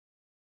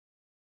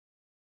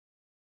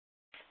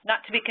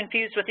not to be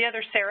confused with the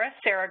other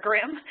Sarah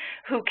Grimm,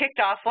 who kicked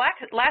off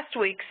last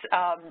week's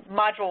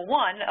Module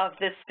 1 of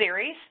this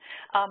series.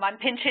 I'm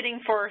pinch hitting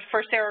for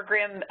Sarah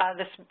Grimm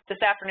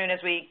this afternoon as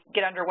we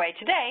get underway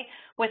today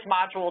with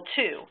Module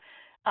 2.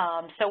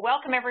 So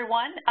welcome,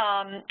 everyone.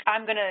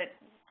 I'm going to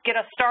get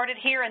us started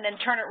here and then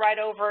turn it right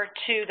over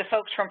to the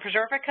folks from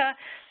Preservica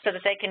so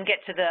that they can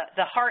get to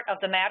the heart of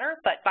the matter.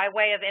 But by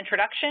way of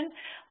introduction,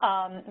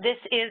 this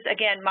is,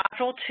 again,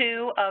 Module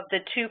 2 of the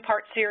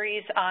two-part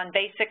series on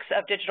basics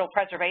of digital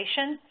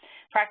preservation,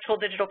 practical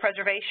digital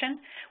preservation.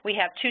 We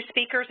have two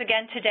speakers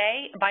again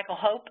today, Michael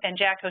Hope and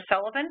Jack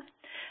O'Sullivan.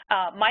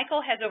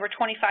 Michael has over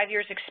 25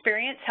 years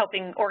experience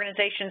helping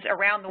organizations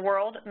around the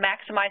world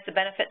maximize the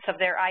benefits of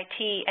their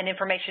IT and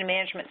information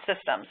management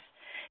systems.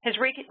 His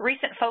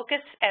recent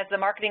focus as the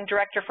marketing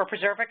director for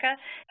Preservica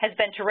has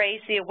been to raise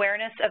the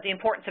awareness of the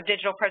importance of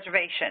digital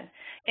preservation,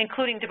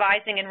 including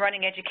devising and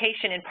running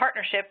education in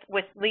partnership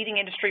with leading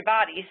industry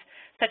bodies,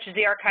 such as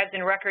the Archives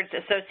and Records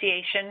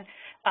Association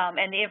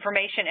and the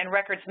Information and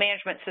Records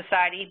Management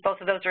Society.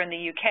 Both of those are in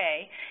the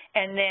UK,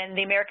 and then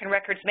the American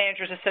Records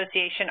Managers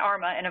Association,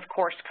 ARMA, and of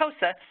course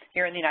CoSA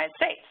here in the United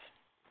States.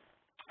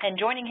 And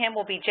joining him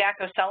will be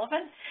Jack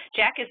O'Sullivan.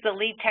 Jack is the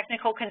lead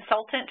technical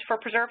consultant for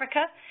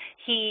Preservica.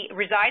 He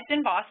resides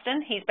in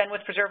Boston. He's been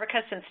with Preservica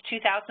since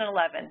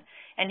 2011,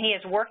 and he has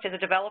worked as a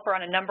developer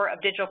on a number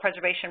of digital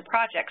preservation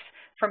projects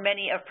for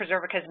many of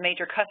Preservica's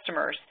major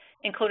customers,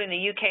 including the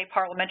UK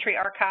Parliamentary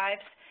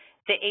Archives,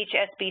 the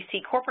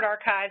HSBC Corporate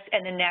Archives,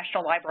 and the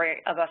National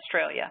Library of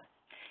Australia.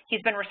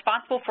 He's been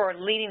responsible for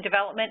leading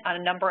development on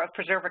a number of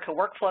Preservica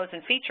workflows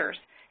and features,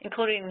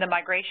 including the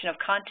migration of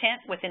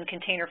content within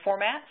container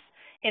formats,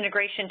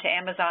 integration to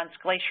Amazon's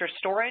Glacier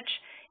storage,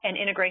 and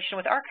integration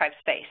with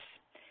ArchiveSpace.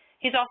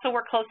 He's also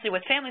worked closely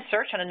with Family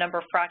Search on a number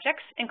of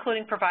projects,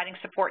 including providing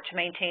support to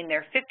maintain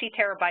their 50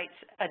 terabytes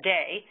a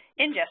day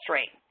ingest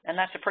rate, and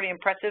that's a pretty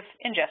impressive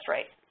ingest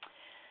rate.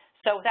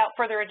 So without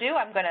further ado,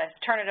 I'm going to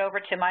turn it over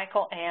to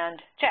Michael and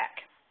Jack.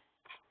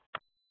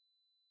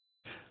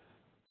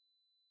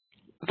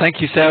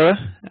 Thank you, Sarah.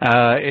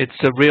 It's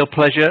a real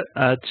pleasure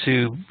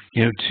to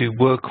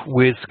work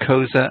with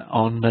CoSA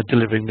on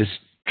delivering this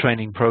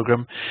training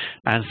program,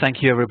 and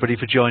thank you everybody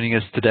for joining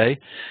us today.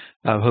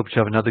 I hope to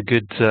have another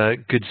good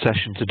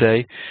session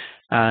today,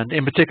 and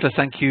in particular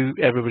thank you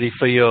everybody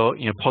for your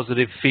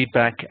positive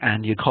feedback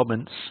and your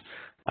comments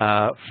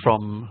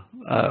from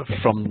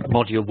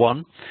Module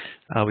 1.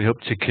 We hope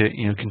to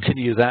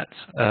continue that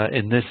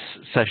in this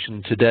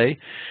session today,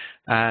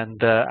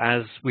 and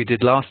as we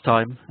did last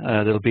time,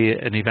 there'll be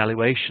an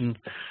evaluation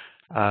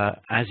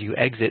as you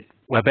exit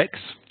WebEx,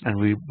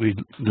 and we'd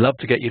love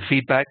to get your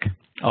feedback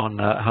on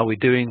how we're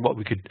doing, what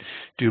we could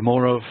do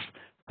more of,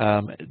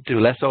 do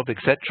less of,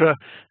 etc.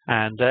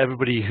 And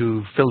everybody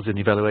who fills in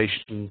the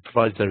evaluation,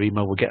 provides their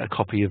email, will get a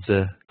copy of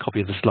the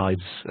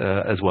slides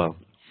as well.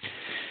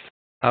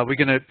 We're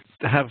going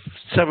to have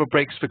several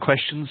breaks for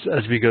questions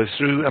as we go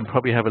through, and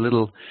probably have a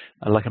little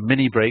like a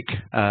mini break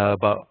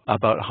about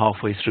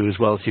halfway through as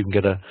well, so you can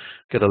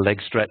get a leg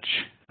stretch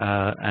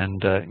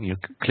and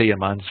clear your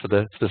minds for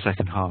the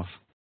second half.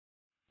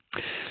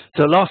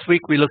 So last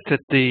week we looked at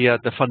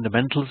the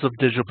fundamentals of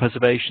digital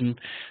preservation,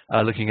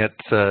 looking at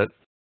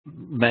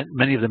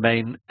many of the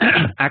main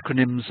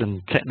acronyms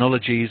and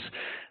technologies,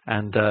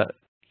 and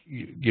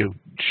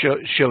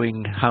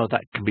showing how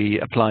that can be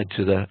applied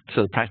to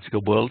the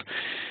practical world.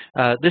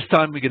 This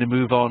time we're going to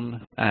move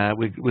on.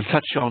 We'll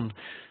touch on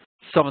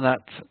some of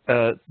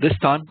that this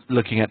time,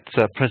 looking at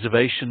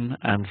preservation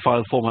and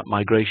file format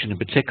migration in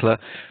particular,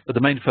 but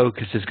the main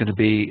focus is going to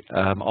be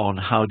on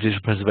how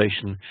digital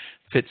preservation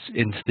fits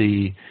into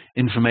the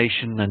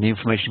information and the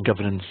information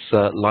governance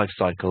life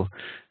cycle.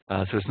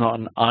 So it's not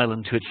an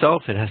island to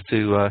itself. It has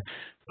to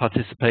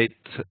participate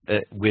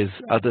with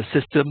other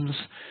systems,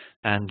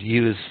 and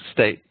you as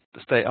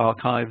state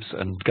archives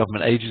and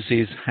government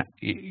agencies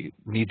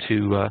need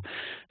to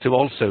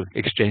also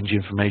exchange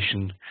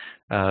information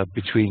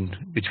between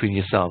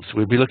yourselves. So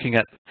we'll be looking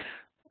at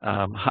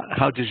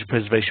how digital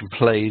preservation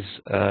plays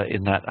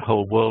in that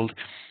whole world,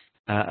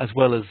 as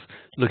well as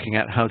looking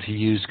at how to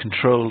use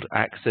controlled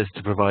access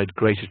to provide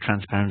greater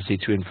transparency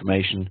to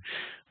information,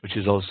 which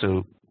is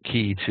also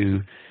key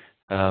to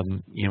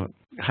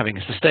having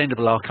a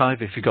sustainable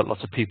archive. If you've got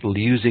lots of people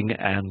using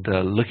and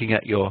looking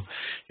at your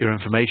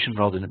information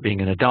rather than it being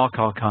in a dark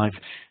archive,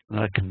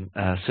 that can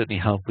certainly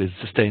help with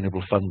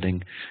sustainable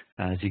funding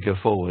as you go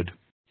forward.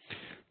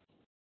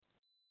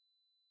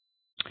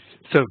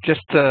 So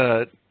just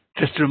to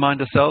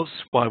remind ourselves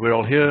why we're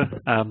all here,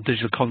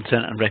 digital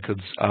content and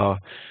records are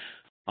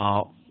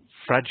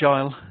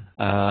fragile,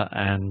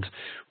 and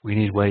we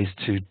need ways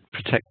to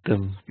protect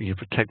them,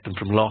 protect them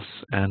from loss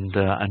and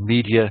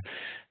media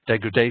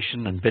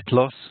degradation and bit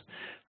loss,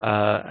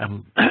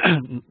 and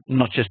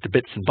not just the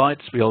bits and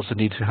bytes. We also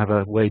need to have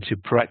a way to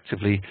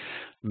proactively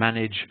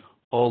manage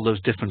all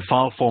those different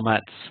file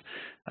formats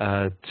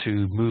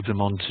to move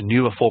them on to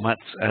newer formats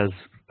as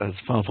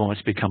file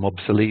formats become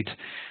obsolete,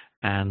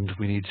 and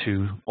we need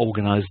to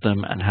organize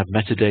them and have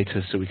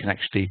metadata so we can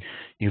actually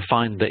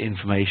find the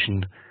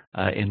information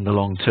in the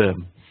long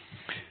term.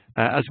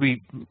 As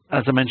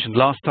I mentioned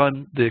last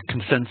time, the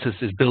consensus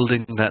is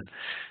building that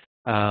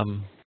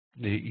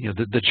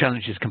the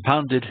challenge is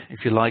compounded,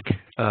 if you like,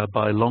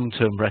 by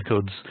long-term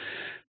records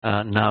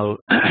now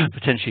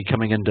potentially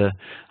coming under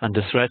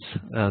threat.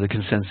 The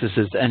consensus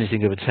is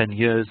anything over 10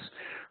 years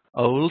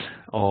old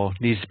or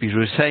needs to be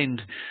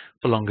retained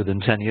for longer than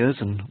 10 years,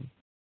 and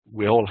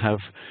we all have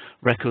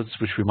records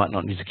which we might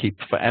not need to keep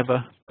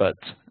forever, but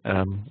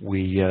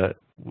we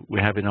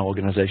have in our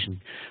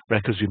organization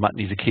records we might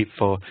need to keep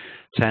for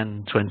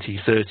 10, 20,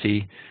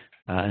 30,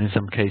 and in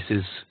some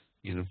cases,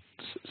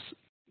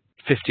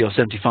 50 or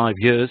 75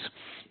 years.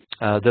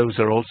 Those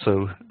are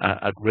also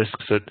at risk,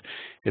 so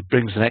it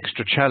brings an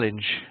extra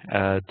challenge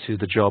to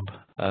the job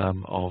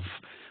of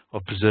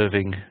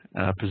preserving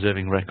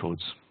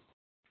records.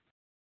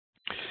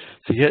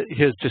 So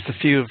here's just a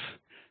few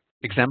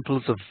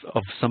examples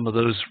of some of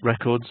those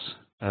records.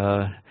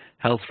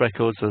 Health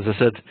records, as I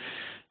said,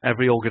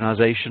 every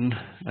organization,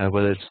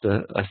 whether it's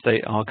a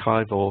state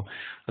archive or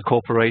a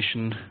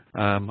corporation,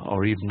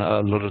 or even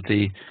a lot of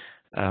the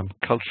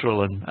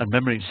cultural and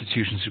memory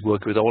institutions we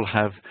work with, all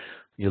have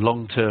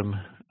long-term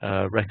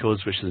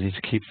records which they need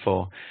to keep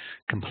for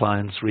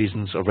compliance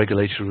reasons or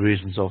regulatory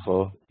reasons, or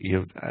for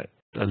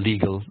a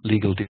legal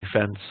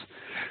defense.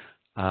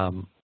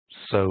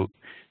 So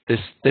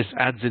this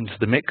adds into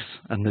the mix,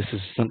 and this is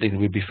something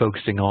we'll be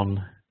focusing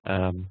on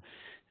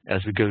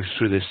as we go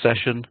through this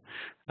session,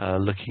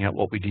 looking at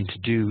what we need to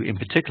do in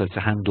particular to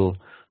handle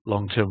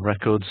long-term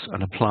records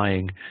and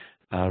applying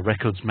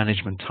records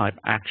management type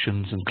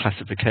actions and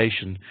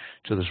classification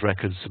to those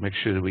records to make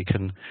sure that we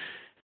can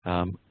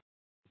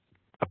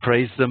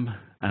appraise them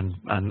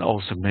and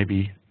also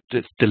maybe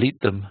delete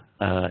them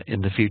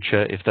in the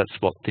future if that's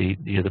what the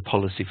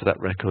policy for that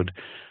record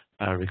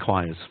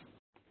requires.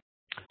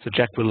 So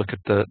Jack will look at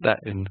that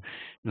in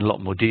a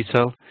lot more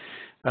detail.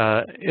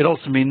 It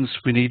also means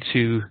we need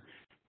to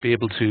be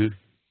able to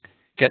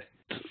get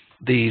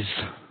these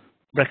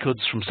records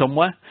from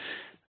somewhere.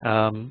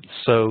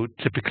 So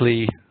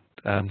typically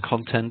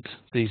content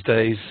these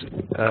days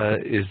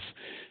is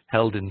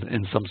held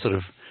in some sort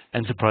of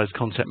enterprise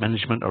content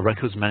management or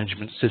records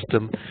management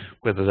system,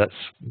 whether that's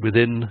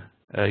within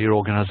your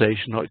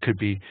organization or it could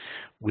be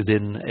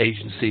within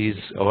agencies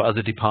or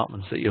other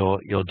departments that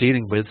you're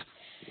dealing with.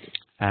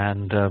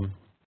 And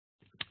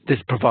this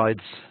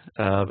provides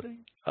a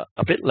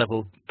bit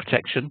level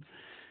protection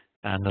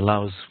and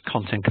allows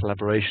content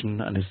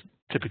collaboration and is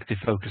typically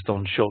focused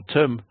on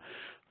short-term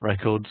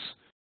records.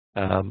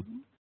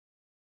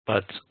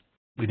 But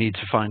we need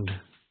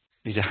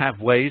to have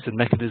ways and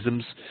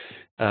mechanisms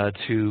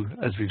to,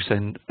 as we've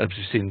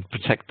seen,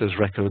 protect those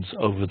records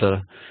over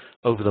the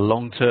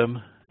long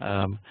term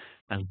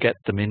and get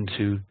them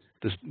into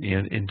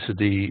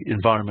the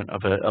environment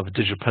of a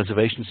digital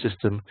preservation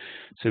system,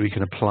 so we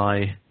can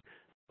apply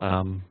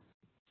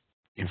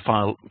in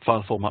file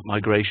format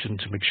migration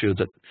to make sure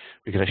that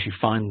we can actually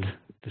find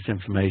this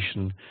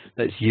information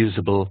that's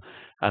usable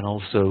and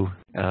also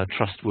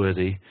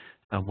trustworthy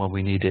when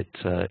we need it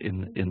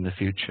in the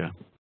future.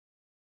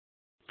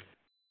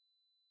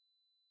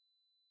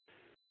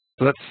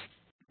 So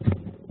that's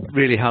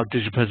really how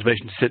digital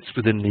preservation sits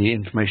within the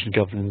information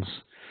governance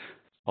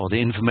or the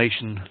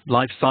information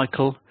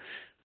lifecycle,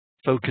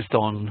 focused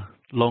on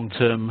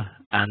long-term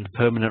and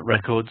permanent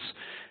records.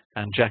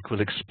 And Jack will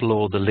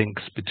explore the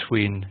links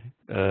between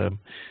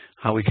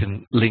how we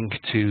can link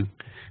to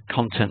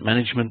content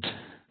management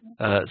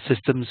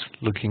systems,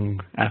 looking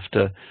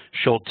after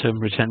short-term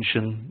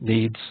retention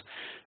needs,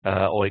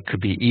 or it could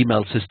be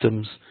email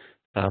systems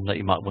that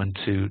you might want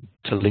to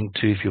link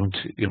to if you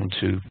want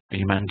to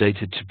be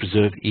mandated to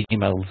preserve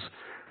emails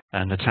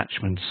and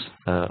attachments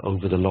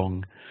over the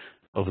long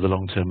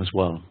term as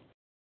well.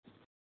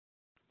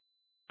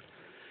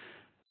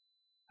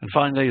 And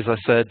finally, as I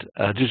said,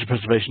 digital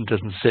preservation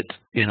doesn't sit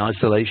in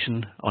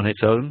isolation on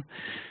its own.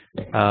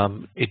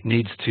 It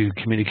needs to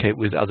communicate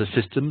with other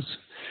systems.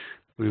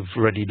 We've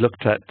already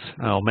looked at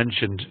or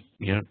mentioned,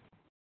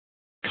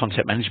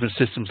 content management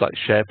systems like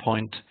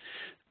SharePoint,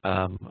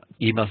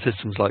 email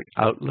systems like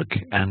Outlook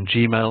and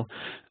Gmail,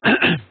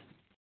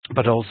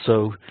 but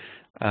also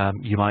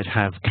you might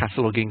have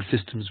cataloging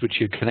systems which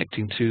you're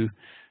connecting to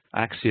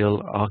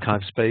axial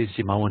archive space.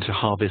 You might want to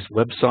harvest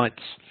websites.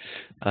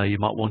 You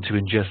might want to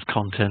ingest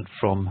content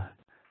from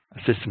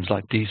systems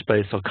like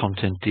DSpace or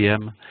Content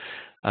DM,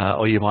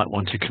 or you might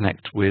want to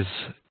connect with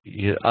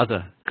your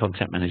other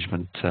content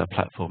management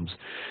platforms.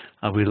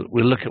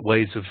 We'll look at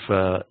ways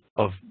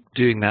of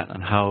doing that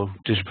and how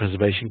digital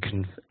preservation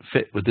can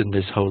fit within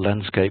this whole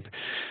landscape.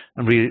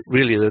 And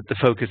really the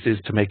focus is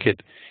to make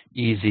it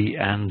easy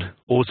and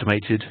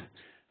automated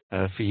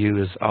for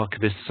you as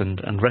archivists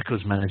and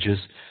records managers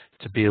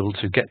to be able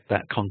to get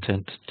that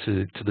content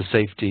to the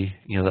safety,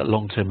 that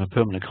long-term and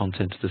permanent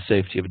content to the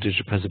safety of a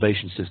digital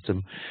preservation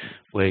system,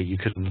 where you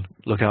can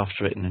look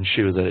after it and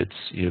ensure that it's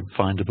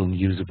findable and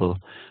usable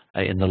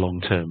in the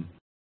long term.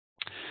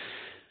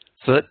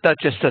 So that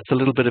just sets a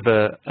little bit of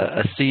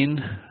a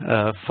scene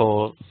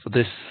for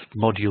this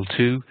module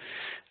 2.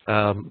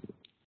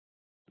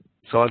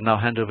 So I'll now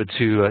hand over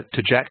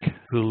to Jack,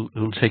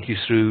 who'll take you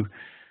through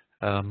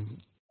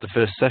the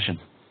first session.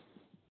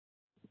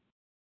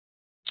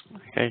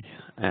 Okay,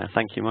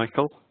 thank you,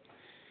 Michael.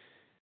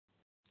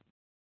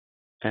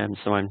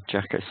 So I'm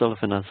Jack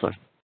O'Sullivan, as I've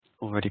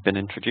already been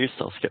introduced.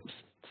 I'll skip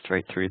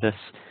straight through this.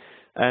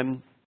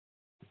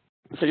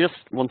 So just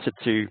wanted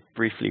to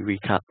briefly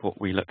recap what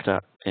we looked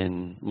at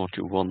in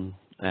Module 1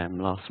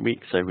 last week.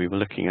 So we were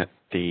looking at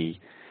the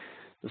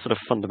sort of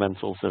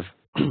fundamentals of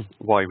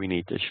why we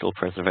need digital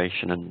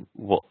preservation and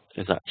what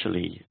is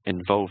actually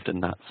involved in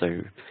that. So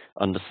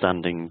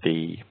understanding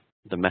the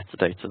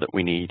metadata that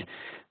we need,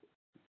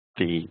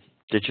 the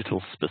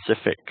digital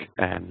specific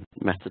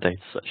metadata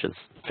such as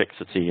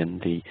fixity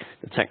and the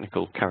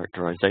technical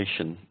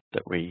characterization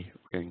that we're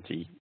going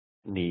to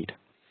need.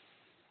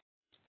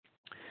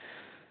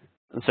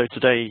 And so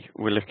today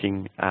we're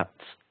going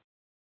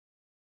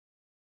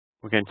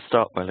to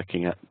start by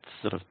looking at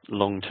sort of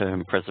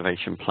long-term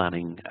preservation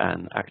planning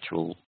and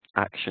actual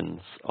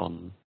actions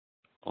on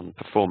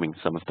performing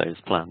some of those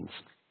plans.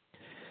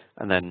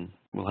 And then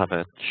we'll have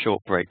a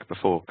short break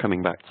before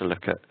coming back to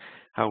look at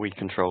how we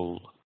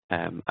control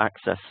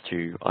access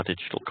to our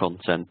digital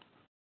content,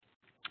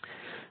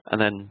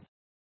 and then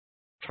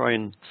try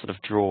and sort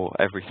of draw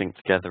everything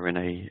together in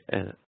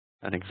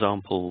an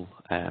example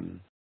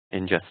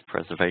ingest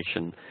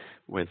preservation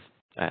with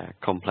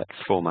complex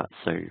formats.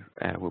 So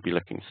we'll be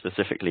looking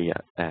specifically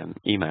at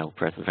email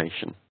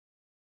preservation.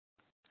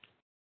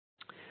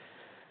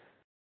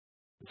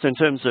 So in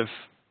terms of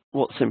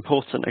what's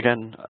important,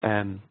 again,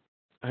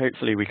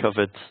 hopefully we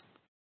covered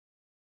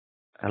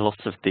a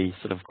lot of the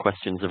sort of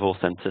questions of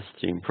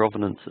authenticity and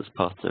provenance as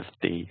part of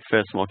the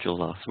first module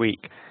last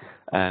week.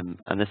 And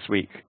this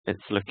week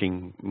it's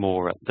looking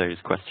more at those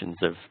questions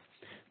of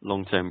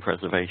long-term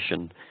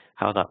preservation,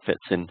 how that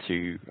fits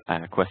into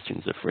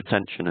questions of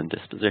retention and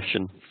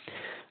disposition,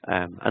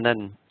 and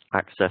then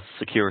access,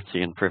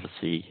 security and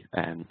privacy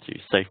to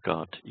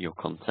safeguard your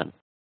content.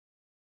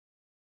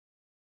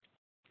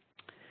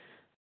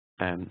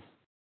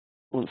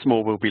 Once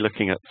more, we'll be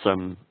looking at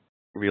some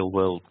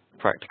real-world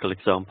practical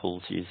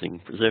examples using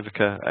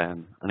Preservica,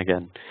 and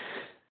again,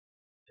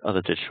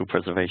 other digital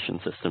preservation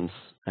systems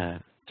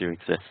do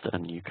exist,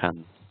 and you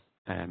can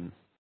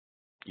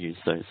use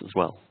those as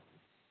well.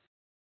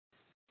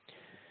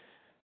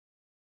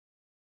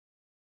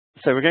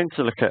 So we're going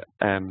to look at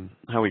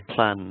how we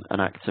plan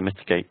and act to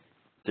mitigate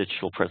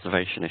digital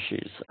preservation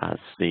issues as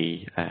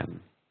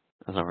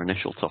our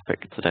initial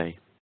topic today.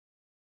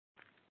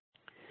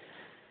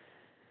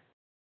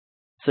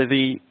 So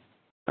the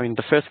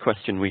first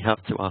question we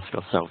have to ask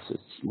ourselves is,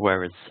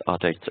 where is our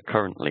data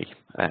currently?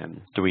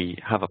 Do we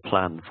have a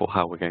plan for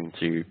how we're going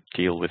to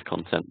deal with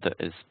content that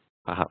is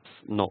perhaps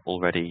not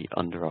already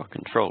under our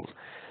control?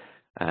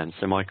 And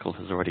so Michael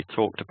has already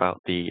talked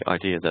about the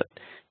idea that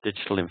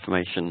digital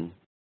information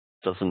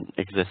doesn't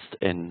exist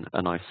in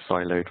a nice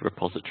siloed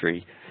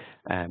repository.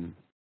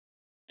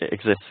 It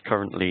exists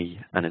currently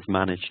and is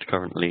managed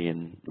currently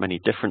in many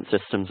different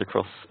systems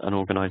across an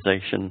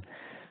organization.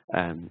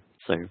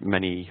 So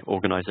many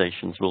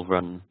organizations will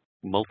run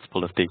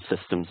multiple of these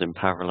systems in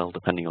parallel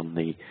depending on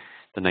the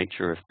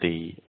nature of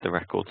the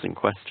records in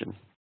question.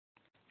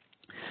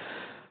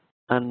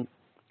 And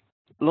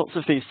lots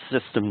of these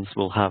systems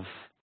will have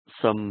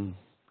some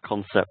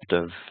concept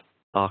of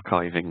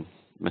archiving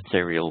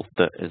material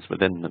that is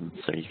within them.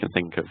 So you can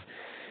think of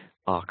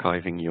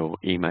archiving your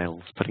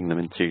emails, putting them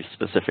into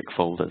specific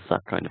folders,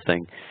 that kind of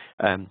thing.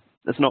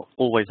 That's not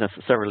always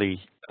necessarily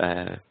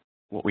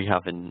what we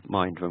have in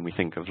mind when we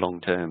think of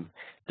long-term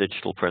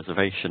digital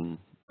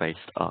preservation-based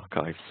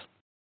archives.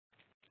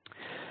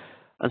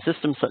 And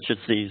systems such as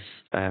these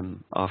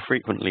are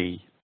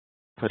frequently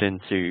put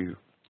into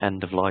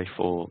end-of-life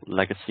or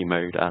legacy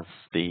mode as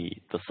the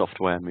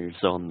software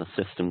moves on, the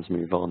systems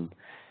move on,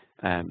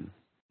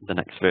 the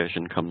next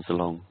version comes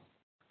along.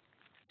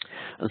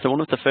 And so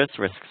one of the first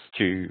risks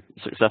to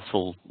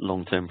successful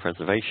long-term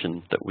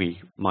preservation that we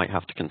might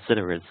have to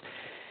consider is,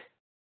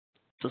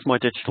 does my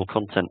digital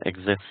content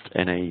exist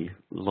in a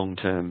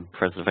long-term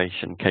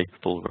preservation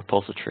capable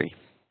repository?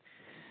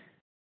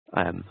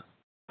 And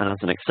as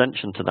an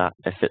extension to that,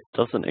 if it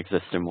doesn't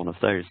exist in one of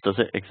those, does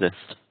it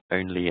exist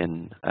only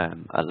in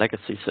a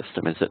legacy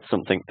system? Is it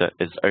something that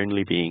is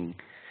only being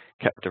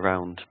kept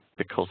around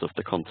because of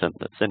the content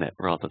that's in it,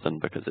 rather than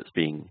because it's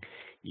being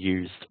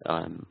used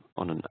on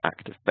an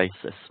active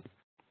basis?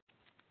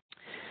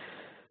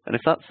 And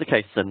if that's the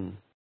case, then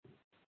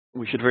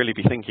we should really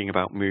be thinking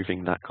about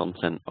moving that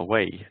content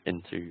away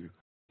into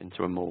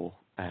a more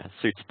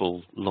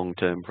suitable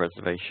long-term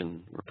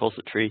preservation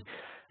repository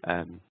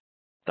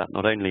that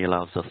not only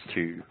allows us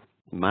to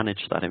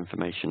manage that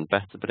information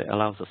better, but it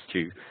allows us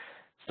to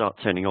start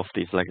turning off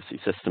these legacy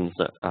systems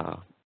that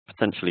are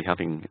potentially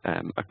having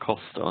a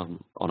cost on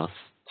us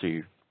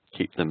to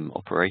keep them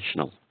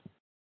operational.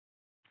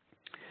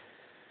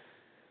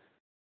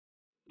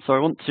 So I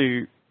want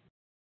to,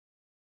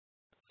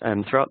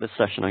 throughout this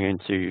session, I'm going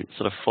to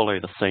sort of follow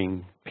the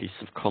same piece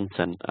of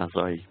content as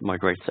I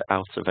migrate it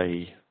out of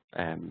a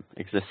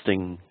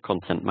existing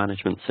content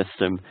management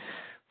system,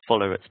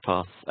 follow its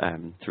path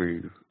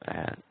through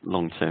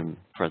long-term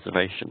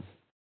preservation.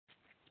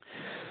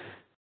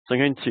 So I'm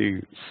going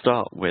to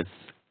start with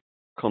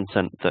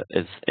content that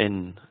is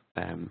in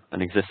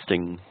an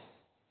existing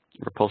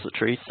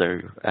repository. So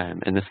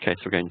in this case,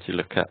 we're going to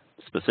look at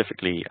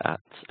specifically at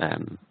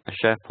a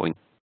SharePoint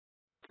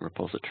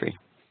repository.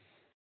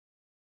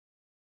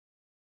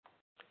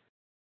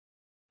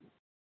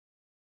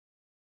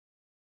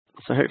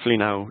 So hopefully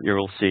now you're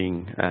all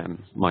seeing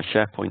my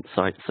SharePoint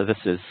site. So this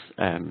is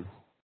an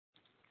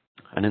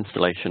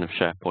installation of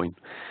SharePoint.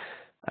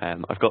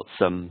 I've got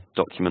some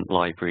document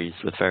libraries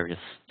with various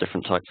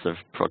different types of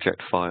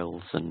project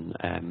files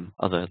and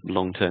other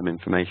long-term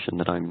information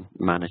that I'm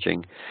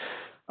managing.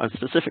 I'm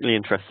specifically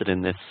interested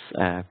in this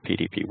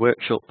PDP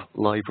workshop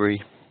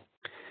library.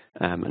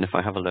 And if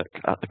I have a look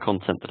at the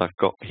content that I've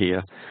got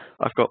here,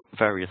 I've got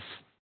various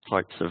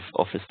types of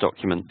Office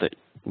document that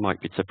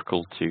might be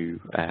typical to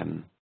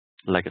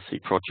legacy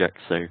projects.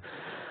 So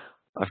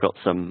I've got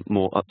some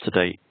more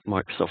up-to-date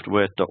Microsoft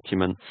Word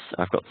documents.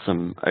 I've got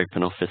some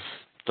OpenOffice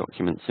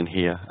documents in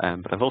here,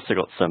 but I've also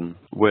got some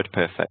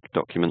WordPerfect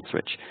documents,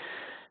 which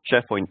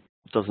SharePoint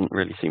doesn't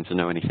really seem to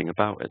know anything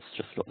about. It's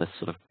just got this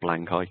sort of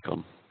blank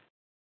icon.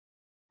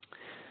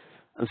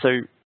 And so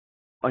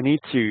I need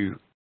to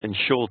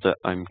ensure that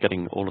I'm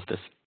getting all of this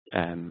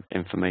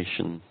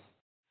information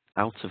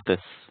out of this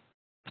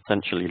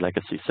potentially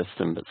legacy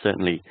system, but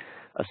certainly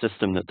a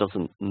system that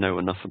doesn't know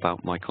enough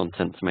about my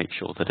content to make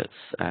sure that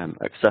it's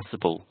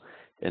accessible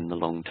in the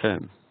long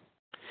term.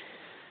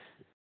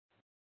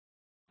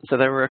 So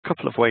there are a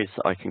couple of ways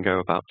that I can go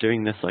about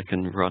doing this. I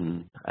can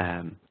run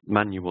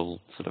manual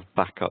sort of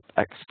backup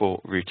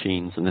export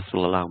routines, and this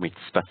will allow me to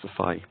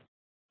specify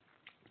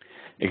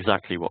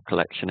exactly what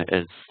collection it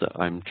is that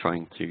I'm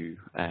trying to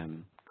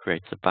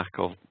create a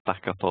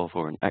backup of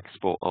or an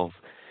export of.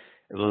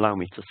 It will allow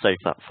me to save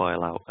that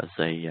file out as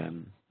a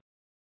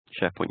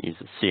SharePoint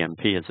uses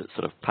CMP as its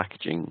sort of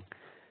packaging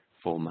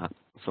format.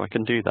 So I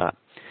can do that.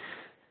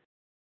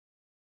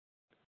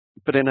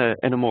 But in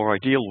a more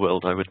ideal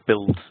world, I would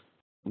build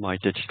my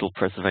digital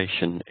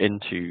preservation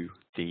into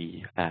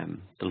the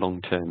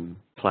long-term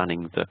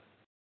planning that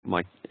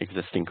my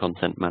existing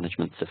content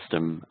management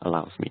system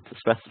allows me to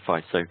specify.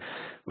 So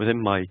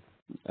within my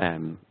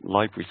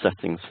library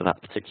settings for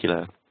that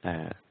particular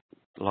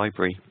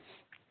library,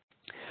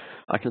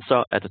 I can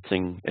start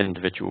editing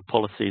individual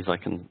policies. I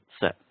can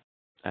set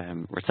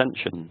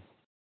retention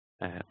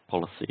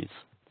policies.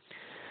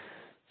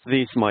 So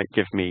these might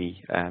give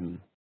me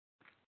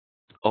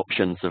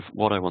options of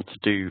what I want to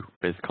do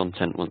with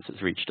content once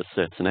it's reached a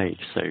certain age.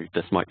 So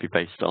this might be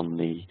based on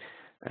the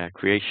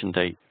creation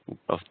date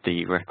of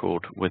the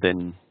record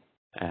within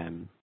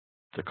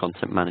the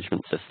content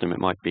management system. It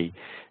might be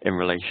in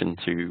relation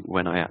to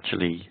when I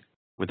actually,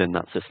 within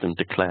that system,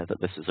 declare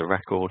that this is a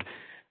record.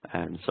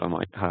 So I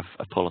might have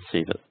a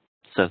policy that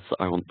says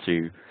that I want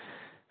to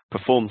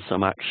perform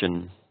some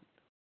action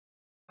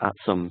at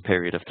some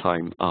period of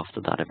time after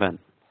that event.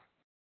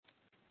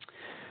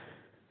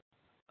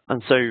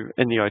 And so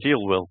in the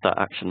ideal world, that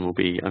action will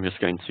be, I'm just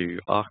going to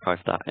archive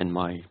that in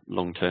my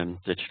long-term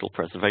digital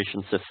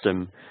preservation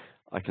system.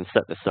 I can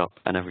set this up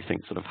and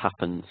everything sort of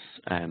happens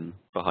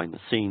behind the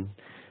scene.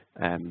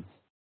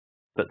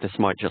 But this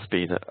might just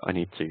be that I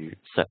need to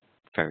set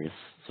various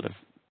sort of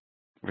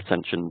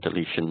retention,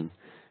 deletion,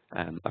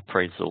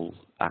 appraisal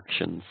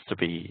actions to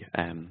be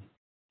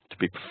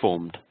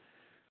performed.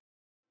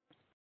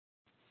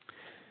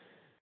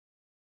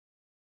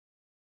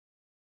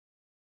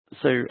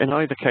 So in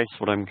either case,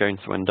 what I'm going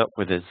to end up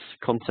with is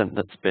content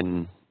that's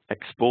been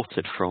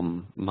exported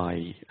from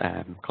my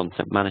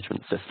content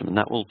management system, and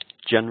that will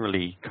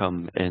generally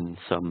come in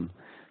some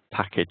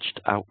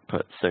packaged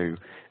output. So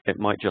it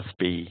might just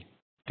be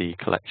the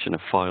collection of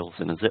files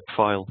in a zip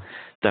file.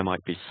 There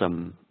might be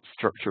some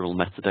structural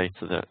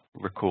metadata that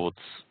records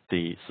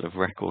the sort of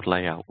record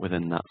layout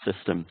within that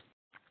system.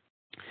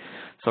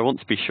 So I want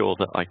to be sure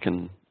that I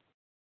can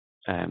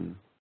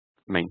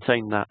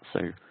maintain that. So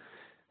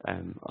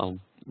I'll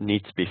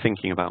need to be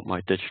thinking about my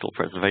digital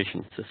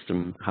preservation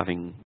system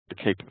having the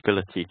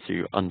capability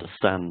to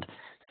understand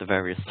the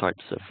various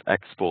types of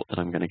export that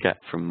I'm going to get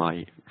from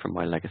my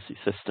legacy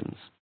systems.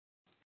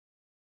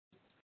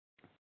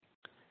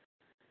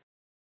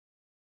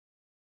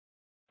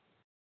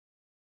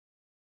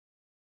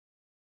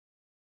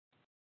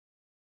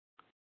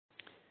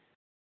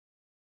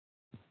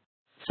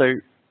 So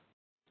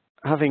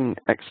having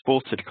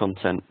exported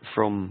content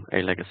from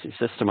a legacy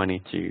system, I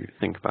need to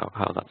think about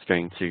how that's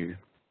going to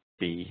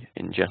be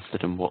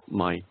ingested and what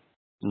my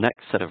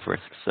next set of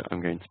risks that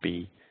I'm going to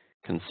be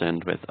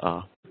concerned with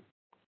are.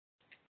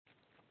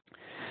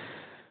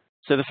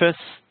 So the first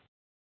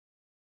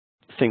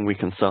thing we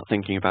can start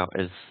thinking about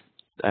is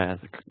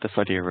this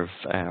idea of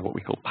what we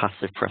call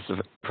passive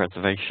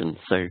preservation.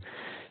 So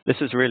this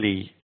is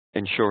really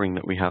ensuring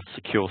that we have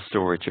secure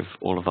storage of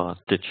all of our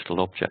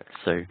digital objects.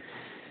 So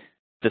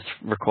this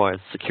requires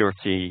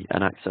security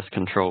and access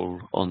control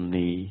on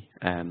the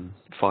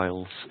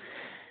files.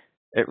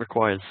 It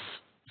requires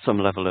some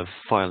level of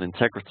file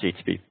integrity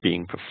to be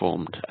being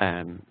performed,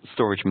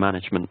 storage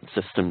management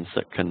systems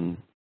that can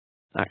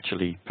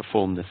actually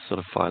perform this sort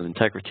of file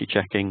integrity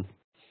checking,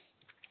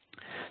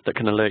 that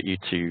can alert you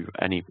to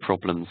any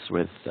problems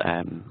with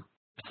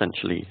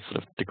potentially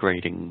sort of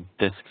degrading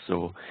disks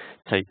or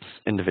tapes,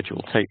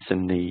 individual tapes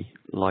in the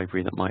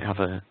library that might have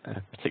a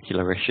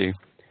particular issue.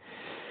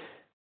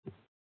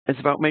 It's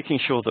about making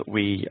sure that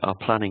we are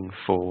planning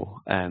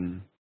for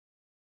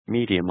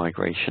media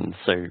migration,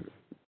 so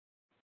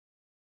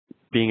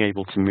being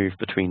able to move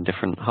between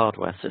different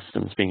hardware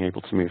systems, being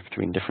able to move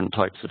between different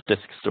types of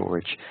disk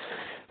storage,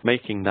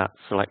 making that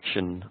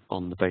selection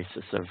on the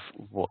basis of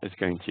what is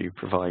going to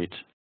provide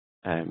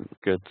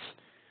good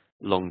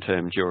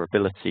long-term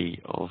durability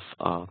of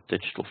our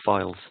digital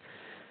files.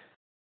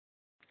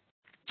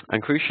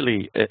 And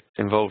crucially, it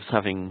involves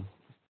having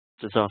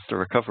disaster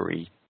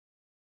recovery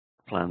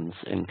plans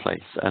in place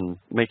and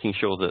making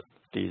sure that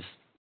these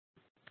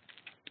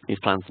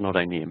plans are not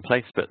only in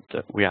place, but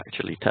that we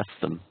actually test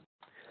them.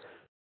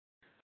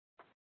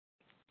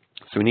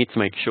 So we need to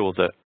make sure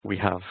that we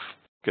have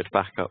good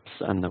backups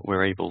and that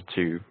we're able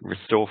to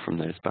restore from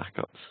those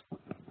backups.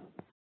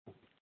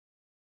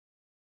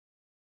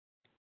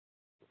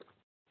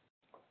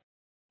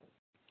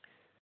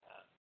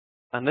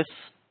 And this,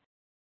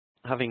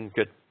 having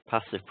good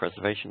passive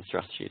preservation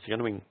strategies, is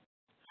going to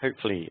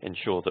hopefully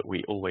ensure that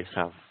we always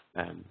have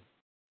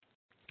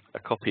a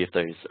copy of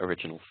those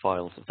original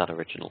files, of that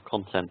original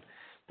content,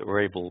 that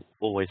we're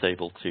always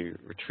able to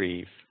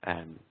retrieve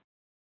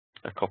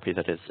a copy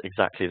that is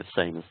exactly the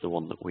same as the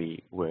one that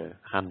we were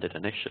handed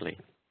initially.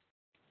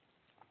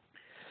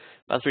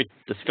 As we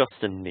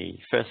discussed in the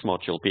first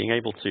module, being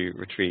able to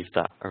retrieve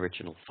that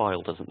original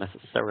file doesn't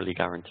necessarily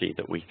guarantee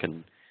that we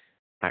can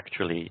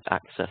actually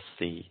access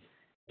the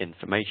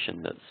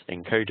information that's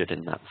encoded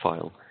in that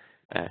file.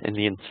 In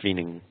the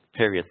intervening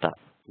period, that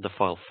the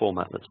file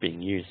format that's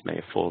being used may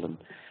have fallen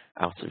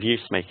out of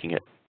use, making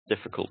it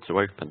difficult to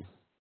open.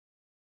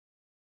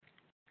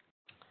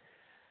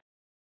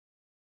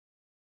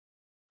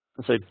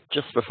 So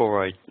just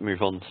before I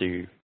move on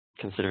to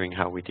considering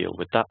how we deal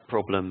with that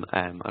problem,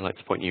 I'd like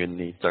to point you in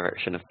the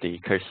direction of the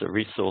CoSA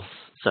Resource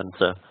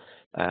Center,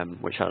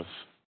 which has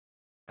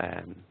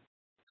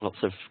lots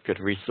of good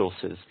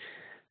resources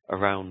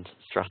around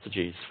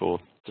strategies for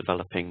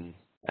developing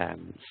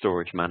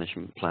storage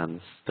management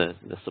plans, the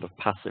sort of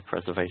passive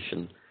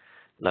preservation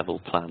level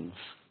plans.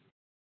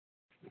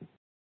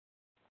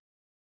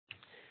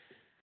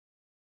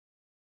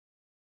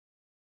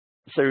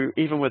 So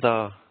even with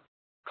our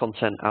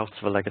content out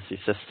of a legacy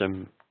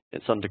system,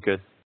 it's under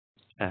good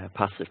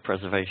passive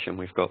preservation.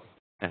 We've got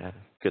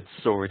good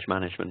storage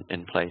management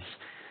in place.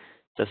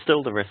 There's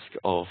still the risk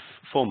of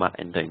format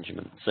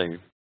endangerment, so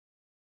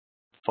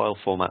file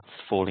formats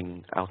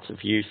falling out of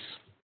use,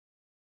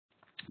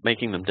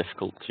 making them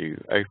difficult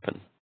to open.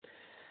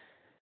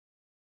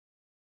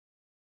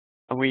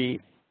 And we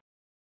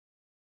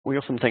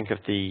often think of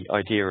the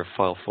idea of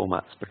file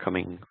formats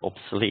becoming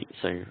obsolete,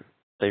 so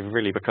they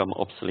really become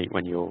obsolete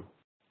when you're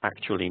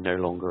actually no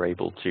longer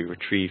able to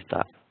retrieve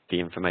the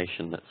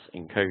information that's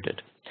encoded.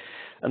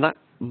 And that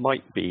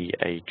might be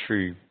a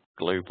true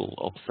global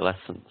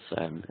obsolescence.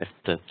 If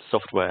the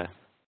software,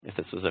 if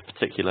this was a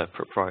particular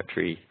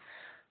proprietary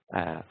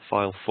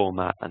file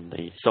format and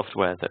the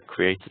software that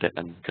created it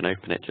and can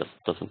open it just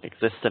doesn't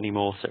exist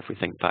anymore. So if we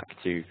think back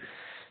to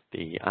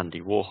the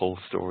Andy Warhol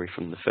story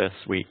from the first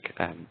week,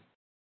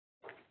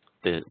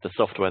 the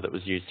software that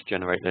was used to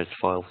generate those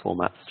file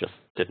formats just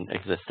didn't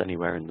exist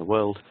anywhere in the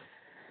world.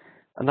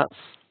 And that's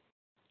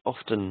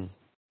often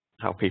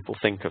how people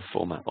think of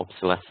format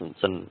obsolescence.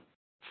 And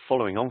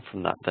following on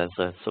from that, there's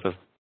a sort of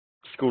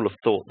school of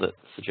thought that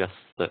suggests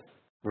that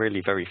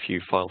really very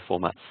few file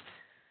formats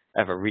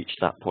ever reach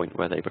that point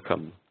where they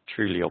become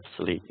truly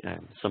obsolete.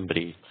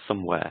 Somebody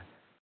somewhere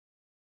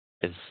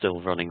is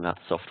still running that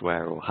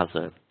software or has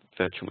a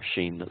virtual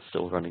machine that's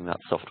still running that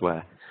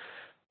software,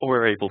 or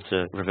we're able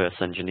to reverse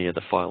engineer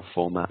the file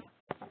format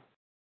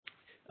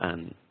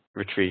and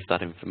retrieve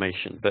that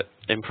information. But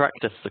in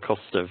practice, the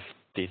cost of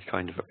these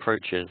kind of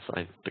approaches,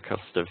 the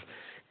cost of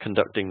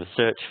conducting the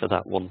search for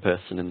that one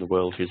person in the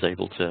world who's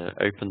able to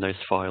open those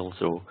files,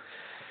 or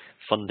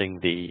funding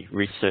the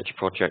research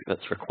project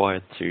that's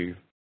required to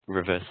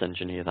reverse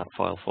engineer that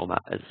file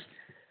format,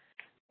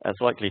 is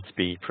likely to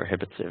be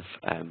prohibitive,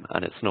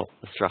 and it's not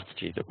a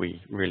strategy that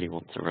we really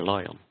want to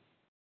rely on.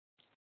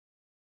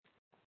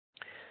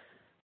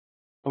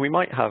 And we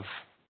might have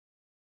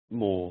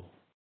more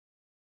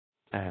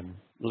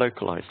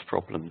localized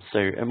problems. So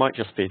it might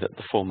just be that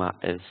the format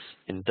is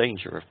in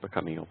danger of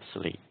becoming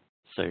obsolete.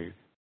 So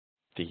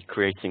the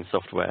creating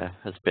software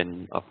has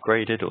been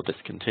upgraded or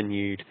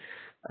discontinued.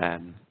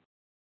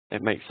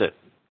 It makes it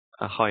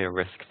a higher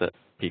risk that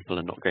people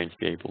are not going to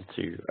be able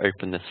to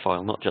open this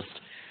file, not just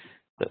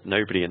that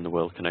nobody in the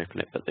world can open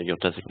it, but that your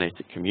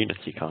designated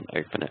community can't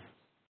open it.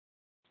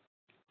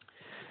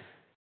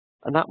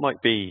 And that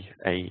might be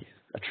a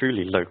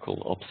truly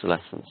local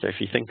obsolescence. So if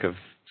you think of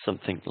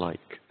something like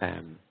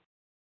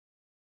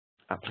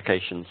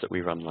applications that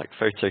we run like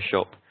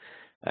Photoshop,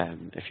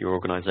 If your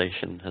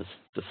organization has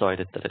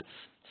decided that it's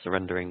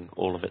surrendering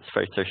all of its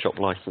Photoshop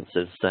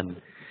licenses, then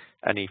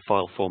any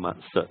file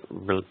formats that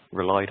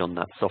relied on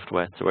that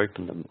software to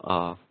open them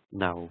are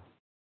now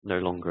no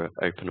longer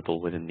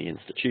openable within the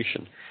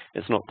institution.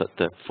 It's not that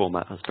the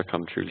format has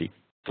become truly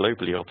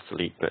globally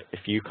obsolete, but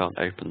if you can't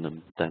open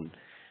them, then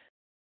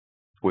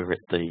we're at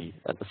the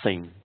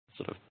same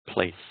sort of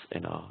place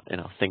in our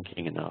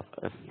thinking, in our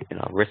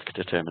risk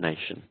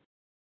determination.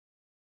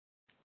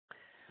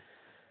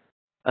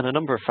 And a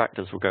number of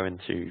factors will go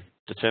into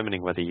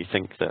determining whether you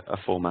think that a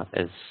format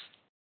is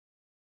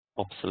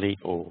obsolete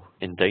or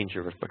in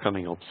danger of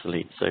becoming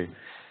obsolete. So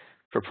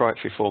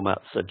proprietary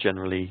formats are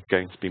generally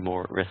going to be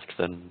more at risk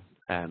than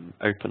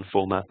open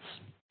formats.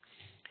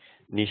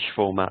 Niche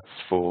formats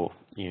for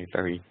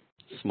very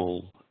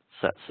small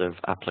sets of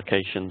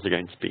applications are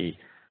going to be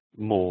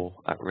more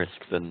at risk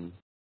than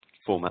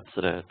formats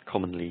that are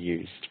commonly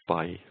used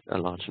by a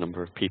large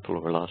number of people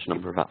or a large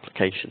number of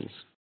applications.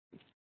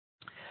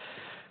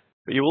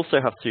 But you also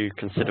have to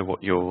consider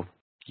what your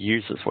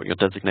users, what your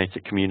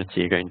designated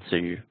community are going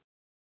to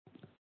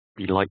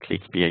be likely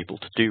to be able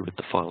to do with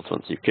the files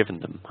once you've given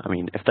them. I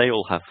mean, if they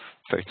all have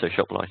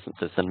Photoshop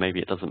licenses, then maybe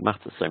it doesn't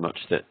matter so much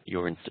that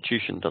your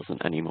institution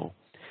doesn't anymore.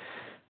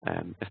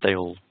 If they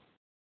all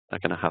are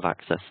going to have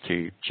access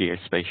to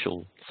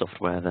geospatial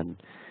software, then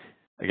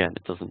again,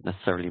 it doesn't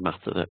necessarily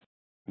matter that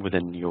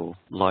within your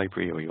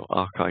library or your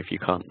archive, you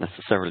can't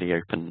necessarily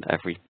open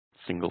every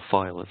single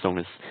file as long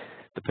as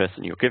the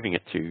person you're giving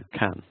it to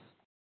can.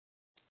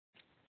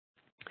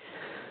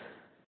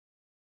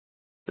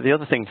 But the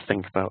other thing to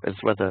think about is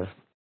whether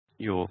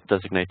your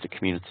designated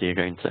community are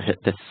going to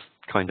hit this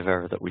kind of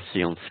error that we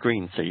see on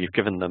screen. So you've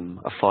given them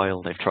a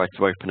file, they've tried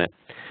to open it,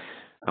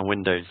 and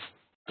Windows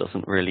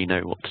doesn't really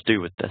know what to do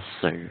with this.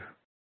 So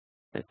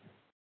it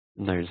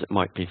knows it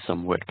might be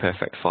some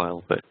WordPerfect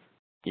file, but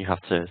you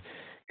have to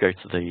go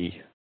to the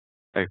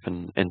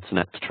open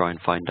internet to try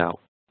and find out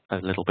a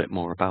little bit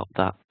more about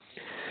that.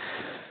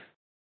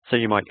 So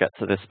you might get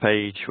to this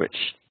page, which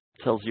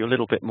tells you a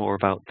little bit more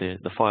about the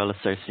file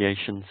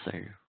association. So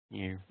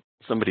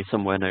somebody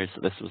somewhere knows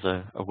that this was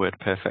a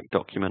WordPerfect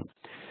document.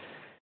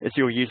 Is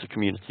your user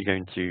community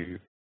going to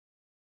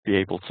be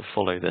able to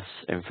follow this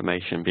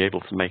information, be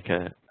able to make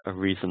a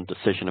reasoned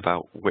decision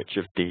about which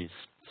of these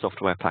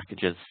software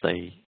packages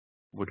they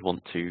would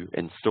want to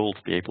install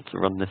to be able to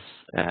run this,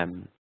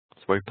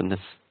 to open this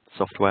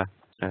software,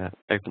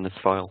 open this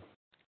file?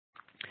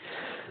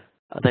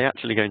 Are they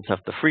actually going to have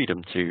the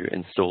freedom to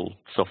install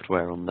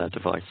software on their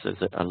device? Is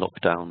it a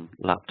lockdown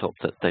laptop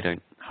that they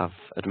don't have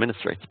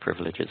administrator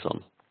privileges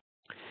on?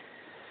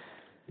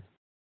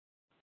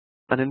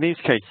 And in these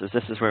cases,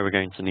 this is where we're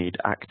going to need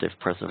active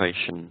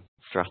preservation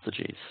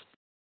strategies.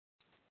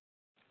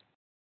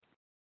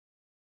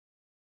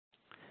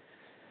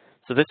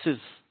 So this is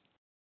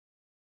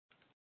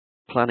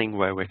planning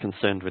where we're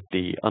concerned with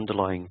the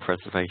underlying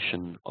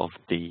preservation of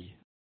the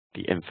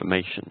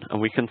information.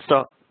 And we can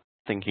start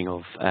thinking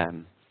of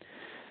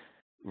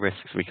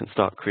risks. We can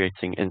start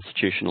creating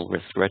institutional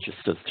risk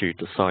registers to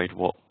decide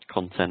what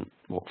content,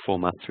 what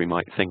formats we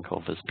might think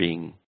of as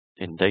being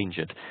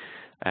endangered.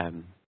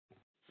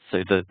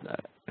 So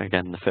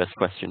again, the first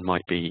question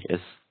might be, is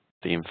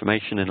the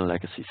information in a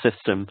legacy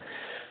system?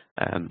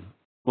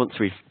 Once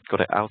we've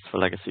got it out of a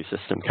legacy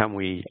system, can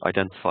we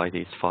identify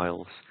these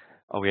files?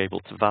 Are we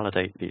able to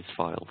validate these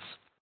files?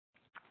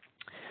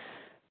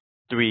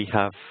 Do we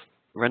have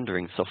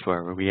rendering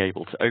software? Are we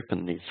able to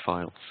open these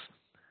files?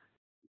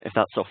 If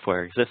that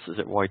software exists, is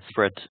it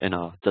widespread in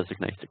our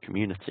designated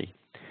community?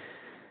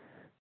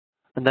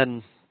 And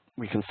then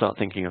we can start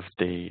thinking of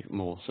the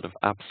more sort of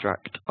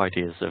abstract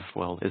ideas of,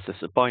 well, is this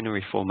a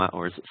binary format,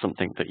 or is it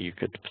something that you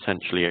could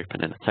potentially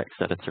open in a text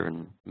editor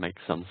and make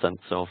some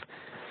sense of?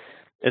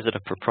 Is it a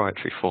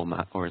proprietary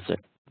format, or is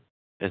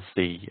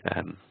the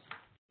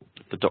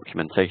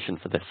documentation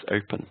for this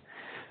open?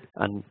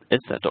 And is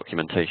there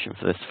documentation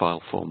for this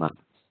file format?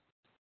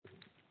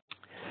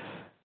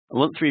 And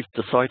once we've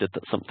decided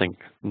that something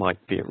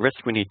might be at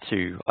risk, we need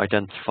to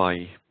identify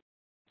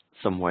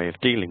some way of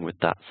dealing with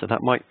that. So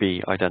that might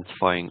be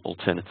identifying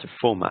alternative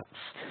formats,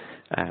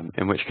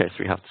 in which case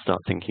we have to start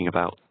thinking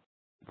about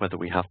whether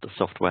we have the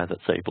software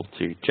that's able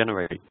to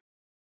generate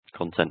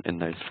content in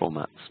those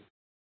formats.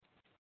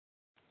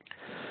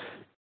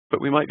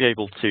 But we might be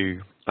able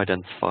to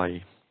identify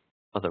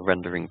other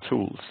rendering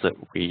tools that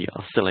we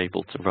are still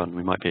able to run.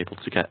 We might be able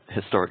to get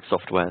historic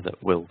software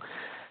that will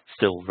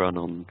still run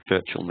on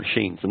virtual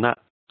machines, and that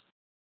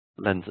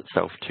lends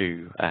itself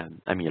to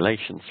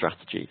emulation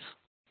strategies.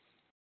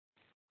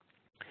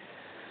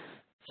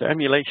 So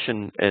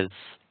emulation is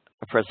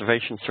a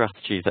preservation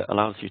strategy that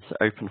allows you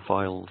to open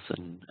files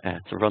and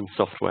to run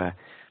software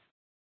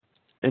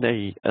in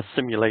a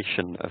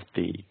simulation of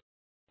the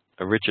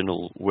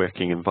original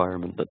working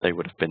environment that they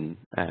would have been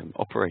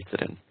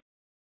operated in.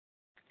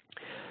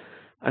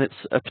 And it's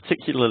a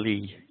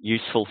particularly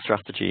useful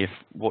strategy if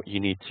what you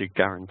need to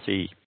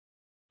guarantee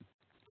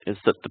is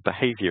that the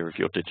behavior of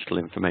your digital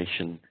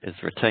information is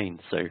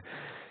retained. So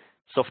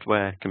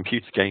software,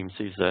 computer games,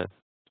 these are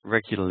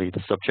regularly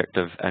the subject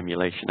of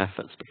emulation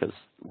efforts, because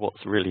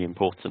what's really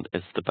important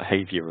is the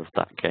behavior of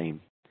that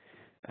game,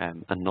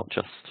 and not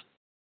just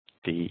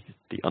the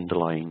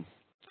underlying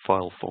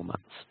file formats.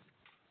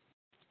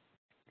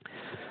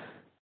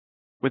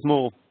 With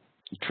more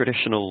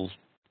traditional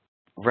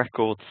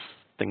records,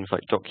 things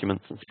like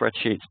documents and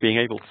spreadsheets, being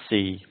able to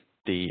see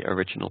the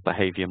original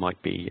behavior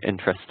might be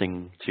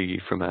interesting to you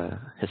from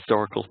a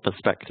historical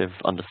perspective,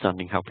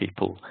 understanding how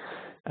people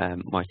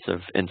might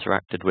have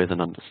interacted with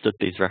and understood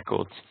these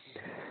records.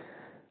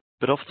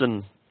 But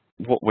often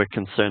what we're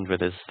concerned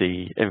with is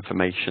the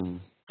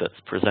information that's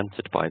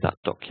presented by that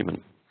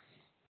document.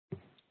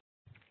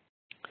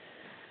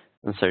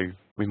 And so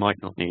we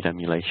might not need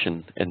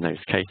emulation in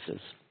those cases.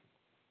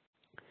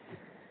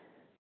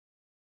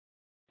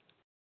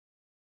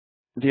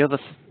 The other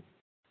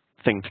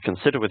thing to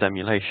consider with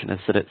emulation is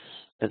that it's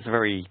a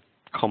very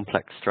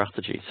complex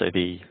strategy. So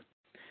the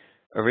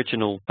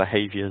original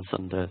behaviors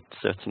under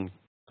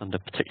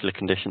particular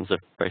conditions of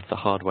both the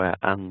hardware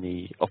and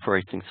the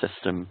operating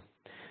system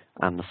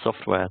and the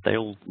software, they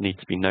all need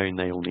to be known,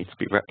 they all need to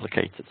be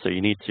replicated. So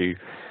you need to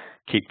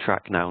keep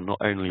track now not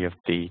only of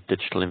the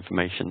digital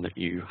information that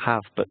you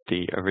have, but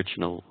the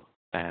original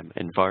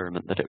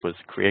environment that it was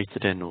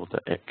created in, or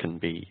that it can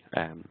be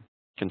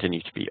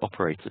continue to be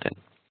operated in.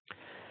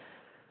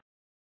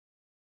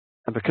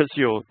 And because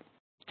you're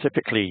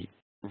typically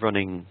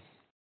running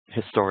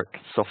historic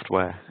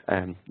software,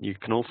 you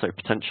can also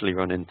potentially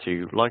run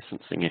into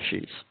licensing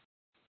issues.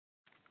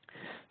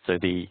 So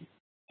the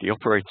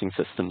operating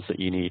systems that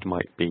you need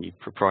might be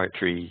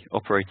proprietary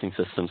operating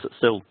systems that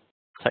still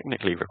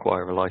technically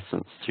require a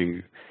license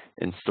to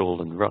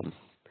install and run.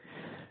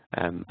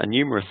 And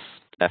numerous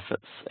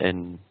efforts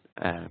in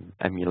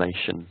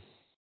emulation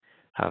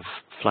have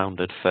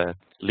floundered for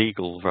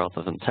legal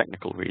rather than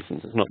technical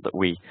reasons. It's not that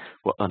we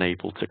were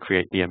unable to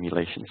create the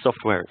emulation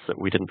software, it's that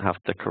we didn't have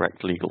the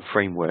correct legal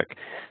framework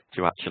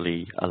to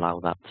actually allow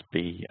that to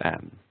be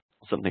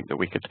something that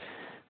we could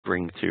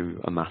bring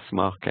to a mass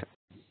market.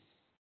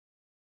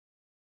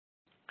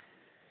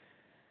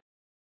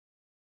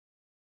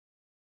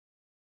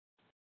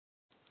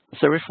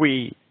 So if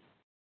we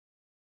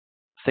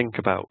think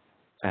about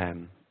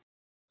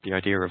the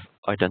idea of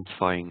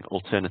identifying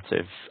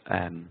alternative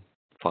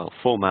file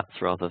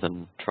formats rather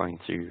than trying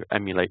to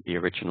emulate the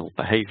original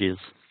behaviors,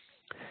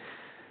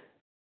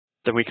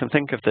 then we can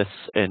think of this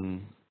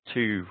in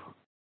two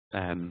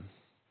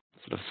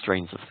sort of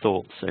strains of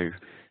thought. So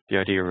the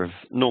idea of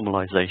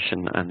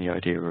normalization and the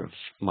idea of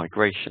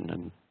migration,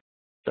 and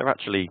they're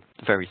actually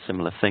very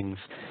similar things.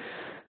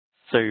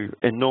 So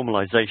in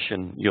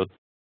normalization, you're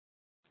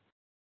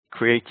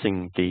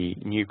creating the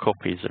new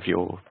copies of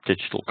your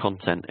digital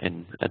content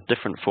in a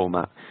different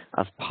format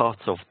as part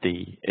of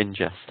the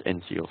ingest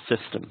into your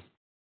system.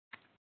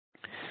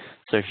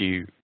 So if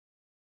you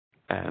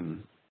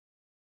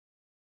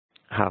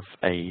have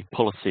a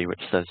policy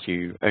which says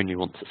you only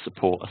want to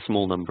support a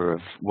small number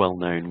of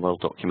well-known,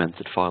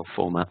 well-documented file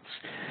formats,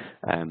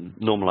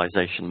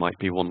 normalization might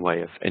be one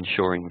way of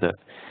ensuring that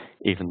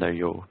even though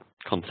your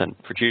content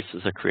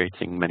producers are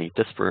creating many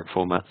disparate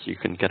formats, you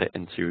can get it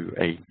into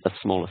a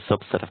smaller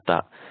subset of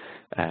that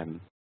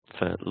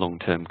for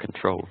long-term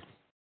control.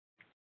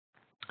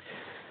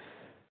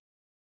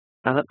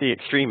 And at the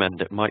extreme end,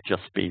 it might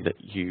just be that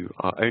you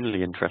are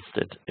only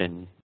interested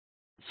in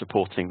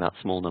supporting that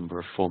small number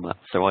of formats.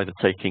 So either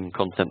taking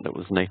content that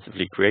was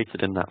natively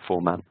created in that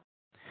format,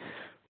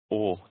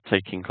 or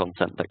taking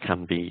content that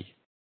can be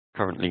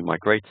currently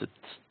migrated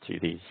to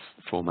these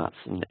formats.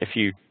 And if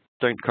you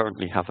don't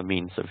currently have a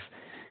means of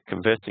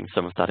converting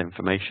some of that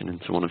information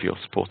into one of your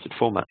supported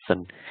formats,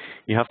 then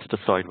you have to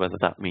decide whether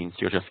that means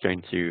you're just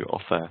going to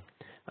offer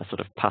a sort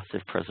of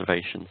passive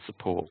preservation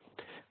support,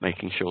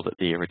 making sure that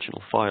the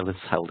original file is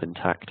held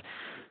intact,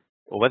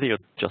 or whether you're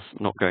just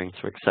not going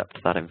to accept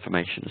that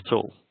information at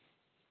all.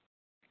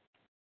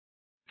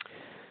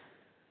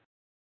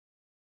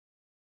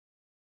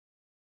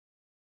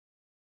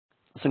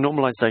 So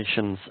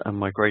normalizations and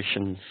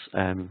migrations,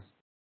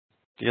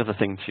 the other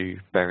thing to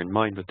bear in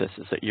mind with this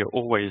is that you're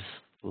always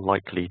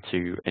likely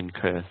to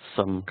incur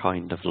some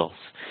kind of loss.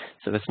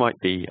 So this might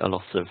be a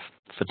loss of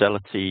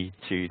fidelity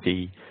to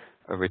the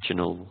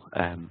original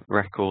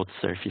record.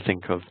 So if you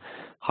think of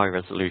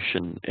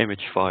high-resolution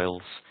image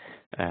files,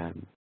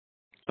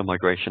 a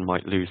migration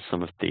might lose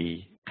some of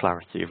the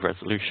clarity of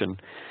resolution.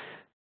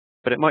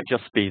 But it might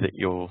just be that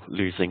you're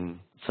losing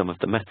some of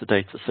the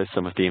metadata, so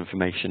some of the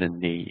information in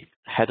the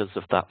headers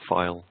of that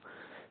file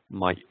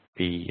might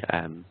be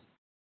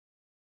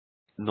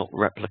not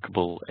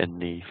replicable in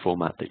the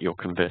format that you're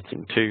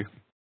converting to.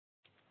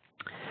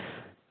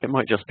 It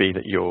might just be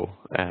that you're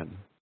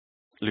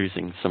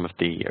losing some of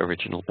the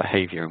original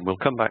behavior, and we'll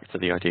come back to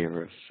the idea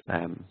of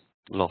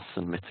loss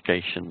and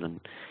mitigation and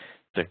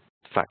the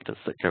factors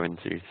that go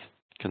into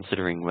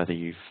considering whether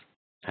you've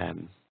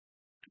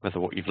whether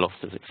what you've lost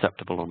is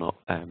acceptable or not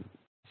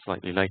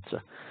slightly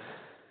later.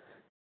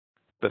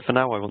 But for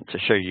now, I want to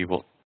show you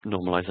what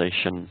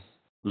normalization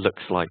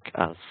looks like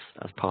as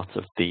part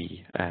of the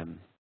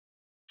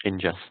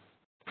ingest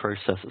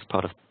process as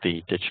part of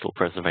the digital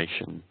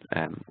preservation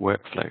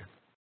workflow.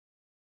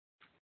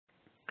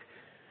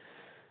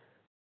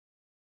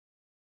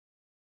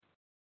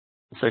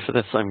 So for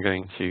this, I'm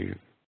going to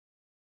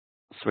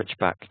switch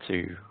back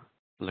to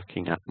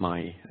looking at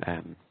my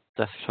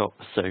desktop.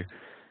 So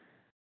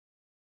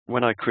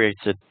when we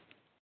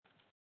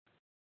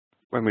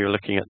were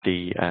looking at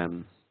the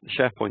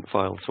SharePoint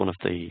files, one of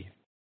the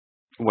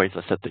ways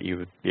I said that you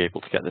would be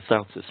able to get this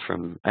out is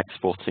from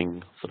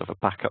exporting sort of a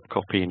backup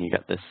copy, and you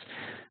get this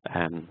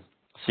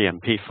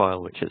CMP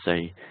file, which is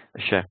a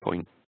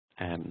SharePoint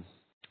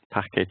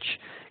package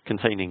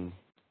containing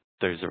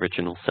those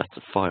original set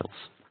of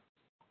files.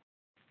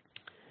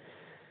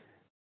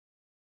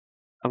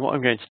 And what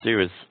I'm going to do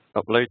is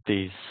upload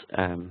these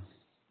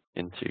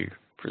into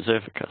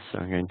Preservica. So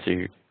I'm going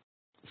to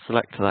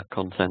select that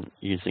content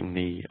using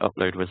the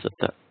upload wizard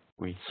that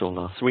we saw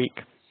last week.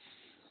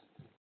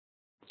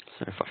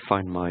 So if I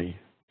find my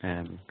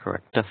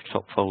correct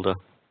desktop folder,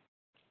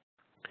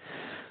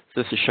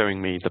 so this is showing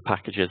me the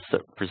packages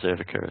that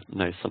Preservica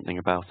knows something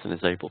about and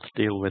is able to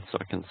deal with. So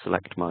I can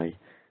select my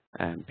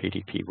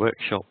PDP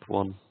workshop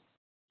one.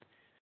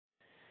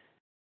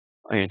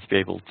 I'm going to be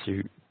able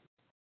to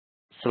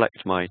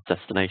select my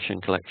destination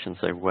collection,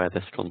 so where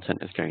this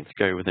content is going to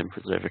go within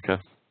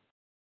Preservica.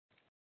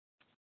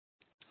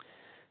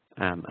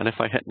 And if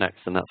I hit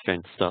next, then that's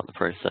going to start the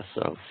process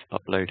of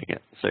uploading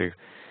it. So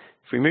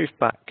if we move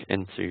back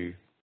into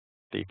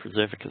the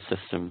Preservica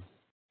system,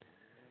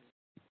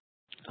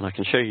 and I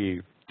can show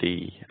you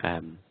the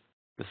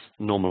this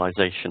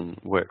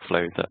normalization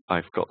workflow that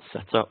I've got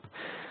set up.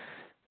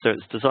 So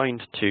it's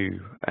designed to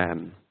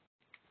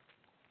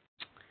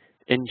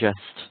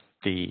ingest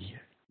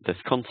this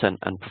content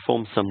and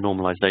perform some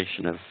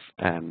normalization of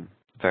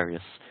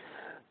various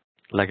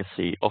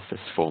legacy Office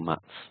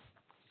formats.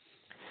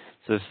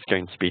 So this is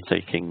going to be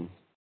taking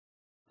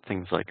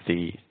things like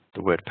the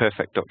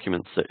WordPerfect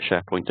documents that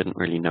SharePoint didn't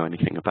really know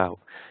anything about,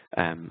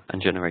 and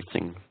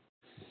generating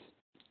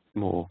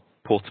more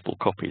portable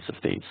copies of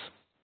these.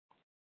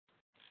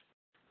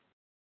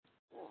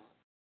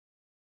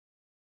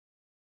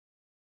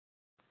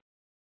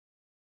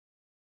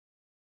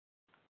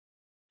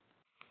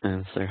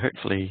 And so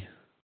hopefully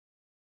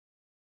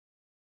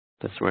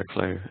this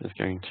workflow is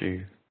going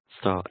to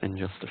start in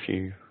just a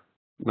few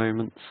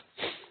moments.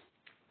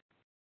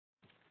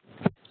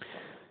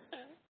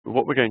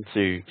 What we're going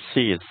to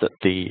see is that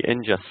the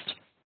ingest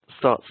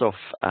starts off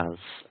as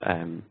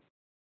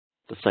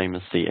the same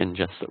as the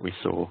ingest that we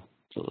saw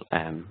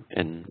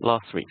in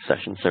last week's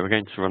session. So we're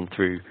going to run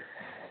through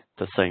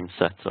the same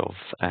set of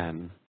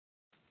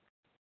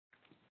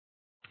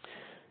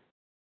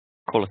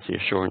quality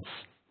assurance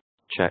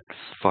checks,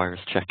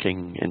 virus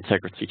checking,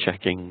 integrity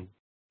checking,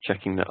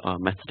 checking that our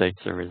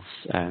metadata is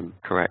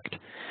correct,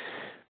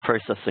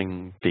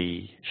 processing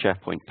the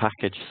SharePoint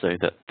package so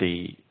that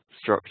the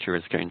structure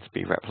is going to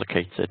be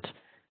replicated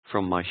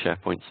from my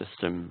SharePoint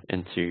system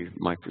into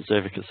my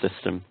Preservica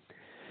system.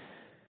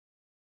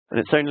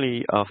 And it's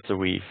only after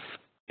we've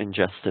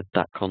ingested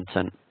that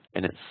content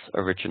in its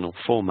original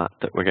format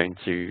that we're going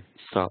to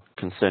start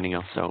concerning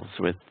ourselves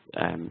with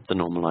the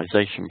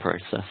normalization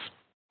process.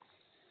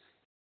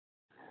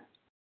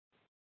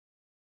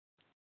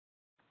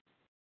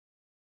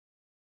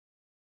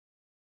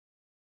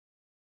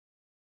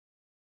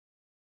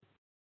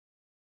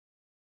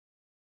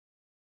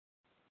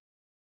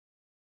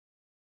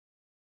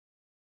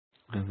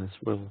 And this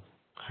will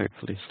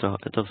hopefully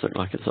start. It does look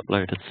like it's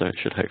uploaded, so it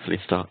should hopefully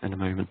start in a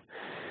moment.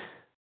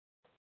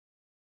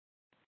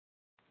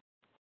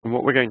 And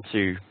what we're going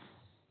to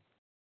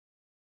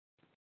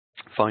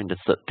find is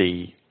that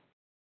the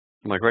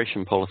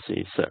migration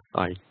policies that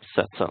I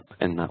set up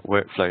in that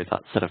workflow,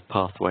 that set of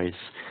pathways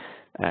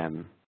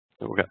that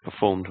will get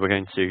performed, we're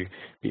going to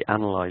be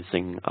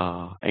analyzing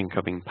our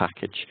incoming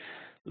package,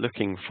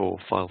 looking for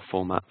file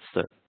formats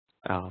that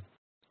are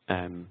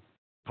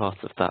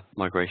part of that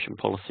migration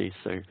policy.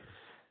 So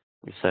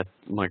we said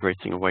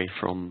migrating away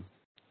from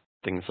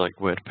things like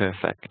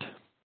WordPerfect.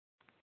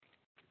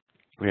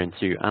 We're going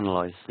to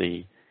analyze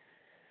the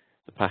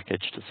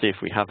package to see if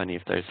we have any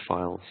of those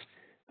files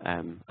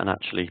and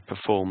actually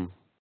perform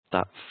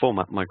that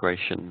format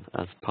migration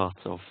as part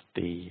of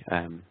the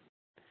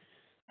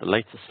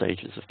later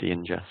stages of the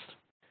ingest.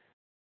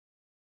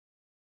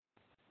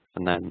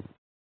 And then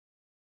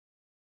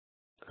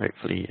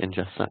hopefully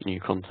ingest that new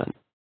content.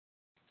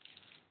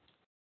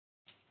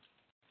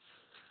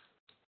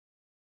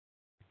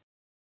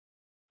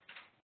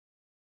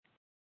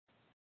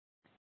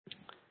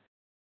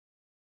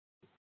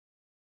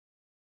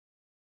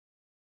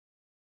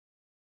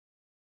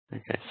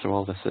 Okay, so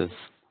while this is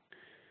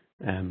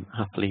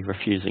happily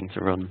refusing to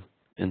run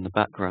in the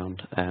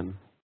background,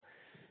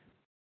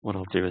 what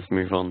I'll do is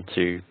move on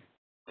to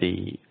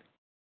the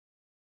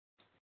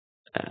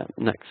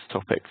next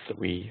topics that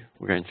we're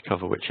going to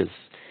cover, which is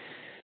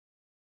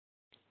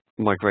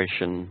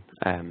migration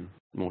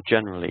more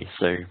generally.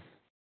 So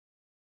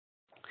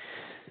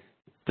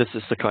this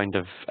is the kind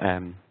of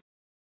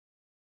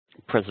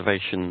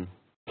preservation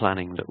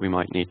planning that we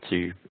might need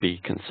to be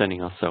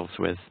concerning ourselves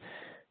with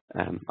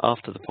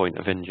after the point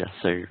of ingest.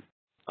 So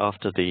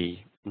after the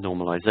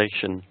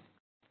normalization,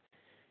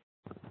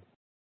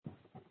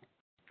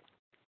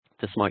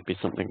 this might be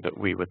something that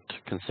we would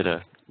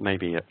consider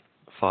maybe at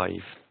 5,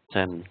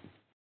 10,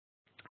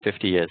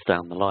 50 years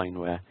down the line,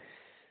 where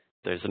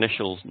those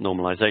initial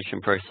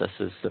normalization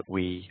processes that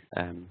we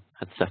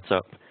had set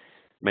up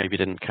maybe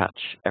didn't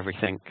catch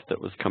everything that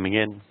was coming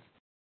in.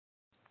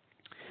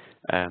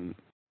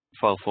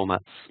 File formats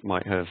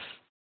might have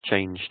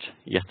changed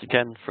yet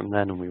again from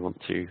then, and we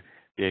want to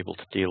be able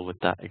to deal with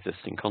that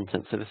existing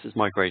content. So this is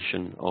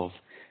migration of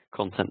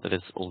content that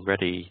is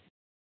already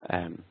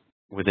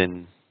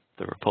within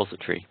the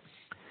repository.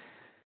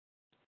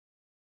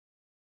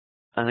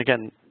 And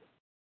again,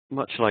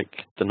 much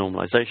like the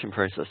normalization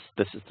process,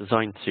 this is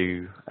designed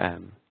to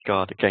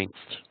guard against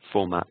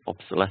format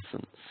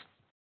obsolescence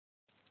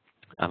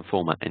and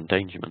format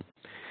endangerment.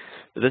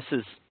 But this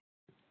is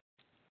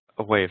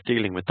a way of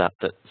dealing with that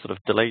sort of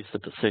delays the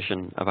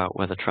decision about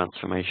whether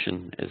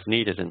transformation is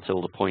needed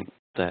until the point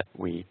that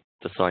we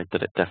decide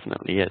that it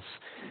definitely is.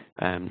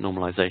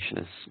 Normalization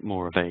is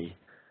more of a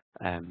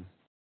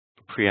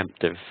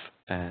preemptive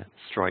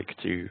strike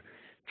to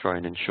try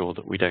and ensure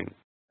that we don't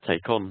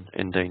take on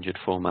endangered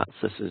formats.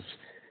 This is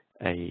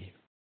a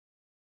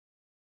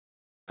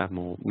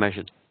more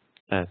measured,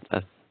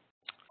 a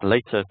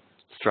later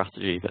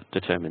strategy that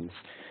determines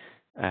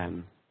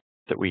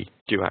that we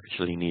do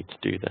actually need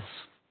to do this.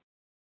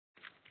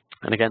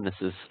 And again, this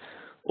is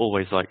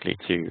always likely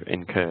to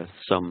incur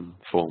some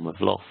form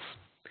of loss.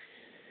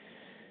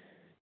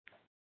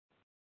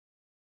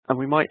 And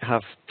we might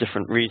have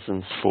different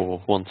reasons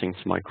for wanting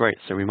to migrate.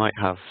 So we might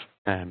have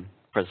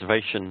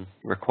preservation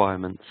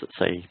requirements that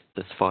say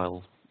this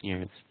file,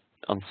 it's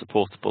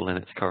unsupportable in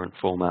its current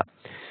format.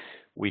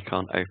 We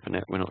can't open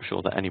it. We're not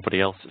sure that anybody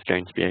else is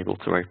going to be able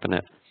to open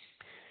it.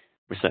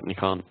 We certainly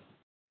can't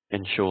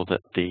ensure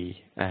that the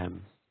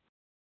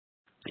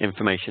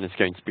information is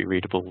going to be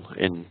readable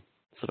in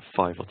sort of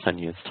 5 or 10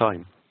 years'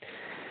 time.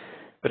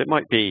 But it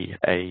might be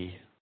a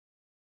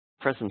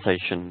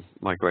presentation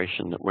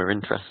migration that we're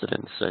interested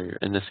in. So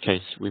in this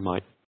case, we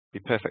might be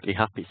perfectly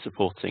happy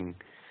supporting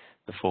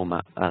the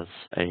format as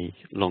a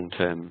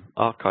long-term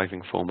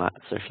archiving format.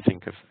 So if you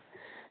think of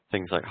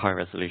things like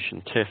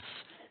high-resolution TIFFs,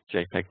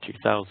 JPEG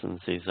 2000s,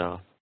 these are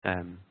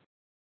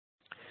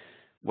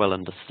well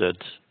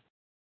understood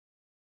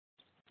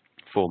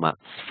formats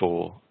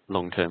for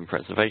long-term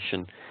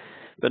preservation,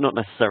 but not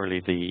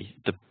necessarily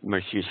the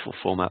most useful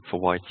format for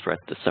widespread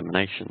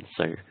dissemination.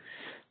 So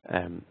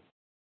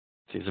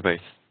these are both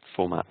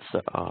formats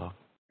that are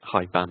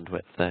high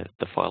bandwidth.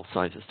 The file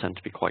sizes tend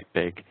to be quite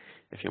big.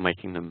 If you're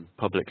making them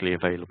publicly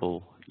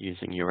available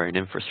using your own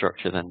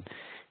infrastructure, then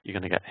you're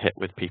going to get hit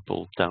with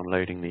people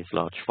downloading these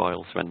large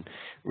files when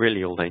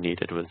really all they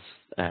needed was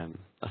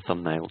a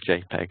thumbnail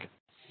JPEG.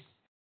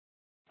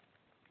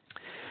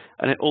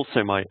 And it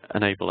also might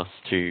enable us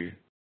to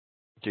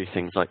do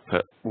things like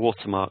put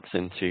watermarks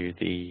into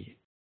the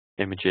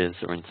images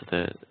or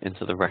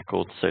into the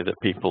records, so that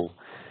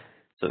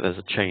there's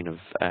a chain of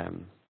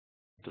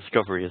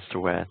discovery as to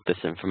where this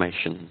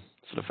information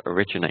sort of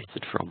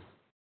originated from.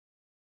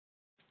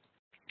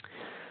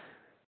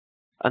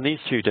 And these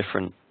two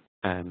different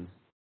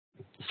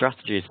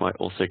strategies might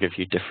also give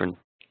you different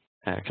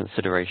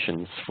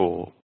considerations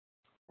for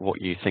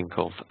what you think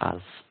of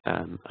as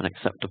an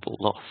acceptable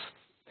loss.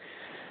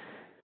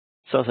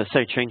 So as I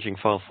say, changing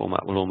file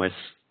format will almost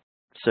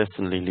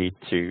certainly lead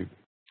to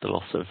the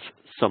loss of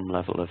some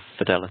level of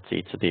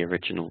fidelity to the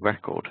original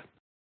record.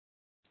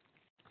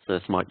 So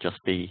this might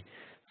just be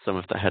some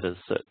of the headers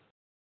that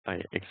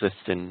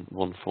exist in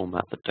one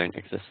format that don't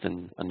exist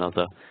in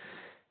another.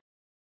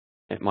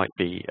 It might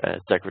be a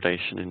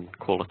degradation in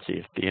quality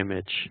of the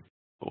image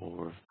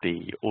or of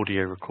the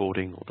audio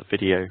recording or the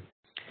video.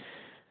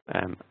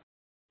 And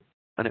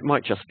it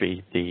might just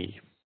be the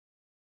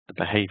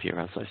behavior,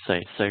 as I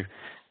say. So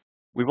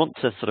we want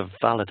to sort of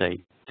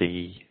validate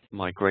the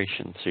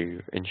migration to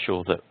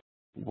ensure that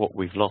what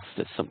we've lost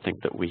is something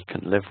that we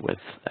can live with,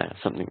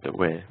 something that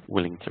we're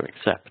willing to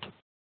accept.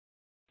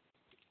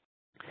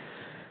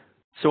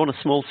 So on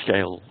a small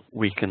scale,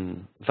 we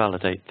can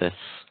validate this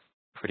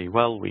pretty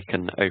well. We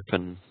can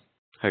open,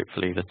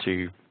 hopefully, the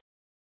two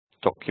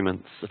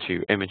documents, the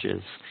two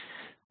images,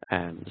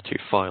 and the two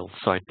files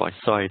side by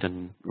side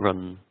and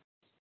run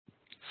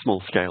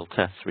small-scale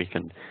tests. We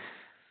can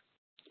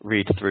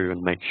read through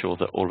and make sure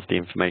that all of the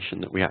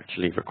information that we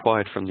actually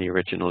required from the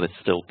original is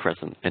still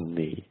present in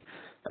the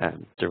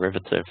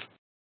derivative.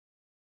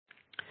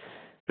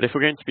 But if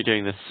we're going to be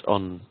doing this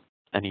on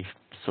any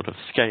sort of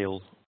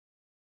scale,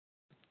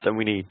 then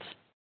we need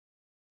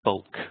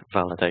bulk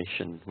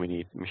validation. We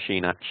need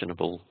machine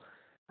actionable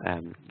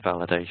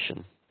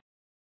validation.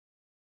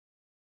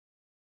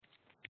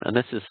 And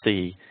this is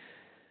the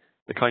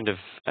kind of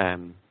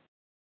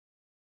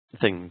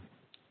thing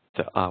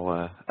that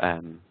our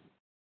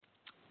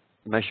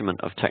measurement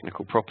of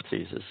technical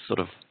properties is sort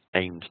of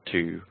aimed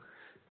to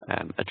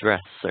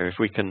address. So if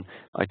we can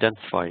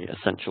identify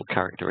essential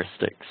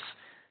characteristics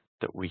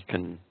that we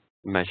can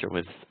measure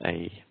with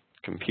a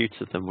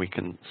computer, then we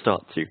can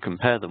start to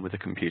compare them with a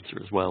computer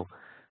as well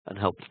and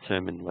help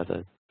determine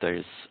whether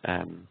those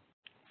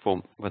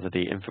whether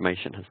the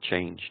information has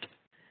changed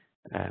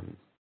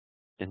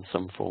in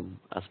some form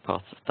as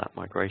part of that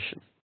migration.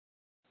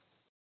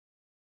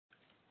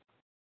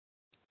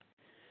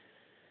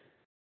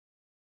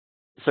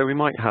 So we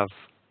might have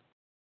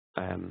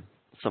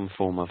some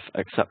form of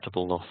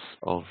acceptable loss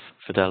of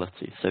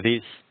fidelity. So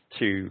these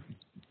two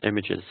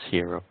images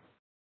here are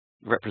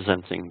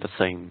representing the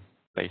same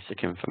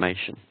basic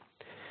information.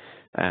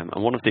 And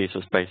one of these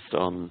was based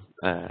on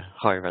a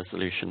high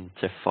resolution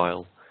TIFF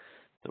file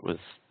that was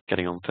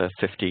getting on for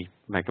 50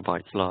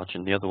 megabytes large,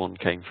 and the other one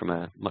came from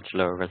a much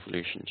lower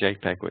resolution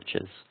JPEG, which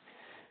is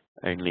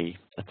only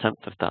a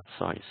tenth of that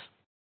size.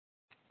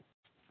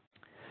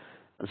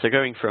 And so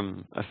going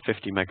from a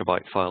 50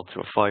 megabyte file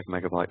to a 5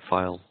 megabyte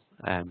file,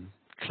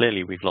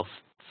 clearly we've lost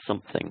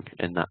something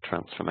in that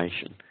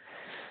transformation.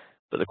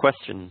 But the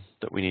question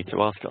that we need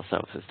to ask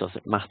ourselves is, does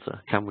it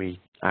matter? Can we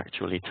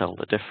actually tell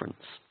the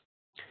difference?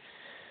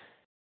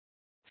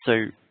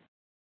 So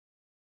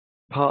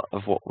part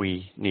of what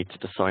we need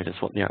to decide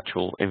is what the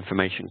actual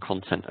information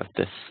content of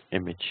this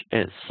image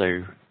is.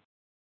 So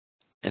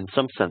in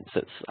some sense,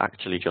 it's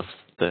actually just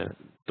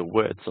the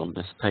words on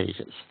this page.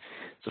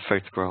 It's a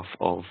photograph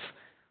of,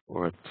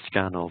 or a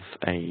scan of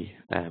a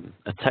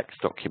text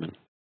document.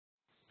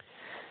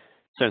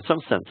 So in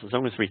some sense, as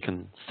long as we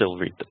can still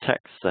read the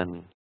text,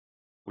 then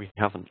we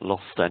haven't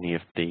lost any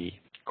of the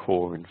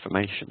core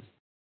information.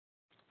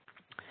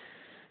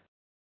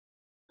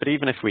 But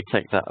even if we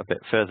take that a bit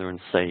further and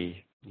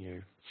say,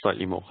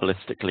 slightly more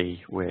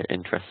holistically, we're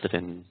interested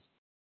in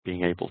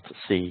being able to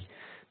see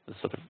the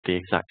sort of the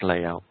exact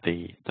layout,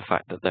 the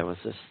fact that there was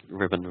this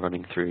ribbon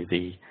running through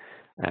the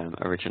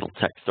original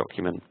text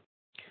document.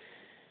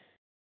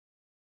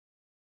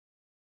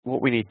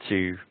 What we need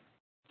to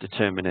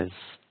determine is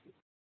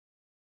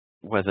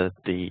whether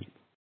the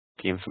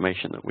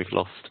information that we've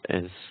lost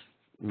is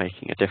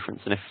making a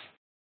difference, and if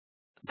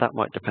that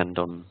might depend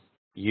on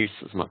use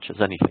as much as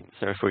anything.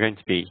 So if we're going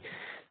to be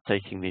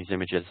taking these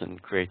images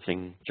and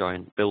creating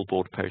giant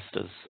billboard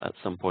posters at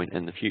some point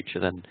in the future,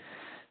 then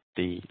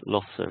the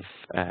loss of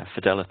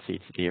fidelity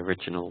to the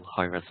original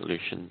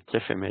high-resolution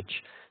TIFF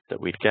image that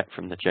we'd get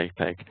from the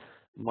JPEG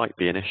might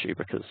be an issue,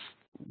 because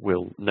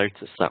we'll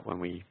notice that when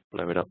we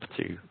blow it up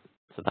to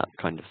that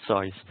kind of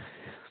size.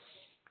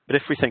 But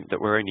if we think that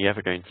we're only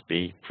ever going to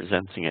be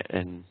presenting it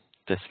in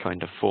this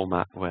kind of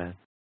format where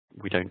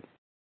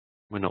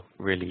we're not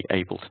really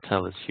able to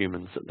tell as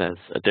humans that there's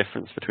a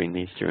difference between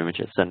these two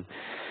images, then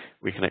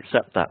we can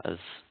accept that as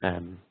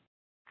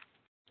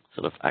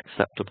sort of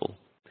acceptable.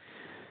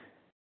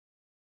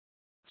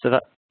 So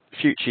that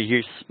future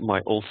use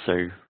might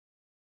also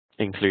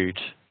include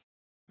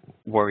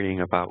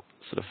worrying about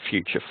sort of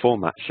future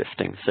format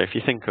shifting. So if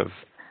you think of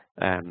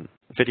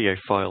video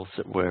files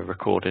that were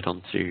recorded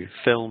onto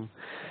film,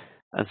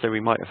 and so we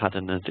might have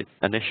had an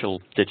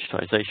initial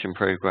digitization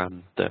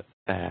program that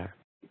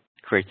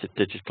created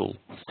digital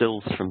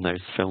stills from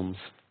those films.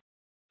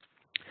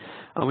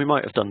 And we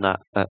might have done that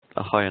at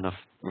a high enough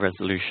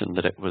resolution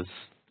that it was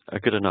a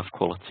good enough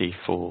quality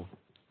for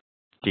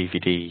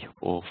DVD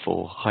or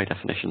for high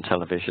definition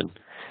television,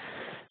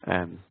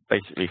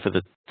 basically for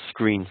the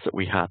screens that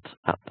we had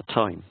at the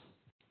time.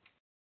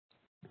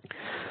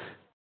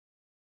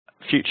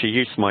 Future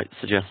use might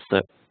suggest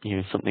that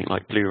something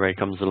like Blu-ray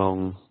comes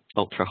along,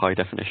 ultra high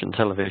definition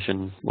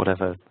television,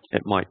 whatever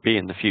it might be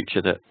in the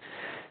future, that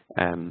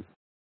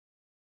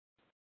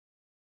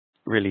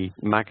really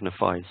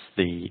magnifies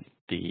the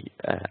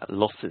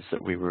losses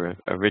that we were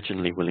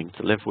originally willing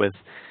to live with.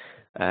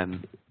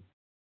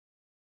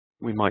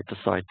 We might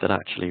decide that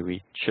actually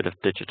we should have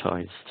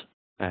digitized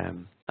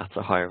at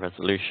a higher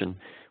resolution.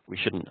 We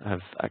shouldn't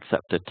have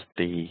accepted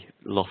the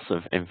loss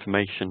of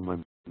information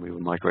when we were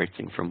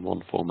migrating from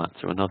one format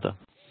to another.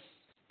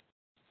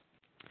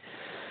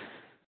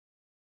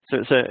 So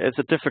it's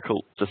a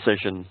difficult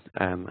decision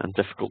and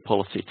difficult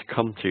policy to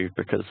come to,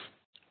 because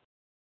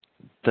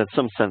there's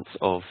some sense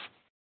of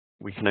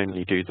we can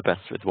only do the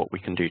best with what we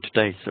can do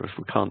today. So if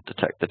we can't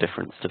detect the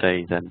difference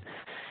today, then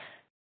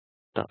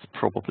that's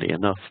probably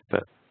enough.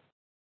 But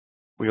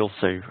we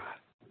also,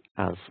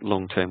 as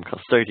long-term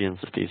custodians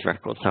of these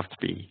records, have to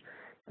be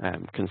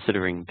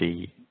considering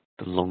the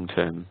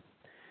long-term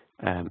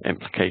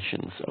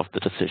implications of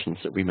the decisions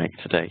that we make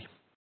today.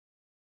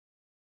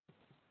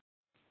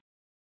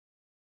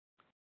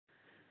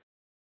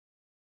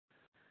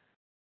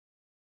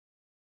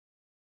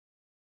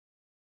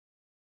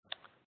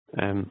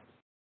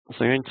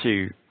 So I'm going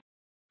to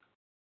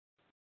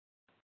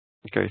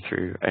go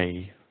through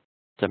a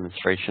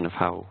demonstration of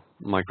how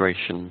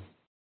migration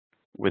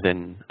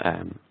within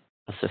a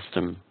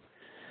system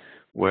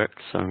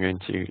works. So I'm going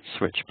to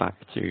switch back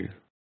to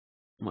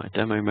my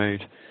demo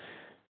mode.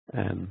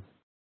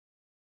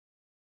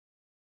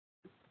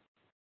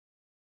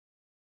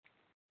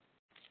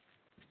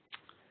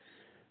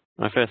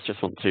 I first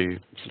just want to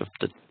sort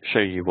of show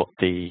you what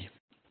the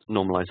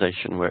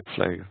normalization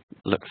workflow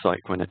looks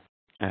like when it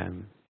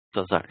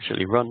does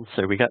actually run.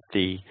 So we get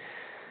the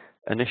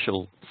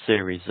initial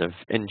series of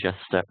ingest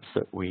steps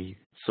that we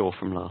saw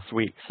from last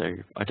week, so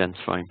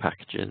identifying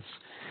packages,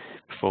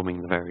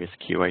 performing the various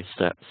QA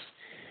steps,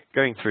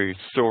 going through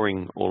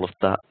storing all of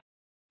that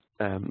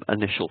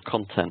initial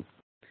content.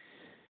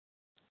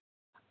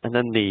 And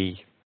then the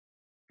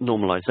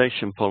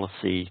normalization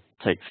policy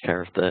takes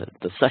care of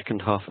the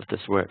second half of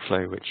this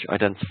workflow, which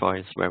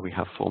identifies where we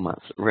have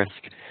formats at risk,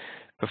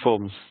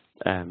 performs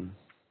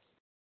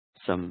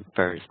some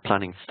various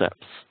planning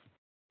steps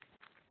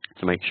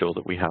to make sure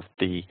that we have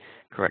the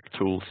correct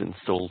tools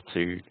installed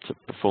to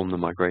perform the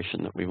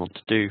migration that we want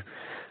to do,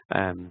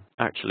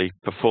 actually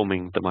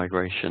performing the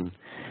migration,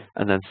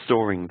 and then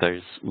storing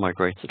those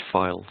migrated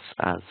files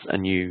as a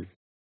new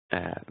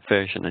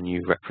version, a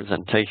new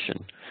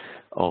representation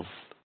of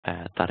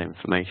that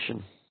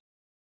information.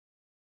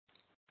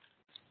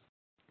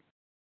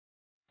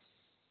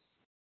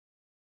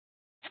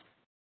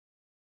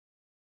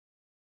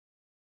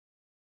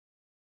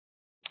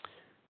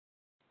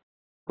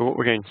 But what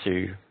we're going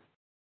to,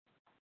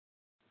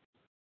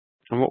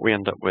 and what we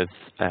end up with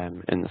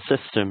in the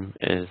system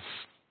is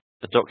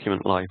a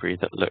document library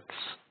that looks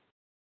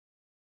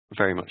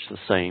very much the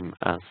same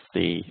as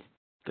the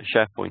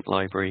SharePoint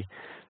library,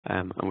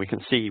 and we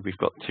can see we've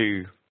got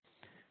two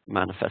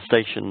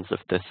manifestations of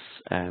this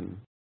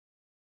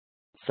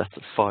set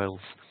of files.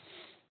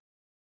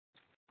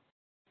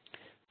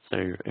 So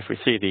if we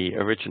see the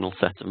original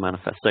set of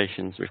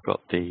manifestations, we've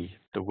got the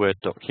Word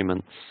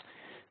documents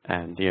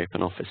and the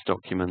OpenOffice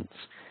documents,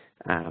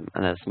 and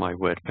there's my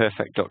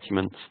WordPerfect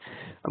documents.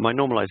 And my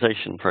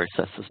normalization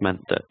process has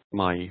meant that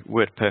my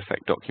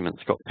WordPerfect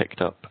documents got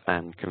picked up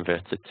and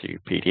converted to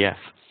PDF.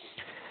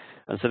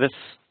 And so this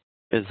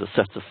is a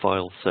set of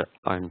files that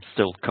I'm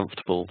still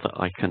comfortable that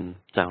I can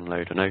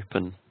download and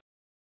open.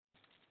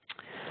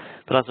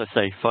 But as I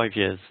say, 5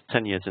 years,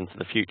 10 years into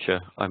the future,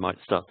 I might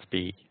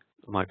be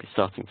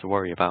starting to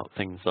worry about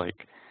things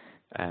like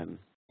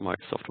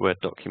Microsoft Word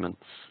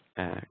documents.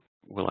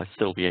 Will I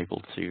still be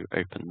able to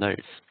open those?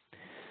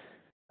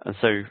 And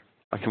so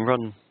I can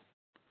run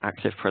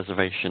active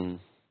preservation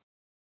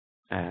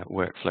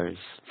workflows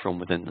from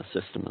within the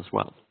system as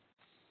well.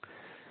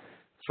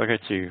 So I go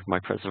to my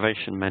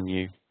preservation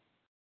menu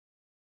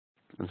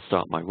and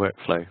start my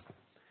workflow.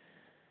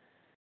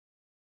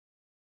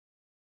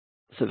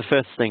 So the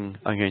first thing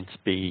I'm going to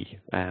be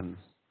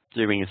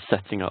doing is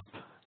setting up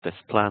this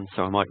plan.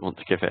 So I might want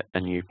to give it a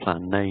new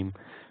plan name.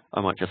 I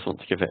might just want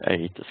to give it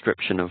a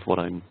description of what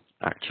I'm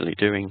actually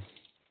doing.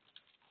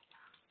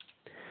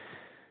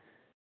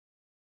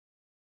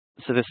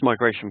 So this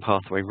migration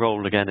pathway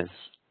role, again, is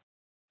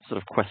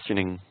sort of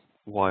questioning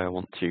why I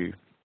want to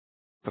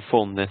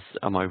perform this.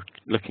 Am I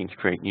looking to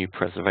create new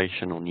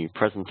preservation or new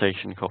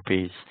presentation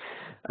copies?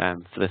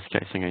 For this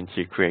case, I'm going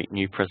to create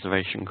new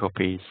preservation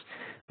copies.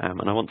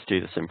 And I want to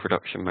do this in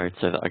production mode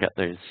so that I get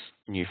those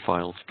new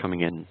files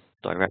coming in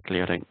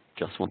directly. I don't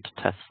just want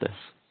to test this.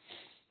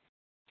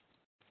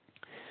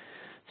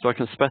 So I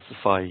can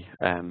specify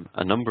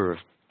a number of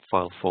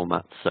file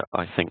formats that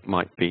I think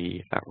might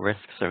be at risk.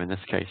 So in this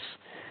case,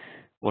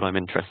 what I'm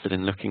interested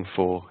in looking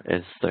for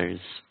is those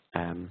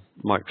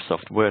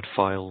Microsoft Word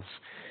files.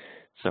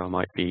 So I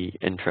might be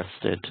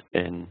interested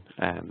in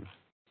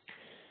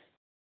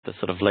the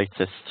sort of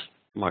latest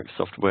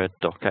Microsoft Word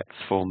docx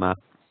format.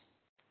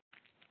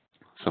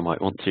 So I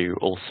might want to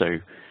also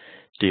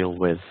deal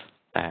with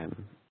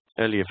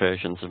earlier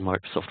versions of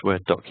Microsoft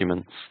Word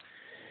documents.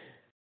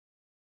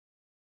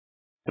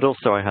 But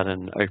also I had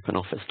an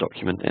OpenOffice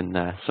document in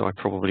there, so I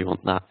probably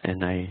want that in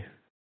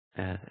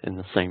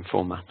the same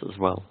format as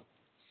well.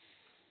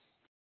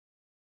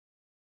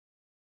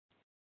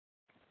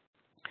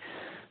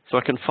 So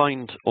I can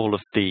find all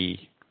of the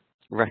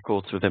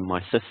records within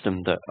my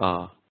system that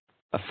are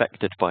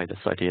affected by this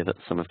idea that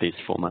some of these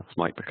formats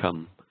might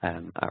become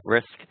at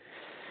risk.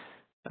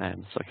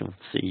 So I can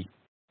see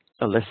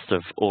a list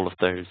of all of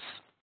those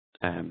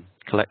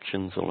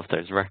collections, all of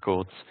those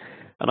records.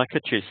 And I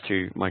could choose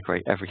to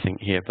migrate everything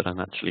here, but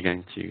I'm actually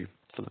going to,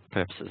 for the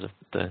purposes of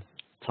the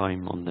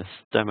time on this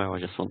demo, I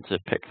just want to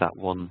pick that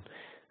one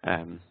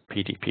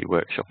PDP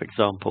workshop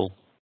example.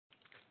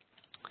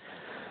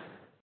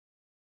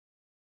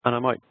 And I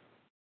might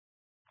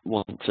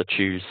want to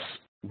choose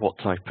what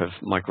type of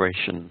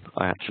migration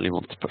I actually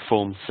want to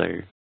perform. So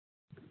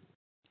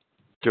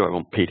do I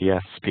want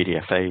PDFs,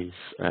 PDFAs,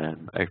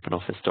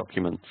 OpenOffice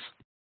documents?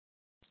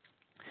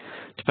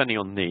 Depending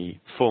on the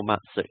formats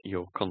that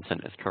your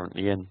content is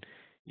currently in,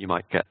 you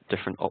might get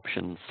different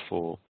options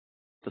for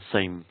the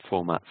same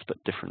formats but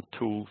different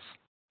tools.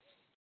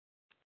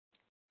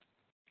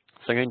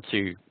 So I'm going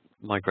to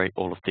migrate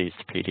all of these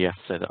to PDF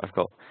so that I've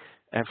got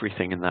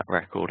everything in that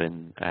record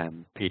in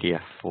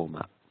PDF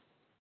format.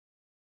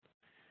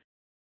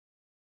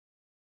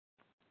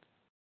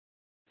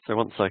 So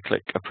once I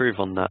click approve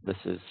on that, this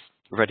is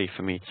ready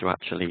for me to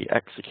actually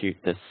execute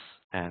this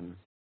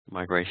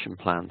migration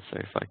plan. So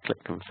if I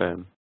click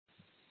confirm,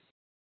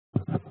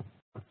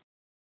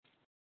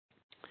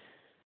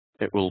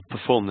 it will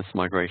perform this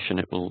migration.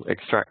 It will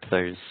extract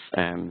those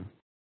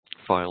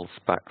files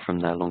back from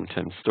their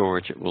long-term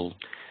storage. It will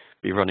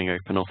be running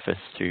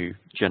OpenOffice to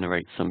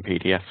generate some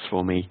PDFs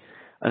for me,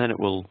 and then it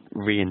will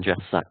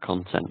re-ingest that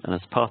content. And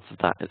as part of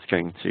that, it's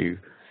going to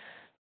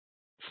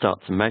start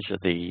to measure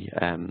the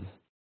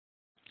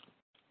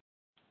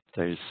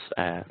those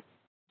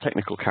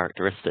technical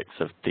characteristics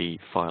of the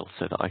file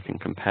so that I can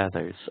compare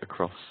those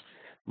across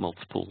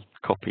multiple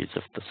copies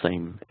of the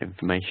same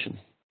information.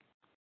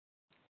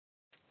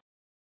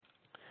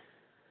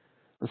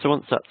 And so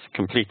once that's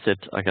completed,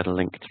 I get a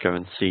link to go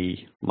and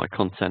see my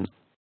content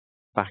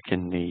back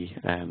in the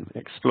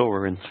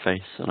Explorer interface,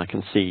 and I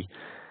can see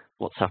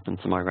what's happened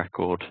to my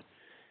record.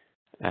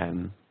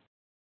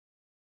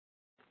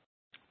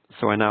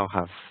 So I now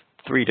have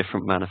 3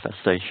 different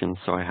manifestations.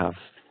 So I have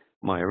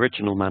my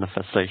original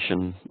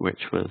manifestation,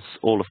 which was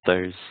all of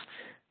those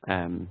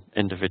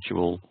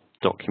individual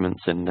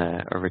documents in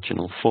their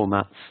original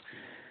formats.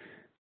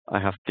 I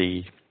have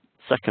the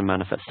second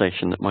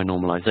manifestation that my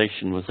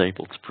normalization was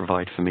able to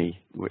provide for me,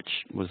 which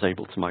was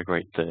able to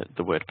migrate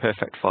the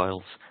WordPerfect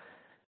files.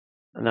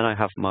 And then I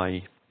have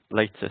my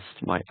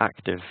latest, my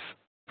active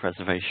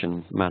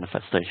preservation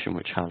manifestation,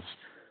 which has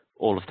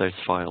all of those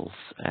files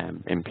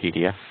in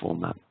PDF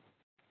format.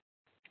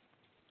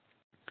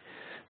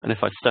 And if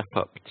I step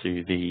up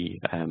to the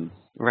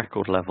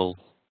record level,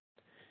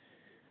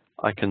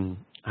 I can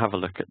have a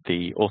look at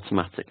the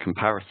automatic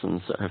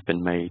comparisons that have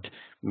been made,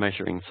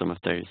 measuring some of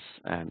those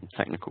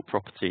technical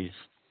properties.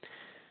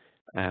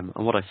 And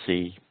what I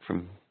see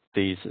from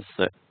these is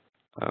that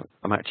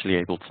I'm actually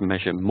able to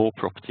measure more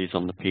properties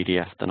on the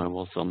PDF than I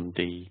was on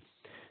the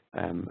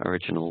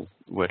original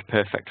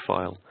WordPerfect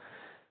file.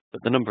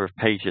 But the number of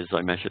pages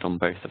I measured on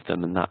both of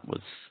them, and that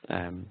was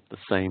the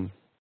same.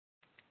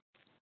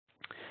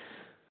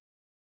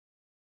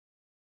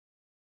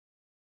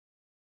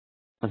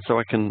 And so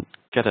I can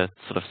get a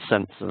sort of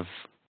sense of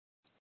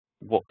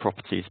what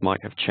properties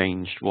might have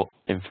changed, what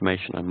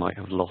information I might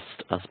have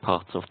lost as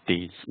part of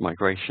these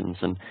migrations.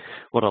 And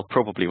what I'll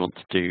probably want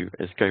to do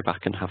is go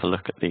back and have a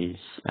look at these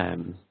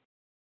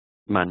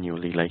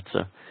manually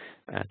later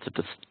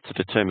to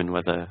determine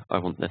whether I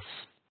want this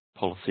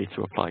policy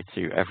to apply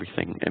to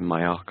everything in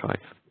my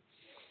archive.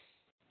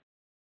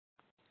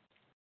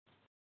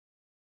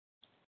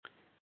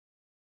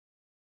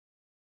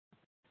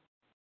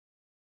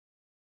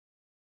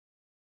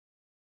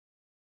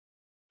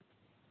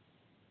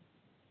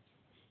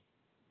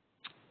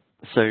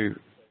 So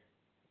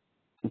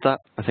that,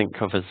 I think,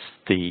 covers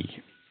the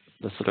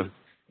sort of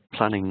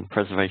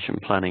preservation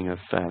planning of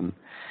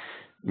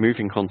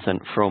moving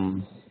content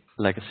from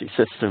legacy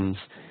systems,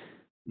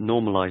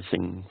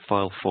 normalizing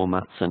file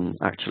formats, and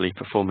actually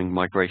performing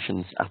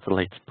migrations at a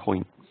later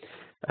point.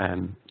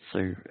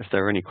 So if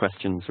there are any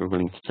questions, we're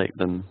willing to take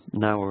them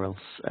now, or else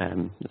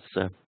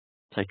let's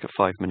take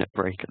a 5-minute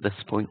break at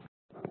this point.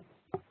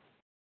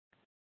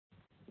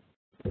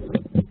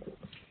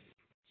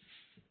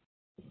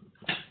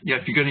 Yeah,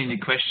 if you've got any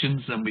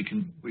questions, then we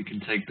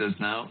can take those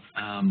now.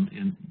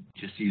 And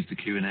just use the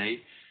Q&A.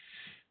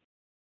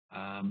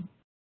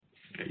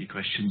 Get your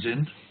questions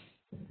in.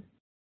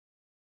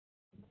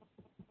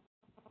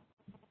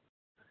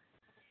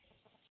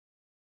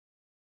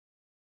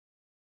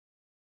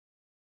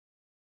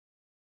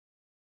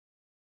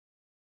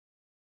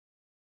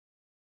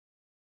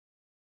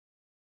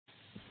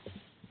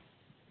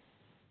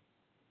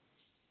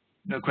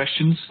 No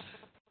questions?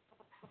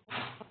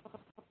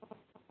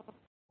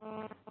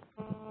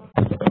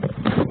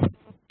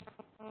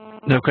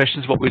 No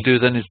questions. What we'll do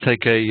then is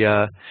take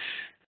a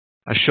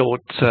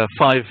short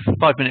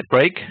 5-minute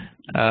break,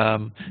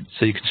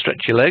 so you can stretch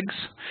your legs,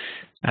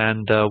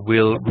 and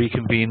we'll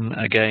reconvene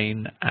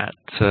again at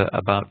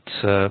about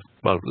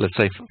well, let's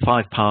say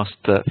 5 past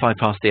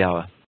the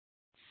hour.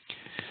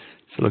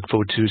 So look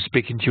forward to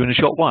speaking to you in a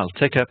short while.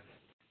 Take care.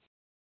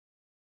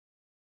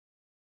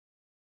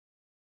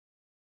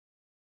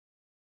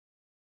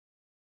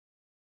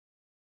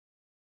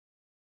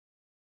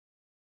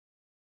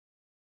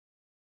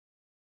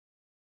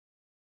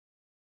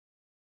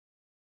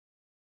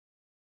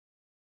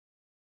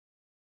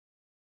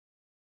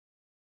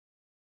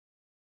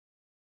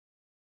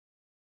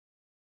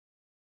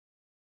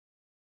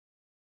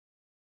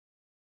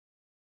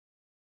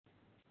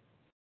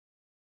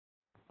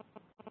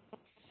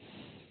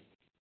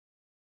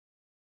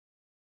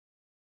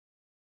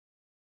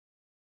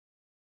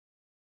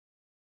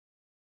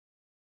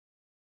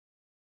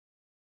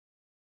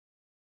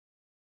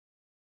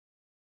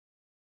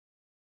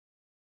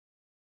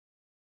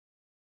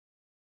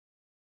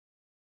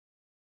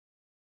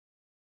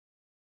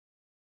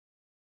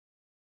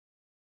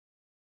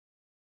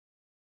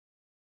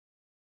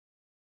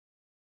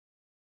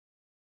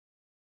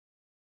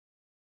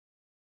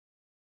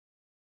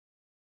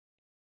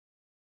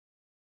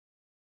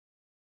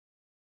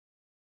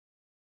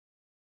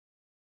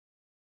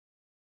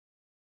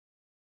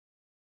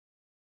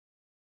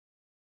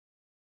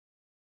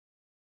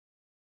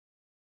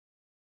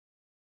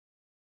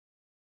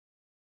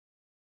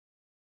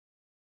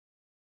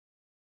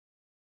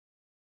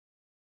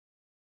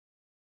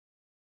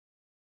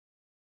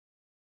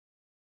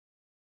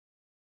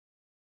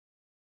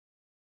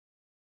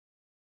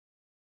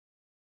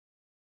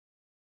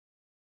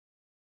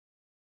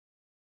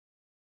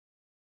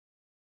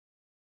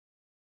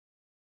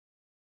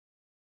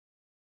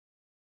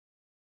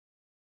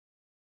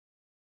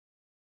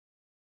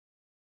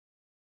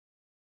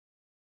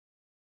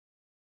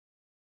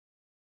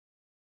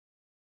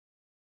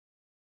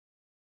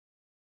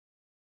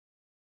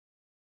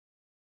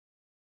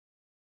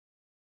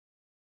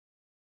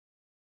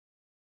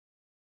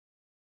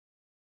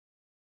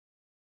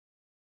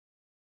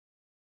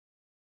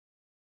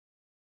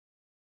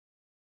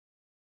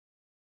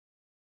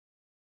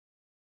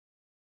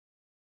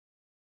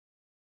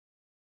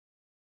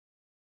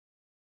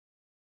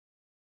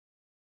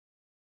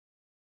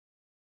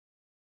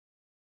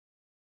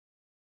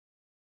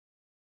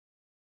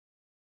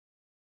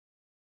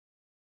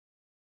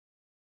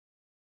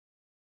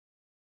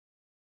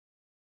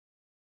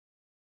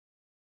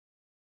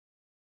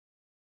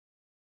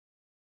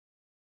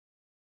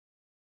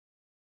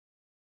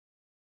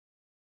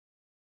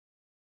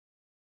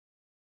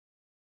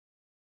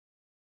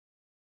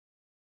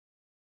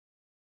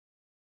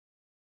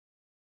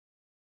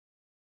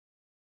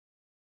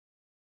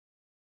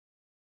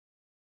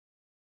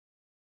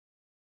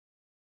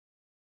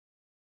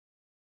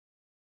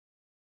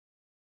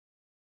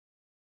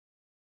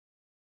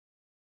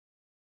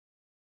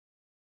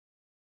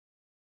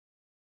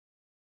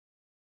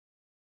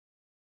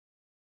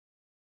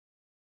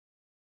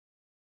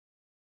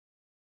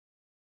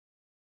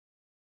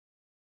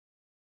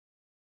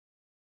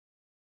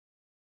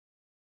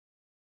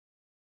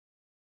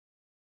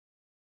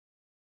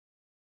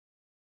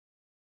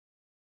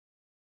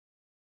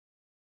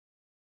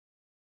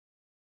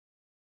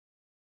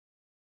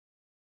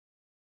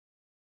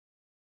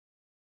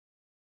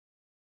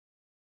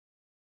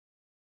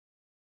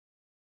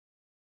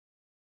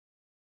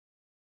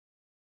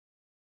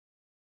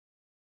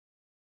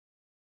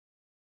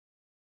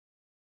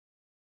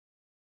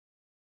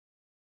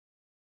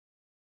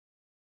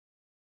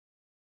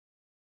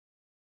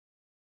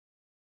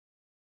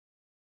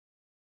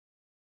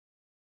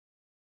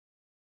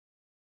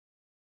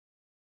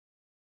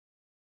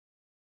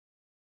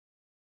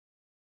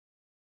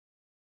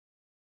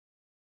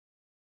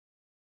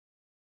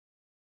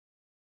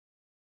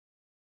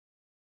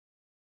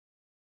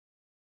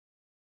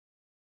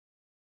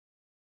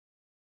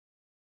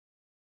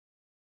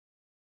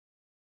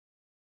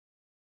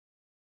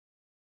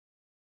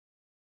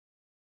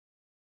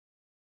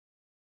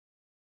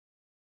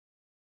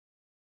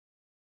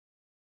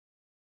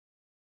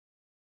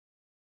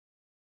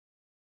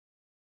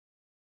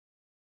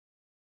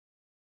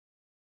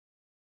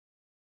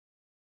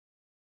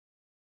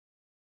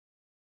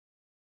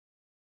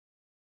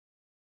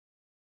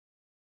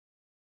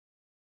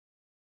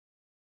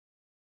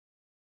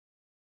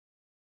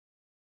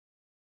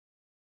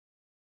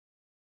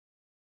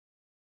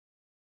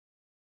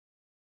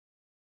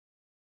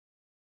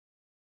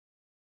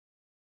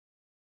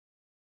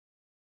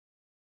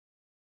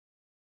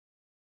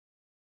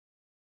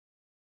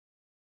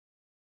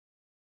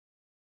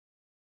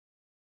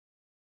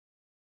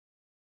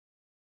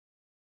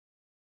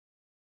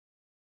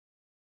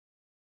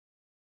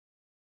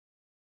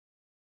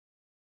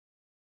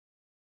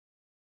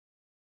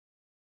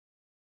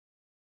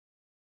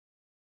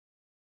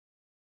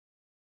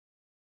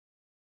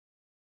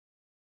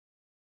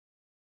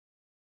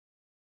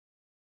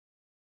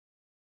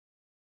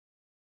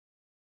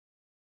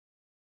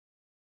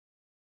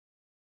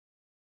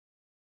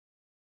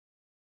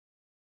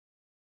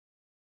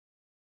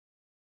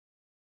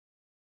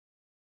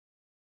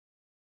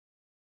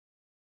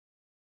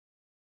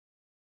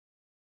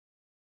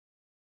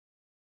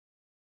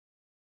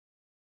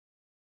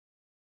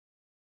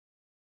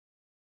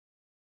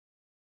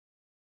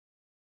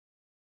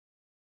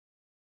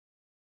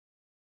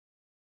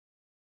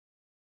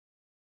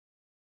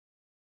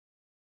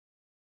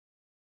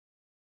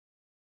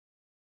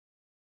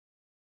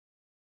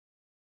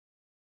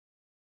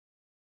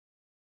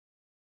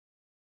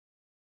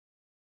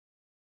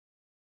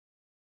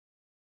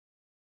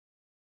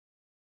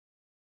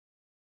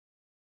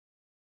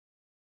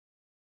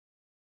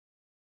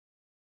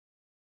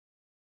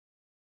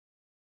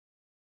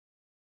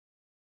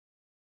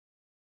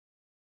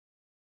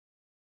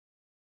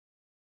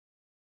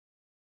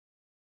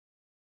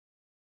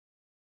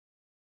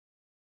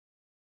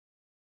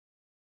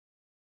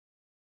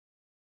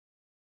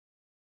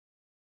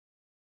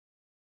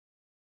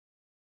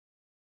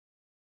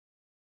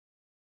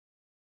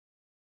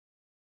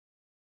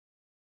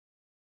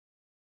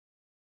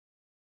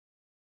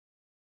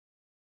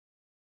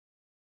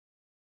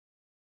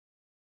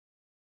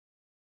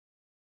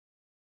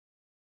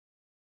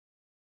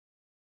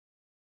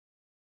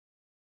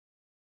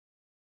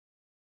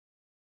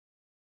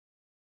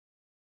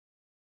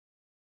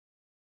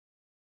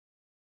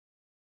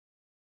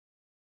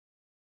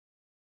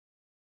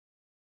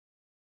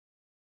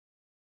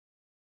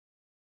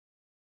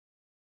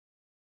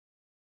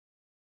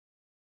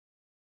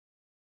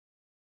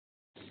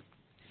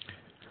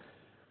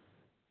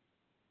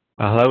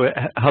 Hello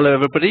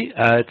everybody.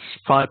 It's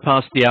 5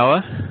 past the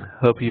hour.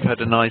 Hope you've had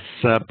a nice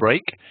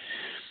break.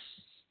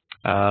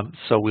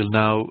 So we'll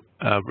now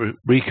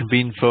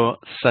reconvene for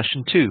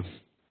session 2.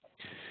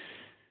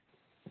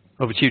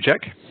 Over to you,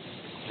 Jack.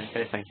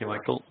 Okay, thank you,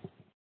 Michael.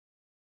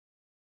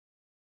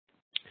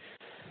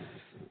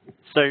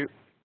 So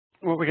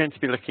what we're going to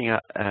be looking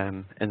at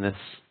in this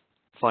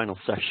final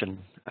session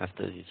of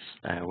these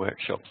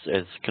workshops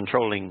is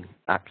controlling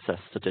access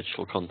to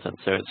digital content.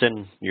 So it's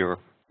in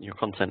your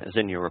content is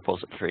in your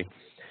repository.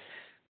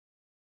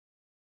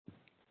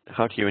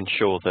 How do you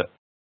ensure that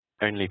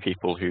only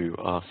people who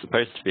are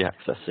supposed to be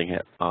accessing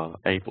it are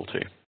able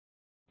to?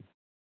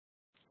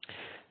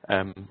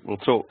 We'll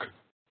talk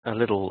a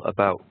little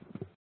about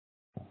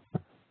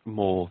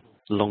more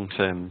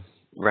long-term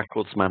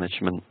records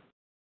management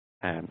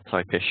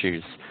type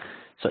issues,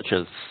 such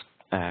as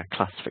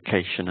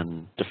classification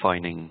and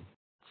defining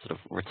sort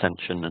of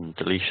retention and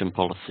deletion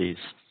policies.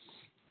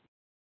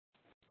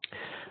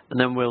 And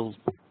then we'll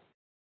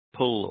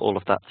pull all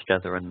of that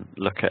together and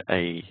look at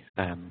a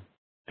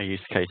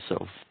use case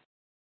of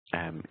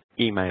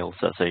emails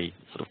as a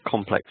sort of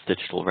complex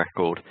digital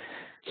record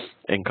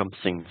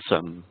encompassing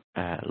some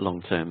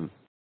long-term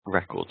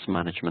records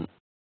management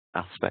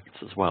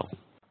aspects as well.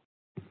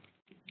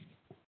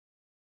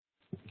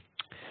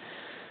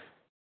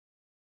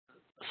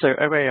 So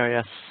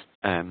OAIS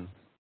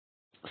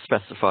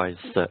specifies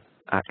that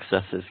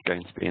access is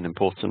going to be an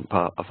important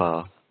part of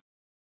our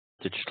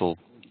digital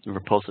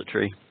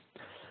repository.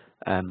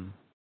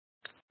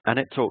 And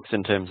it talks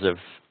in terms of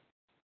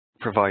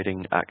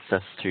providing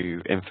access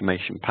to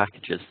information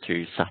packages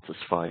to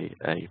satisfy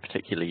a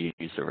particular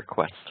user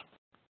request.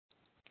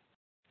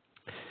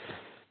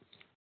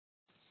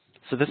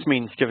 So this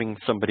means giving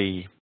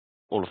somebody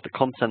all of the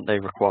content they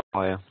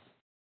require,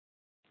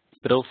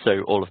 but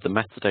also all of the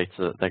metadata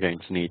that they're going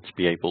to need to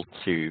be able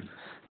to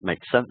make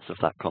sense of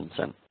that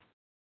content.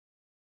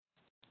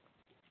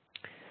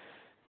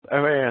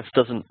 OAIS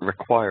doesn't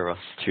require us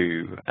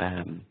to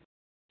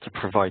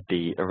provide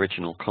the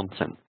original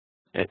content.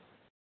 It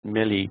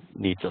merely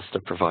needs us to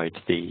provide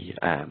the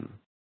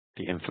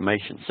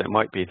information. So it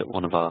might be that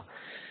one of our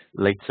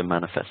later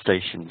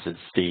manifestations is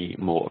the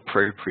more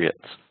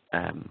appropriate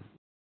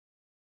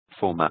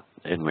format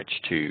in which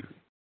to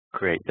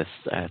create this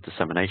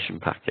dissemination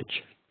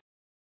package.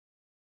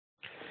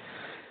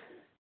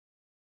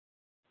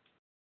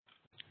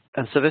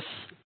 And so this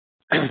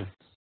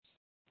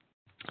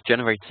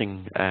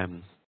generating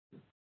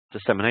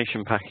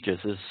dissemination packages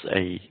is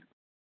a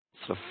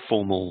sort of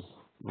formal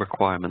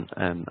requirement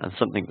and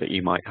something that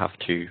you might have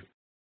to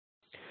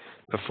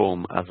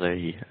perform as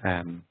a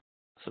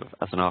sort of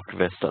as an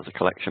archivist, as a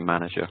collection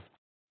manager.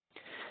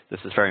 This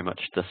is very much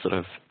the sort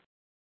of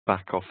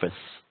back office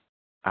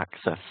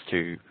access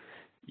to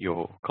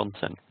your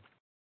content.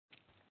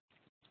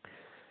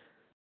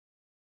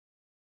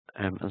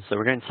 And so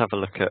we're going to have a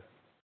look at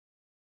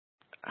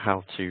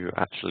how to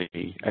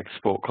actually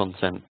export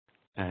content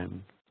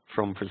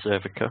from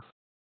Preservica.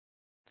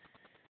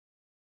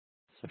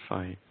 So if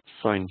I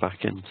sign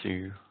back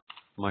into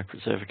my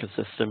Preservica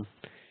system.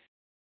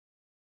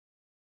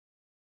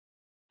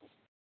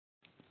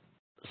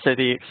 So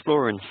the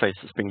Explorer interface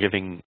has been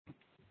giving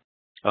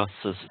us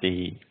as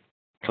the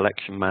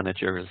collection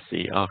manager, as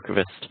the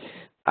archivist,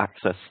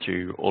 access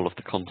to all of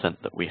the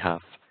content that we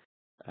have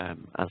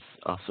as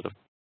our sort of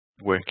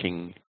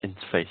working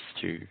interface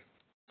to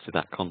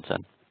that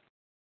content.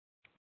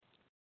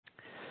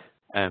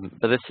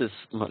 But this is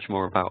much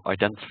more about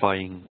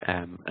identifying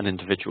an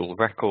individual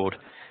record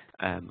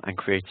and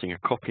creating a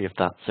copy of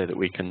that so that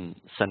we can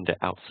send it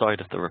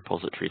outside of the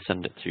repository,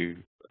 send it to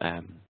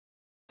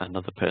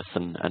another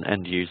person, an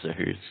end user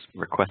who's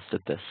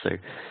requested this. So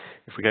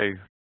if we go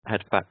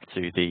head back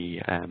to the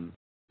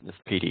this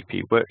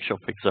PDP workshop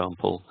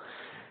example,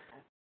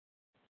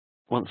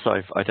 once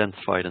I've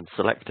identified and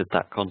selected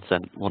that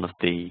content, one of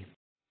the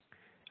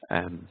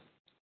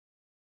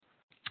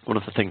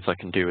things I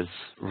can do is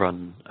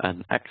run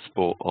an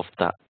export of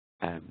that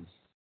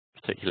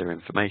particular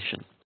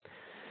information.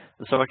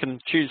 And so I can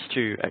choose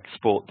to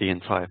export the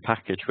entire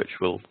package, which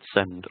will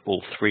send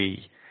all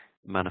 3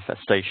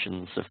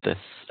 manifestations of this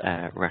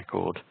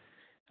record,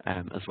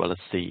 as well as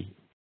the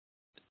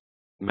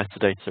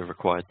metadata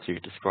required to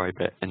describe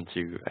it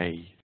into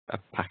a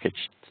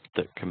package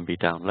that can be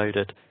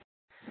downloaded.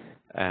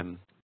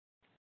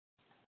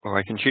 Or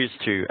I can choose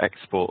to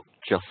export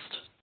just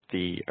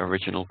the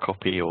original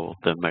copy or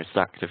the most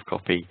active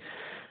copy.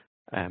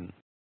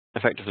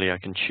 Effectively, I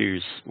can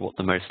choose what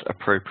the most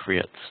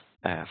appropriate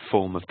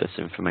form of this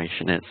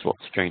information is,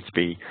 what's going to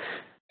be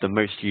the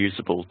most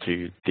usable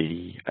to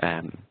the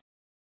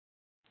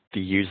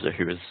user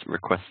who is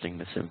requesting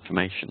this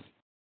information.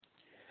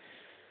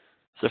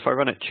 So if I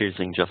run it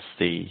choosing just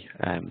the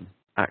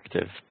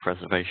active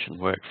preservation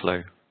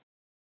workflow,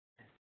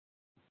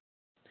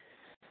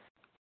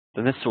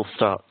 then this will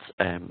start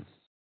a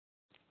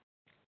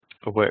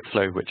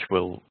workflow which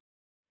will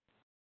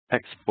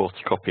export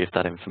a copy of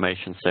that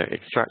information. So it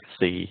extracts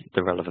the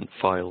relevant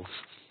files,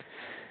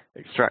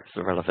 extracts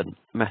the relevant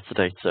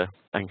metadata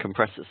and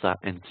compresses that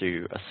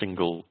into a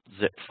single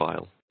zip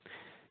file,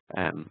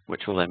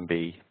 which will then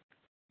be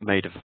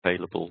made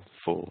available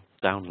for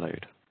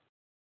download.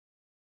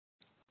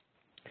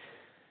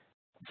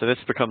 So this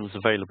becomes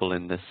available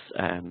in this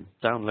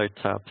download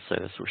tab. So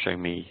this will show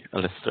me a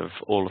list of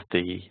all of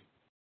the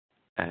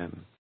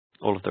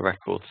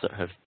records that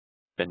have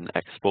been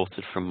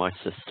exported from my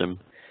system,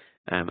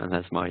 and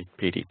there's my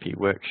PDP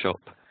workshop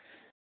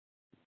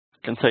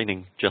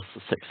containing just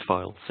the 6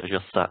 files, so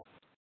just that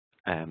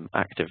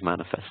active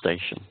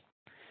manifestation.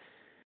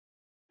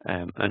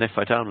 And if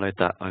I download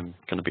that, I'm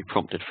going to be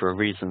prompted for a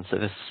reason. So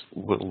this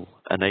will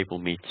enable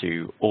me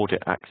to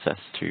audit access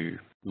to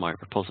my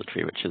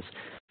repository, which is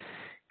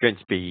going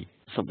to be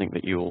something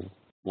that you'll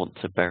want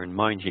to bear in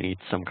mind. You need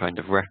some kind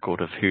of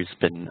record of who's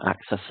been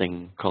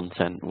accessing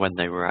content, when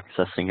they were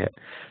accessing it,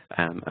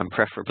 and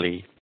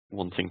preferably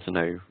wanting to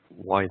know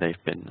why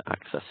they've been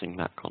accessing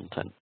that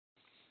content.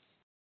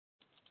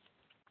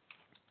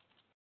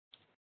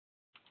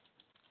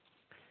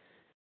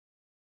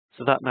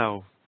 So that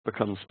now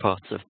becomes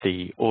part of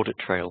the audit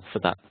trail for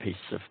that piece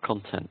of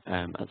content.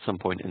 At some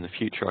point in the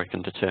future, I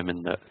can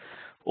determine that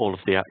all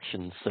of the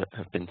actions that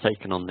have been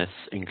taken on this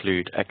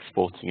include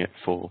exporting it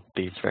for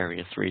these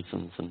various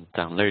reasons and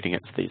downloading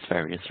it for these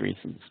various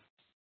reasons.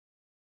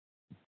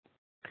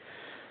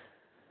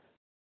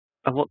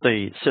 And what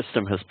the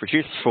system has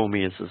produced for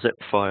me is a zip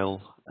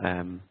file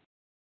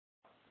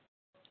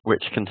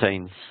which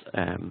contains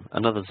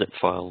another zip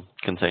file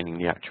containing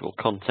the actual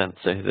content.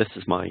 So this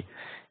is my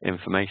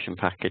information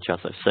package. As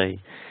I say,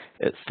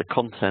 it's the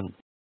content,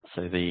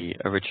 so the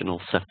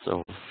original set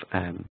of,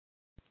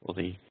 or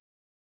the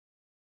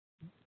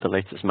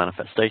latest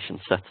manifestation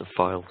set of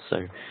files,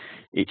 so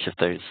each of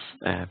those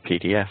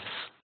PDFs,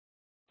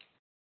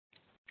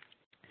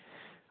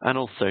 and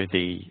also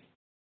the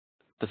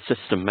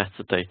system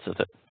metadata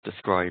that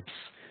describes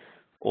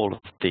all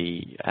of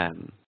the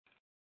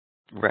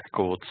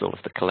records, all of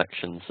the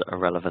collections that are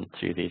relevant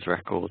to these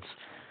records,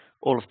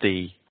 all of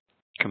the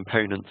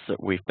components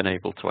that we've been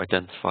able to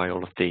identify,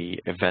 all of the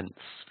events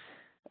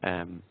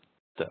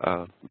that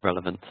are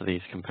relevant to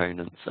these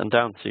components, and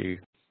down to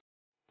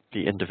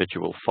the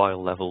individual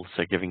file level,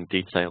 so giving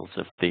details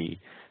of the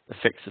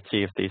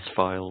fixity of these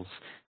files,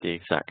 the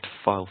exact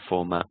file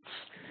formats,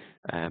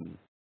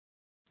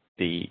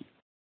 the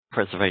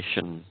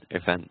preservation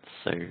events,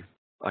 so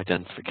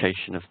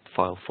identification of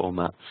file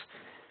formats,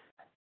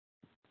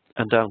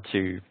 and down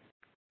to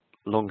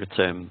longer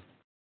term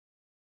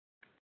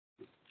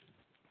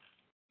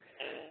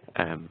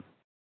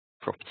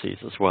properties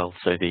as well.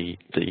 So the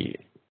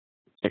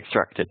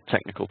extracted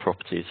technical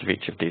properties of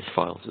each of these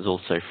files is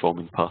also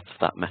forming part of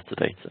that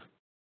metadata.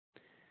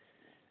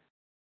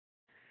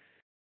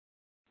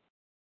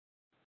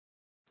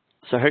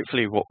 So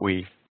hopefully what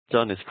we've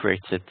done is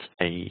created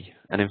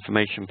an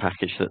information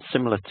package that's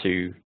similar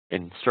to,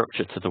 in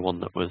structure, to the one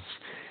that was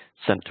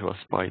sent to us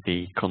by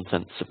the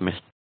content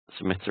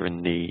submitter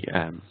in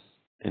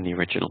the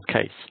original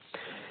case.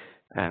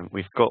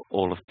 We've got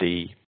all of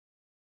the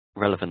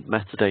relevant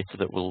metadata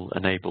that will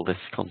enable this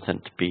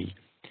content to be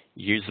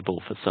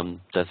usable for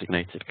some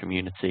designated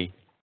community,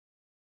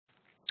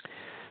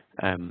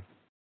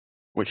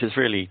 which is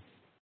really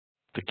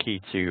the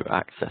key to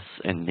access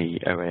in the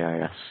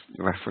OAIS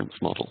reference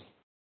model.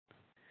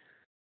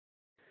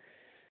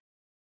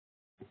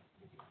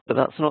 But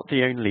that's not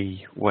the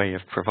only way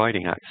of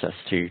providing access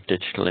to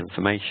digital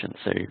information.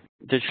 So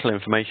digital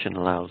information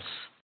allows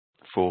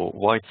for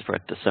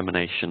widespread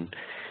dissemination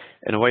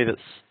in a way that's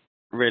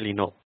really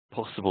not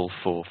possible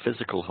for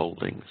physical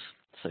holdings.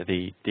 So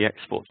the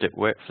export DIP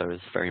workflow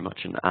is very much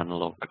an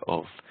analog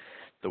of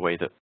the way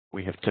that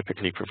we have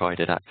typically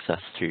provided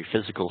access to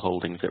physical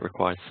holdings. It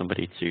requires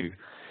somebody to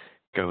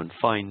go and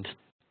find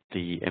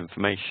the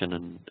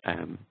information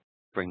and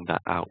bring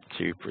that out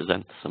to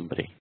present to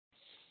somebody.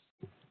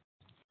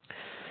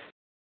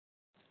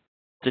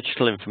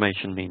 Digital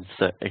information means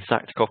that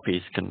exact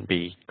copies can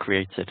be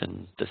created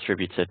and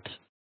distributed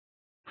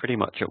pretty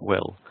much at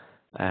will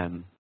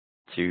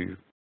to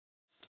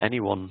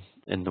anyone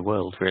in the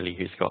world, really,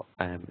 who's got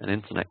an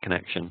internet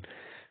connection.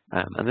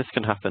 And this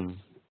can happen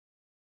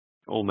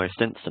almost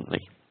instantly.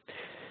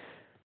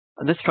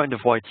 And this kind of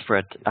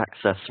widespread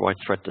access,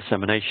 widespread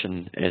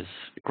dissemination is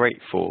great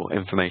for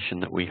information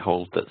that we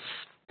hold that's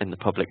in the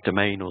public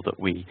domain or that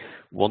we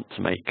want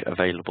to make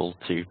available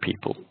to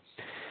people.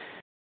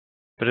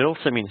 But it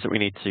also means that we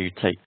need to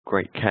take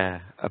great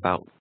care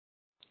about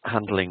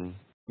handling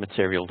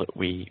material that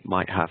we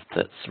might have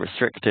that's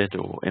restricted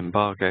or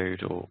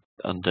embargoed or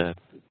under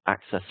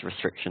access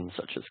restrictions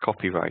such as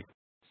copyright.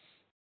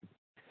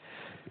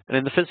 And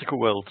in the physical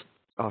world,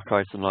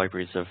 archives and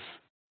libraries have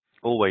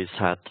always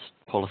had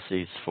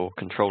policies for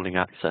controlling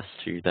access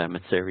to their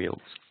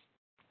materials.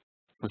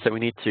 And so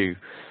we need to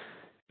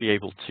be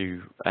able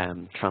to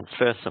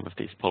transfer some of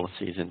these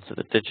policies into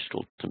the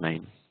digital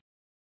domain.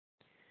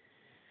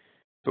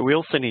 But we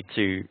also need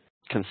to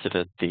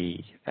consider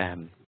the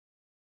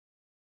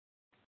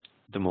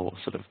more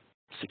sort of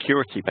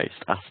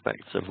security-based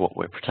aspects of what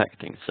we're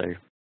protecting. So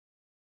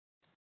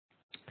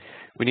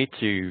we need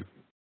to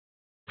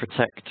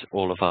protect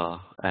all of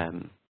our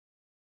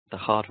the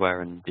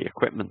hardware and the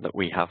equipment that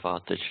we have our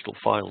digital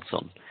files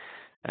on,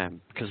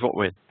 because what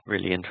we're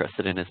really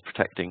interested in is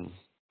protecting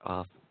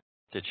our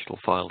digital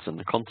files and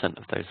the content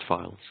of those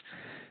files,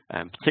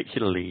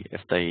 particularly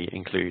if they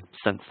include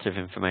sensitive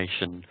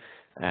information,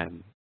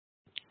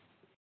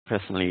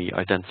 personally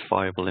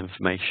identifiable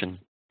information.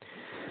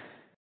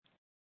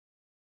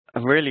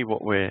 And really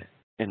what we're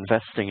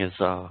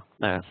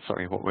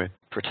what we're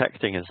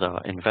protecting is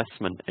our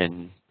investment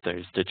in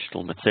those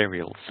digital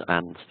materials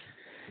and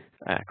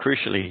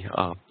crucially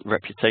our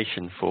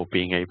reputation for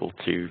being able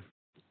to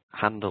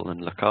handle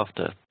and look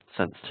after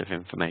sensitive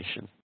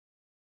information.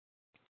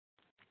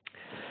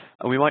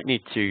 And we might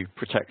need to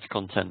protect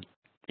content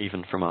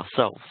even from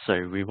ourselves,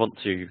 so we want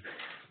to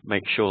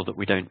make sure that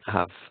we don't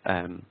have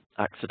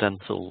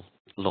accidental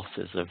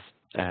losses of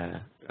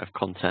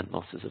content,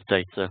 losses of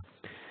data.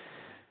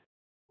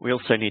 We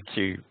also need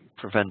to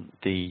prevent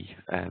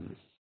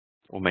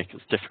or make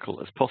as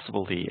difficult as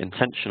possible the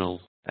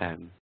intentional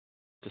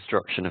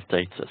destruction of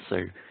data. So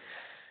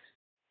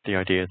the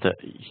idea that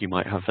you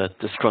might have a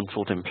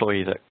disgruntled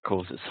employee that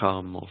causes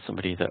harm or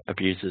somebody that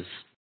abuses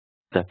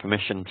their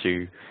permission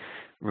to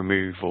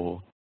remove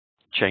or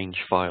change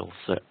files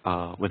that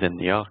are within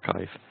the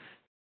archive.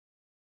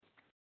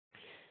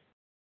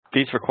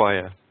 These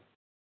require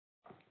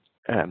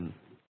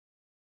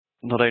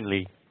not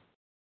only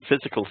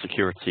physical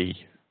security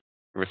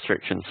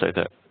restrictions so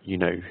that you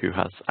know who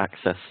has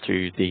access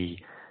to the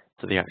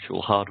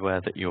actual hardware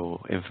that your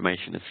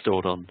information is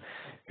stored on,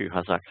 who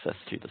has access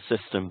to the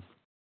system,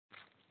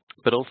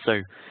 but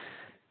also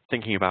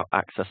thinking about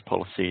access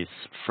policies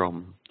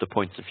from the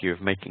point of view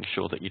of making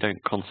sure that you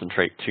don't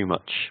concentrate too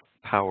much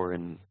power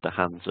in the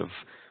hands of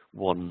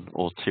one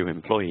or two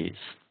employees.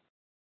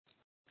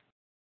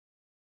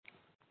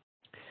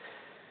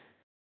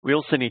 We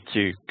also need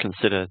to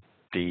consider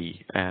the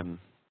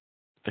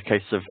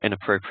case of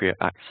inappropriate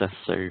access.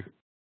 So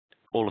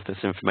all of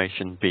this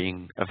information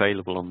being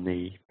available on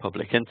the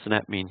public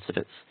internet means that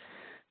it's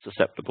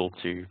susceptible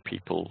to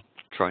people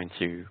trying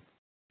to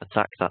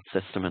attack that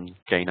system and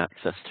gain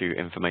access to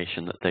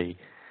information that they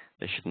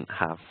shouldn't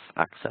have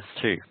access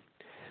to.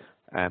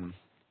 And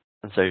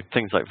so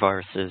things like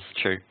viruses,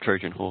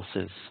 Trojan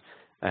horses,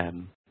 are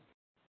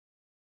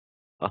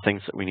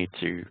things that we need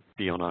to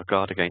be on our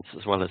guard against,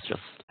 as well as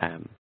just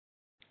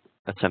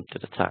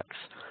attempted attacks.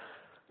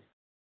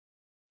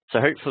 So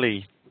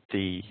hopefully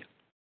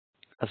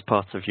as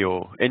part of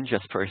your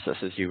ingest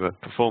processes, you were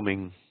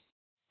performing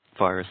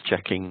virus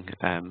checking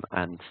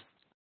and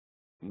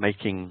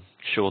making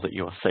sure that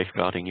you are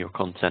safeguarding your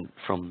content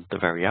from the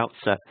very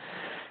outset.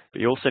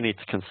 But you also need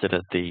to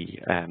consider the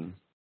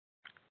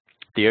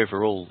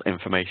overall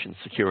information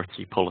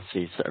security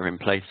policies that are in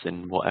place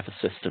in whatever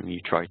system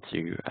you try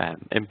to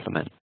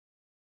implement.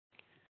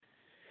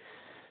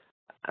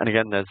 And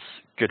again, there's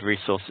good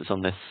resources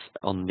on this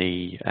on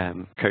the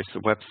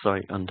CoSA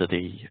website under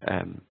the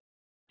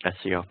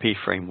SCRP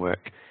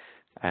framework,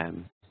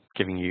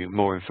 giving you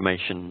more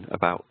information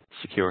about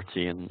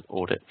security and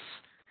audits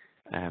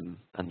and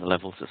the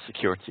levels of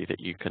security that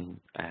you can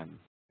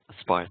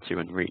aspire to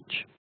and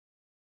reach.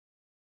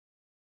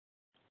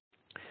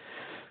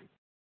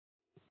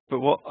 But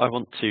what I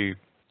want to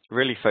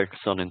really focus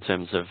on in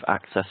terms of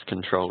access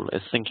control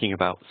is thinking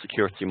about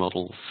security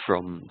models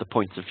from the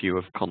point of view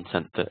of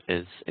content that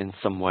is in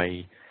some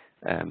way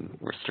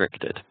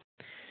restricted.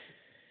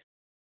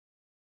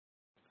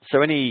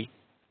 So any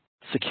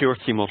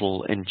security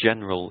model in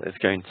general is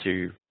going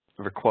to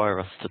require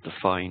us to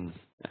define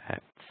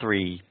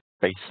three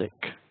basic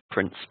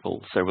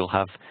principles. So we'll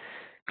have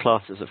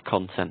classes of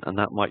content, and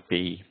that might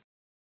be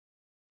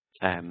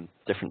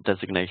different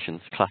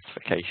designations,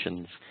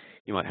 classifications.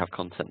 You might have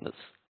content that's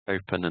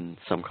open and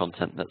some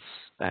content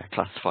that's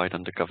classified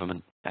under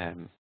government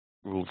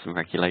rules and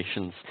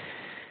regulations.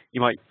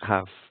 You might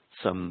have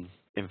some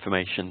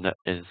information that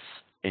is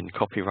in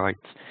copyright.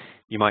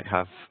 You might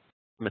have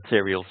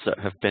materials that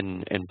have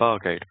been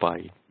embargoed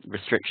by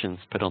restrictions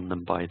put on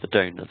them by the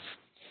donors.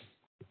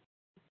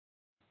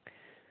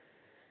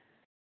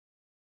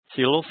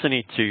 So you'll also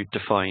need to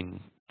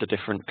define the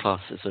different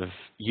classes of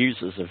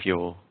users of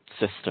your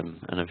system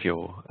and of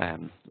your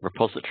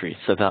repository.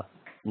 So that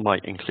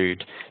might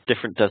include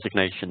different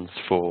designations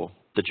for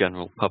the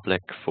general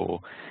public, for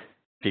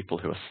people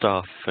who are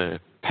staff, for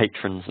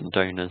patrons and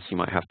donors. You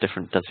might have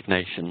different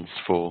designations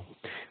for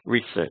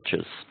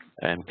researchers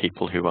and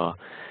people who are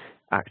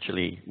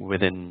actually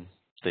within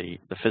the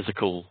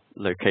physical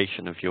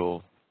location of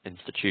your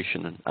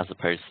institution, as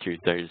opposed to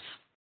those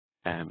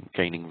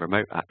gaining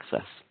remote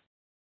access.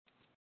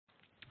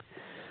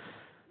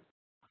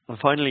 And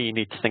finally, you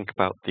need to think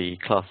about the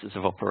classes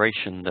of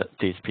operation that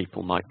these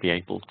people might be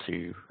able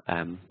to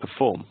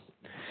perform.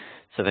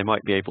 So they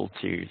might be able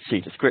to see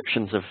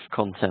descriptions of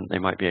content. They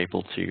might be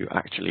able to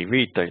actually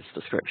read those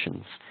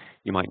descriptions.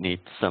 You might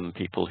need some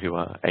people who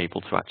are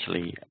able to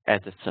actually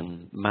edit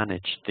and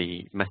manage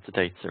the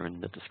metadata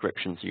and the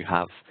descriptions you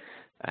have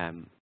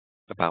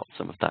about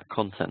some of that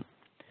content.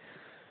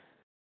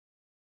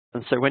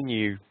 And so when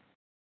you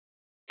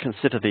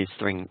consider these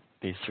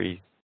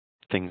three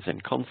things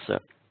in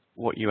concert,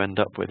 what you end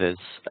up with is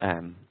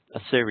a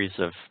series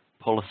of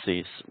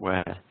policies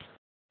where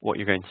what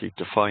you're going to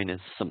define is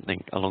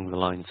something along the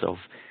lines of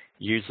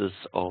users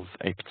of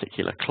a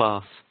particular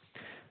class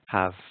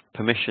have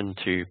permission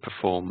to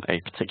perform a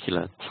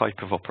particular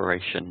type of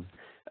operation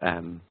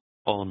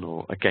on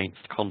or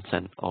against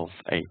content of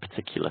a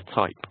particular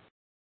type.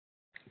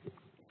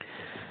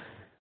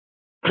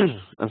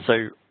 And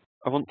so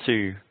I want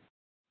to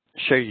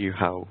show you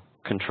how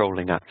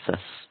controlling access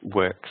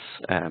works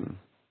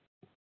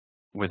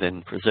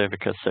within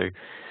Preservica. So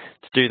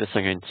to do this,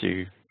 I'm going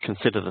to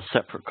consider the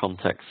separate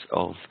context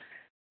of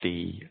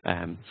the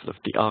sort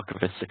of the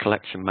archivist, the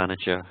collection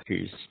manager,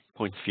 whose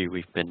point of view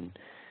we've been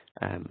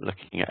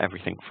looking at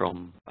everything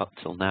from up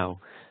till now,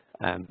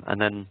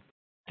 and then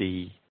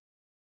the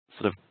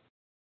sort of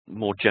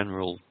more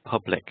general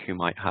public who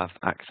might have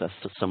access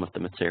to some of the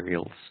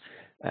materials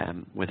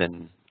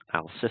within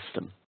our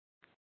system.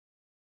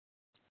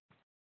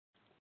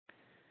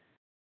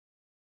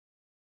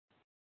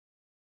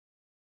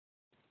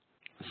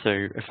 So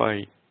if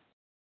I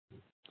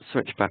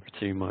switch back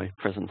to my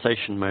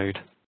presentation mode,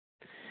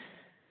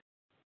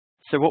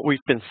 so what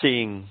we've been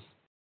seeing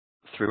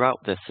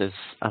throughout this is,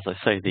 as I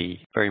say,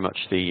 very much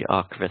the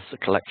archivist, the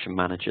collection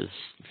manager's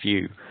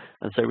view.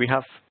 And so we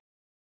have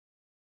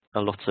a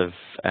lot of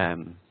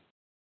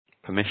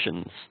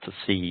permissions to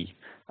see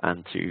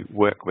and to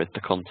work with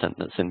the content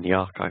that's in the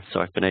archive.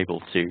 So I've been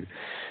able to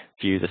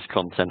view this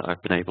content,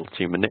 I've been able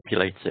to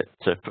manipulate it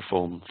to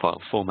perform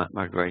file format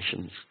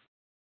migrations.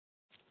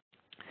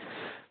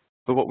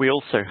 But what we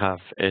also have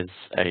is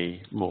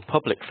a more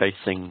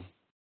public-facing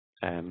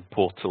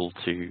portal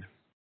to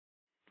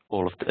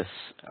all of this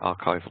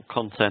archival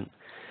content,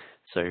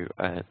 so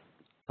a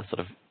sort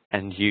of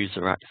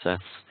end-user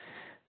access,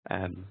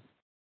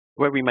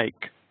 where we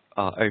make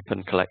our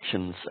open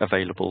collections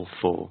available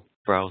for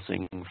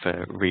browsing,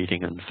 for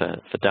reading, and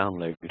for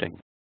downloading.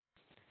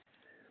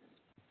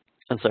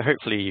 And so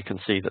hopefully you can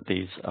see that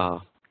these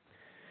are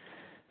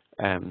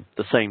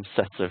the same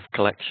set of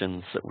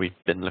collections that we've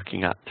been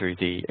looking at through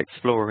the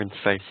Explorer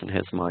interface, and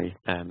here's my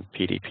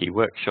PDP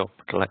workshop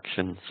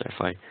collection. So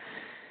if I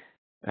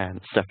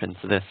step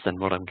into this, then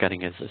what I'm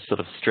getting is a sort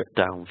of stripped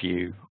down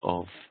view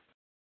of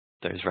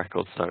those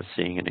records that I was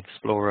seeing in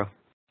Explorer.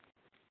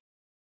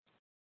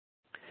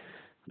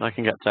 And I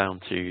can get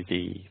down to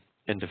the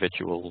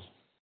individual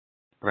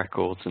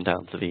records and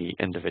down to the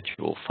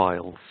individual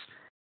files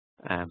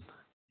and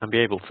be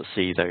able to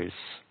see those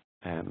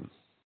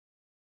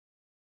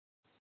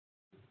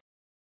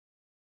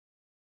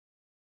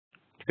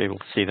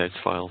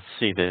files,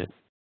 see the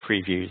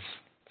previews,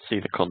 see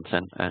the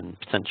content, and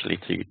potentially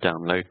to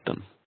download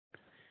them.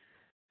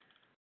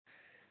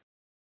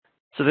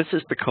 So this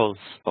is because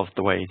of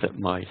the way that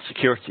my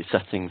security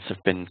settings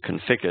have been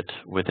configured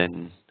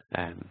within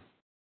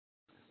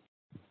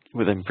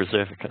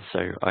Preservica. So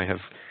I have,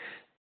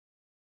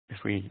 if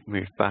we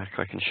move back,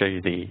 I can show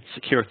you the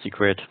security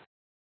grid.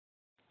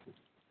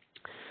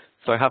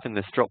 So I have in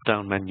this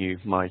drop-down menu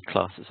my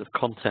classes of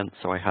content.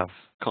 So I have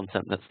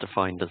content that's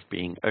defined as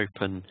being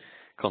open,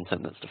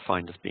 content that's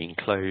defined as being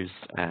closed,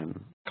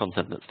 and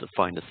content that's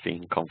defined as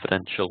being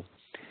confidential.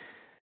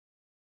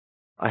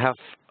 I have,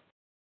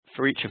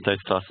 for each of those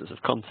classes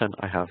of content,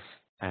 I have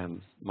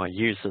my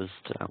users,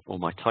 or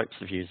my types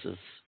of users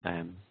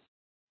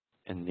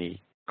in the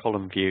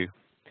column view.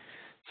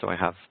 So I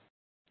have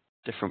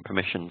different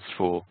permissions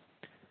for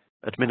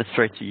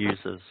administrator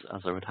users,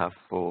 as I would have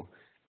for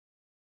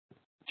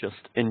just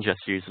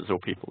ingest users or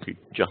people who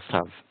just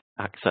have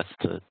access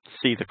to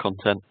see the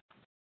content.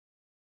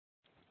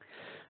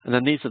 And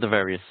then these are the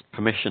various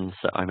permissions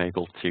that I'm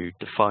able to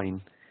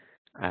define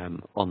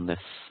on this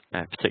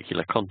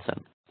particular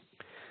content.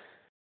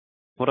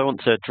 What I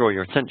want to draw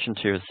your attention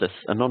to is this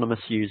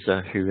anonymous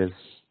user, who is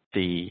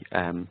the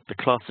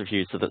class of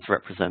user that's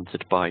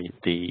represented by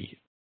the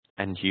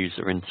end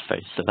user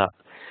interface. So that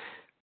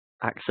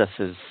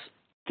accesses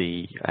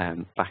the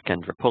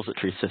back-end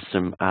repository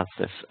system as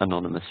this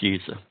anonymous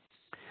user.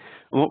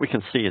 And what we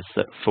can see is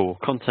that for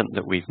content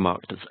that we've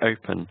marked as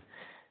open,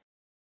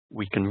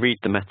 we can read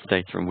the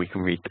metadata and we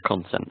can read the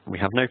content. We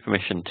have no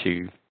permission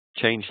to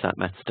change that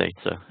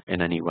metadata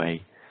in any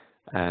way,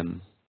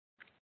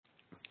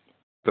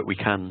 but we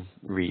can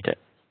read it.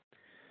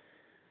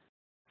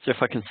 So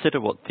if I consider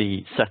what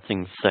the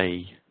settings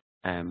say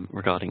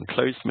regarding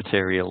closed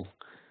material,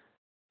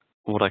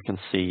 what I can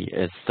see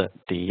is that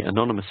the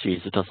anonymous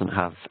user doesn't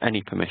have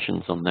any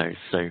permissions on those.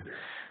 So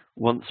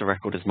once a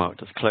record is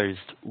marked as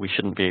closed, we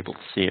shouldn't be able to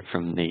see it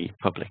from the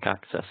public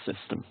access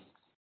system.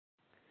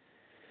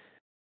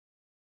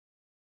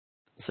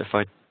 So if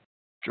I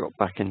drop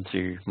back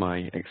into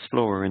my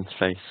Explorer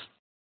interface,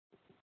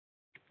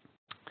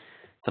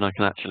 then I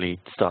can actually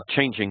start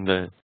changing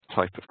the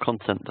type of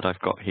content that I've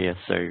got here.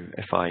 So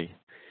if I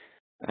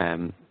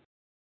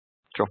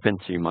drop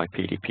into my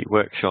PDP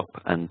workshop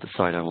and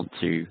decide I want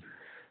to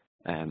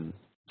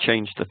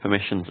change the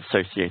permissions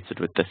associated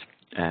with this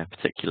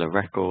particular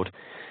record,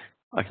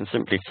 I can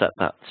simply set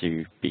that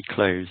to be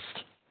closed.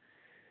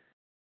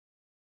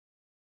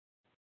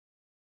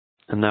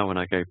 And now when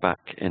I go back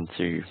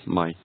into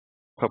my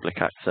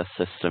public access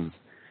system,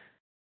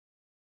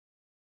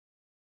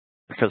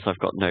 because I've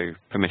got no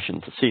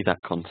permission to see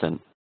that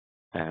content,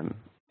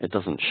 it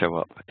doesn't show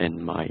up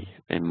in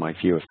my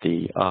view of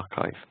the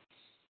archive.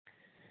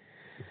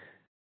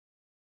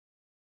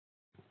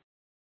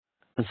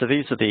 And so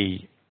these are the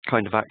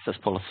kind of access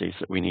policies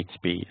that we need to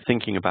be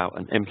thinking about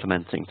and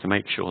implementing to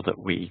make sure that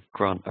we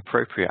grant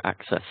appropriate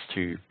access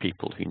to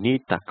people who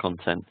need that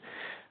content,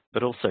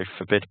 but also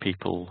forbid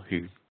people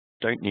who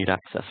don't need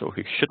access or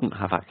who shouldn't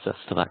have access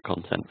to that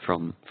content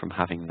from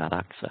having that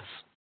access.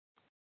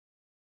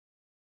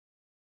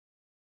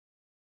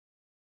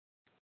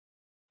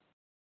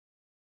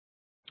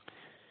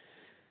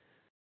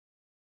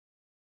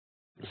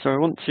 So I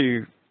want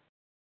to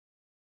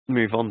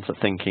move on to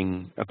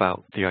thinking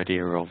about the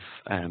idea of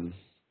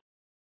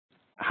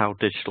how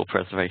digital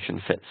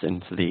preservation fits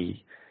into the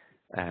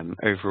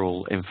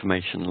overall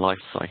information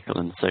lifecycle.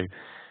 And so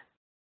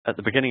at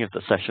the beginning of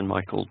the session,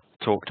 Michael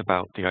talked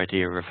about the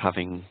idea of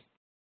having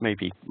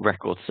maybe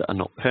records that are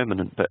not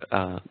permanent but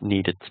are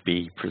needed to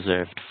be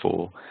preserved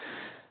for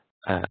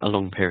a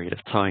long period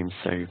of time,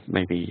 so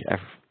maybe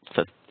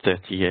for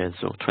 30 years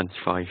or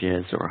 25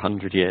 years or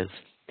 100 years.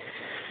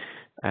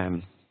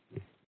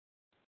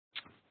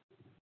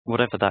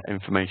 Whatever that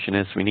information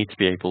is, we need to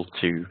be able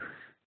to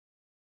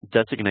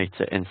designate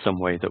it in some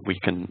way that we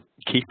can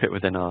keep it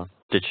within our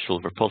digital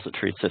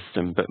repository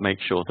system, but make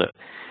sure that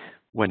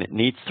when it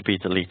needs to be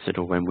deleted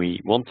or when we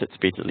want it to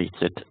be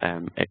deleted,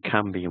 it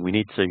can be. And we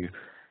need to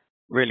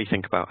really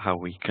think about how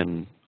we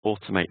can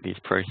automate these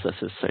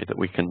processes so that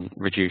we can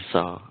reduce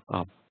our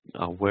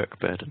work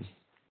burden.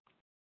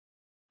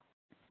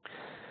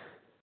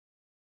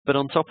 But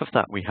on top of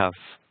that, we have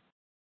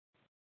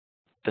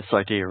this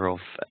idea of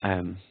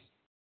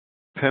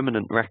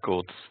permanent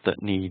records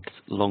that need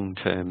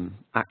long-term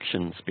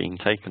actions being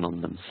taken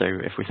on them. So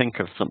if we think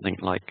of something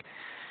like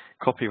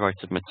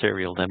copyrighted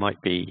material, there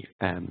might be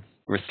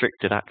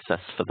restricted access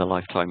for the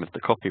lifetime of the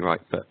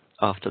copyright, but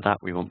after that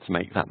we want to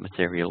make that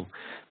material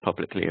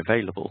publicly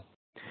available.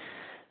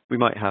 We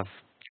might have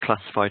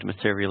classified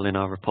material in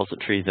our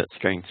repository that's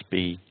going to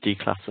be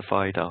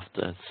declassified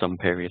after some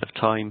period of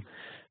time,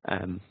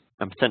 and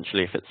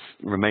potentially if it's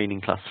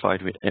remaining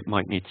classified, it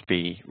might need to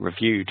be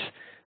reviewed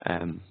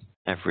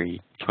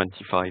every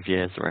 25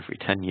 years or every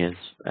 10 years,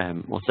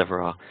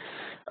 whatever our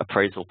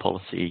appraisal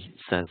policy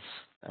says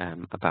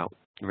about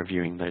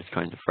reviewing those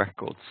kinds of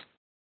records.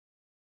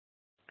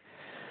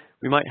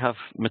 We might have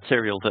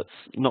material that's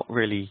not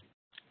really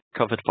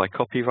covered by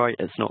copyright,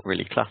 it's not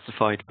really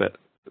classified, but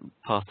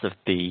part of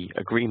the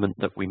agreement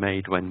that we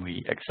made when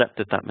we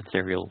accepted that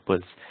material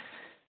was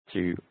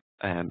to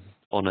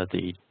honour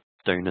the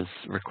donor's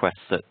request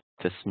that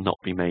this not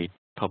be made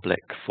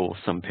public for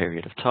some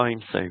period of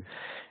time. So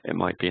it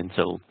might be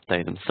until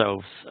they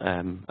themselves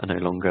are no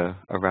longer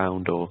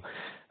around, or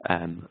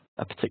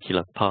a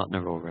particular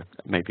partner, or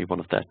maybe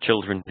one of their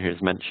children who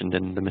is mentioned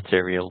in the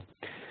material.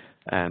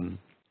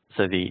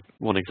 So the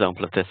one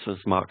example of this was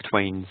Mark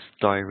Twain's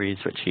diaries,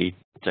 which he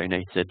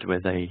donated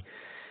with a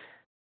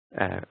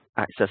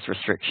access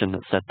restriction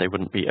that said they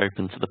wouldn't be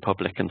open to the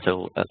public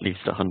until at least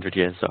 100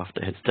 years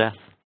after his death.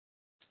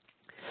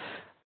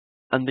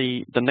 And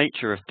the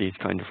nature of these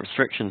kind of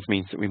restrictions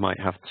means that we might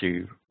have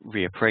to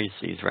reappraise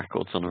these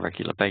records on a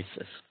regular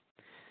basis.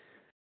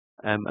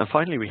 And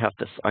finally, we have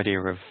this idea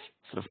of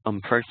sort of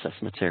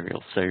unprocessed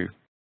material. So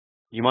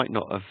you might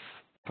not have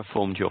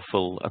performed your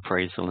full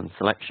appraisal and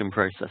selection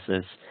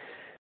processes,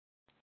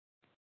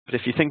 but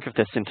if you think of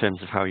this in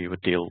terms of how you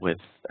would deal with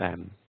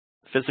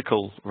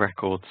physical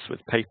records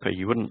with paper,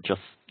 you wouldn't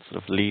just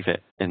sort of leave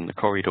it in the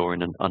corridor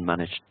in an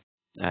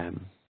unmanaged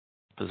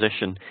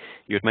position.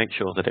 You would make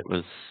sure that it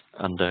was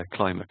under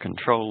climate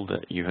control,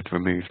 that you had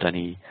removed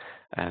any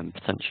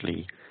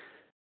potentially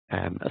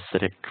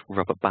acidic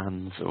rubber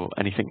bands or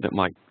anything that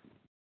might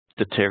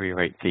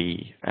deteriorate the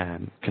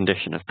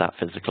condition of that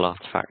physical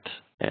artifact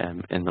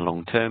in the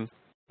long term.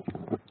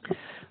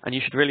 And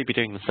you should really be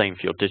doing the same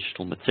for your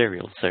digital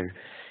material. So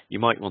you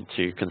might want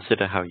to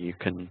consider how you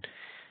can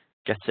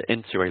get it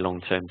into a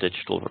long-term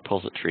digital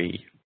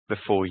repository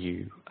before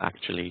you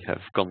actually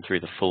have gone through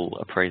the full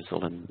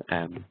appraisal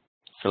and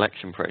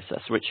selection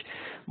process, which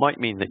might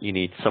mean that you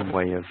need some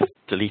way of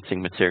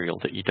deleting material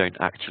that you don't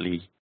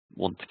actually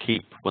want to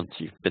keep once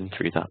you've been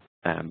through that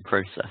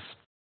process.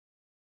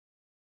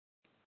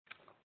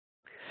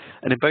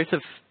 And in both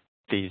of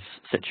these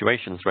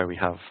situations where we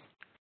have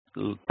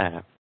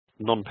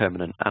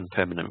non-permanent and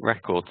permanent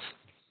records,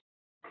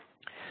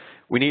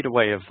 we need a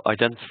way of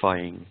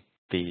identifying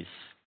these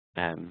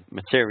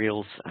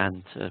materials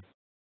and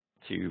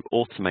to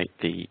automate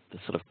the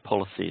sort of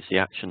policies, the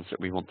actions that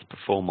we want to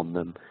perform on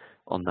them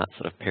on that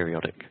sort of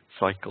periodic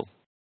cycle.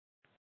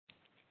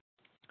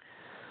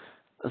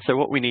 And so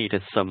what we need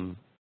is some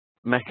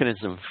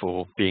mechanism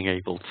for being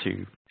able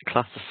to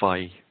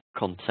classify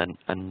content,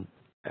 and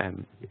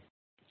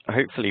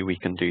hopefully we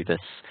can do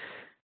this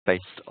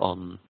based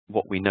on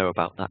what we know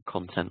about that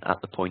content at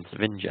the point of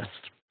ingest.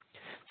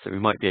 So we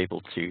might be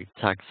able to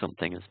tag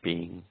something as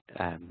being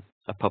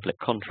a public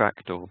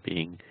contract or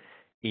being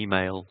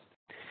email.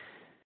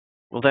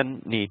 We'll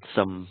then need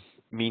some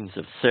means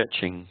of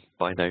searching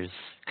by those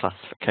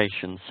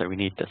classifications. So we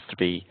need this to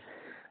be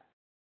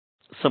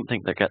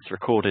something that gets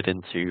recorded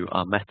into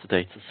our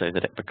metadata so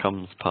that it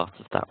becomes part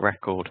of that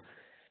record.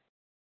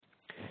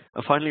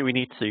 And finally, we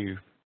need to,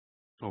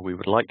 or we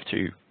would like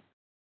to,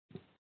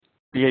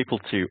 be able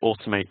to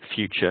automate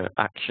future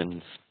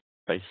actions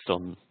based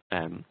on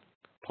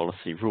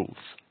policy rules.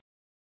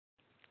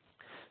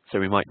 So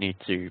we might need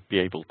to be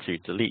able to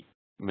delete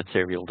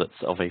material that's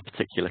of a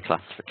particular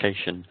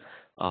classification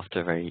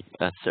after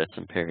a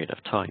certain period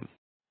of time.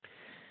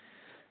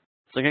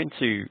 So I'm going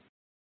to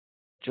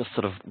just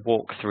sort of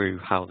walk through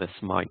how this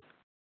might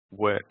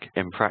work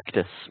in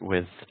practice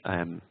with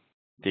the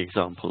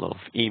example of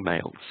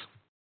emails.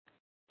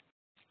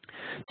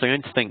 So I'm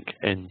going to think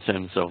in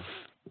terms of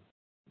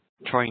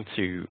trying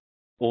to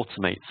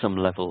automate some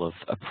level of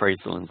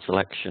appraisal and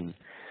selection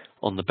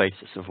on the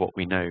basis of what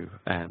we know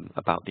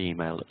about the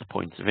email at the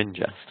point of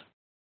ingest.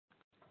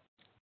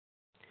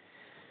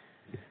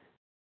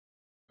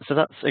 So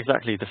that's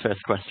exactly the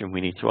first question we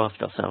need to ask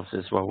ourselves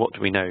is, well, what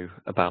do we know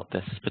about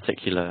this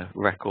particular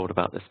record,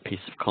 about this piece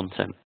of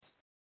content?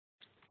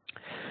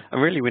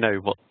 And really we know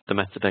what the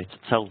metadata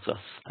tells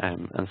us.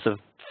 And so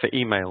for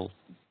email,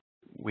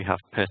 we have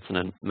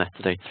pertinent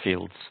metadata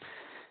fields.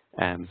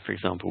 For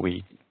example,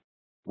 we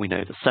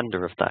know the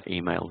sender of that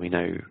email, we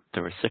know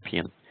the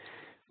recipient,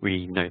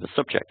 we know the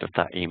subject of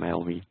that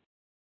email, we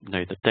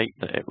know the date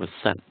that it was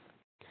sent.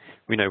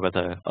 We know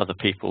whether other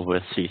people were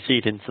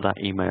CC'd into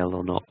that email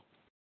or not.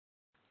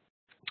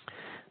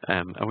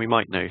 And we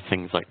might know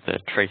things like the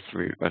trace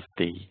route of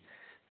the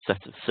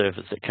set of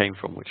servers it came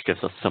from, which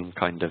gives us some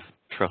kind of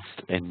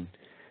trust in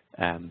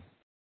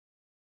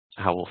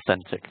how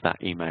authentic that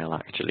email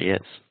actually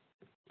is.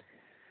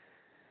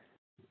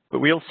 But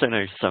we also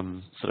know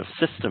some sort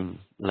of system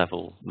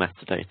level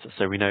metadata.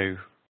 So we know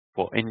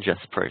what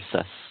ingest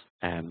process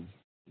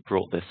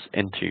brought this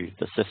into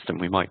the system.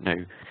 We might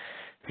know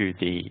who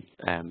the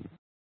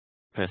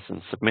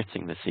person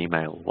submitting this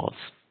email was.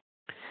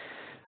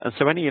 And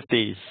so any of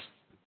these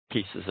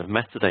pieces of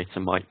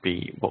metadata might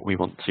be what we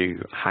want to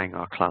hang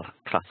our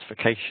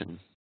classification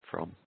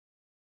from.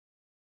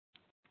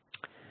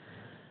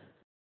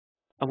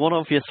 And one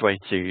obvious way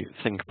to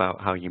think about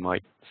how you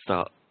might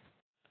start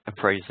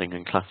appraising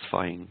and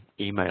classifying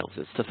emails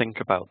is to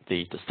think about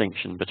the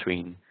distinction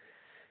between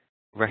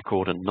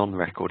record and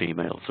non-record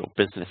emails, or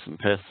business and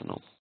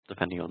personal,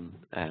 depending on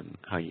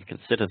how you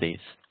consider these.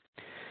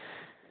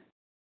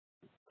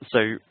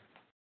 So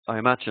I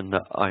imagine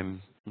that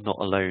I'm not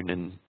alone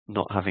in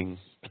not having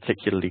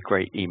particularly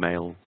great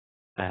email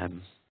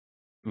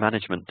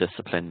management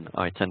discipline.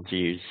 I tend to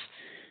use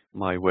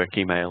my work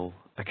email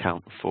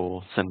account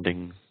for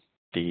sending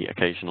the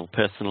occasional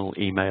personal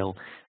email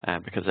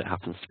because it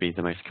happens to be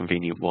the most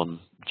convenient one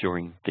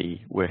during the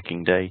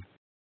working day.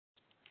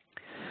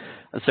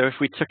 And so if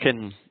we took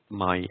in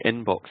my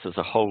inbox as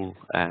a whole,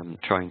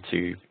 trying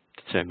to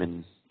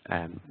determine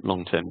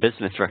long-term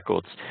business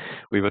records,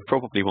 we would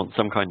probably want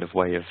some kind of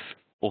way of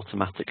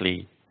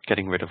automatically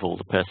getting rid of all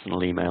the personal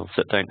emails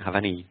that don't have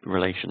any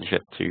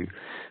relationship to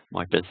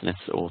my business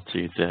or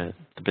to the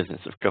business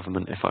of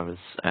government if I was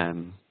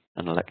an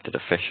elected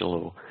official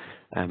or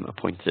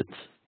appointed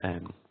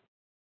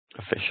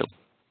official.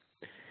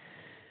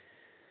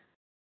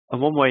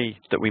 And one way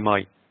that we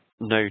might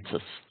know to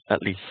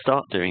at least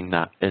start doing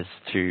that is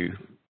to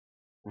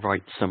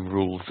write some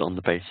rules on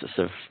the basis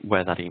of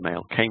where that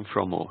email came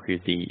from or who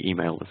the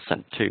email was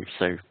sent to.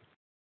 So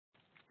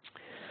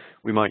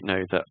we might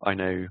know that I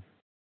know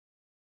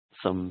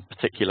some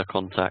particular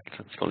contact,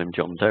 let's call him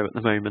John Doe at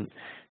the moment,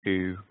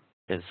 who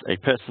is a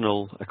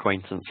personal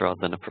acquaintance rather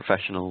than a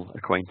professional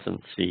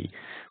acquaintance. He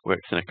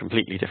works in a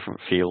completely different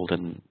field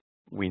and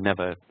we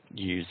never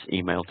use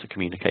email to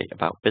communicate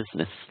about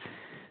business.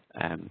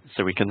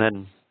 So we can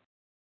then,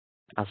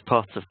 as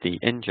part of the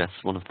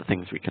ingest, one of the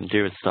things we can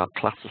do is start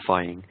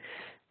classifying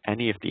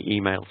any of the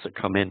emails that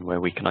come in where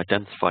we can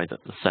identify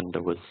that the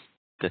sender was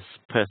this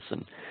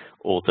person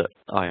or that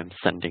I am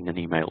sending an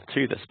email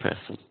to this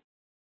person.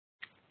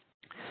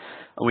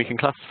 And we can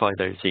classify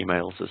those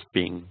emails as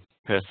being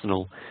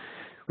personal.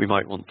 We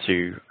might want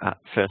to, at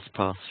first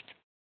pass,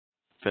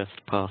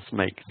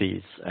 make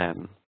these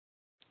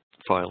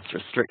files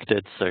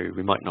restricted. So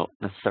we might not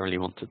necessarily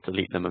want to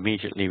delete them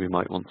immediately. We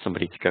might want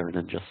somebody to go in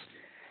and just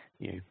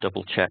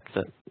double check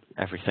that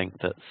everything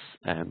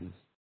that's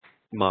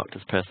marked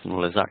as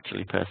personal is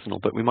actually personal,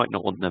 but we might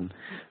not want them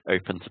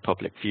open to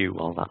public view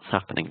while that's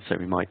happening. So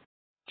we might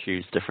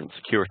choose different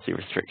security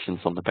restrictions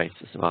on the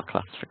basis of our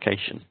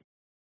classification.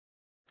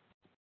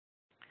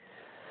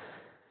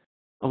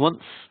 And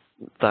once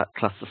that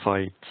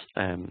classified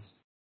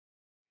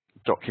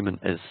document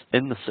is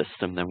in the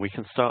system, then we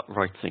can start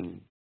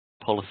writing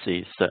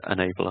policies that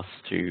enable us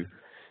to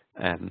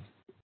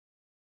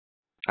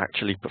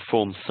actually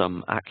perform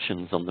some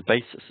actions on the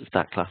basis of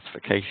that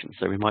classification.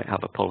 So we might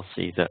have a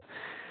policy that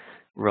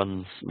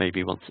runs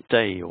maybe once a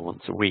day or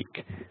once a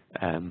week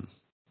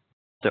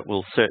that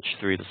will search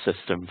through the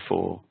system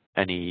for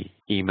any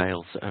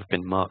emails that have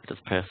been marked as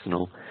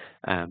personal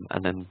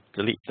and then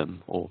delete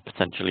them or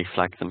potentially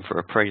flag them for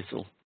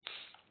appraisal.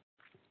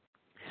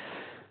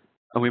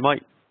 And we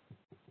might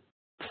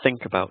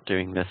think about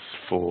doing this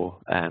for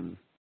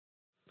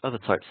other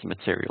types of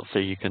material. So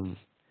you can,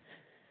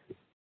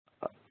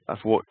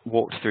 I've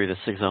walked through this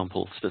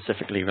example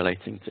specifically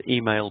relating to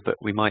email, but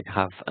we might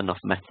have enough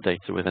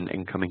metadata with an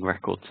incoming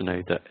record to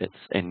know that it's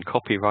in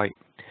copyright.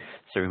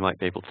 So we might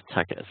be able to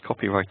tag it as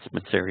copyrighted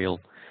material,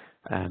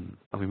 and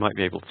we might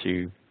be able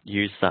to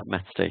use that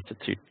metadata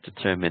to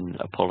determine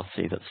a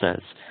policy that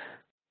says,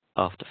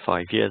 after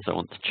 5 years, I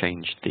want to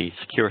change the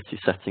security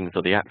settings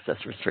or the access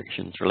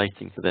restrictions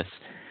relating to this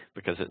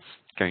because it's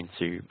going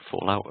to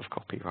fall out of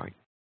copyright.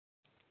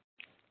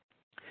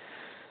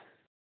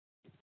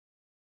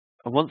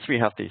 And once we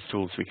have these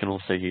tools, we can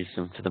also use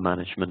them for the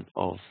management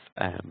of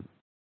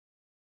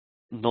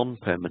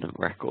non-permanent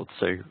records.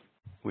 So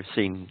we've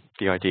seen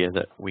the idea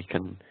that we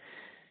can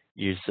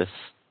use this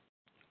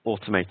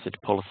automated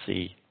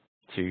policy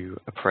to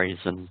appraise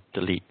and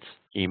delete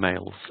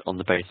emails on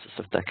the basis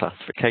of their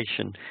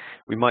classification.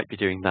 We might be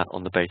doing that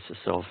on the basis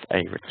of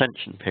a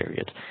retention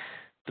period.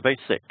 The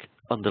basic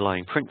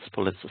underlying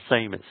principle is the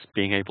same. It's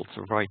being able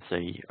to write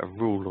a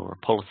rule or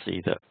a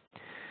policy that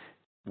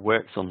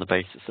works on the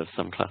basis of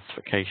some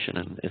classification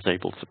and is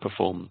able to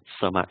perform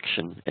some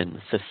action in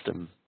the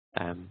system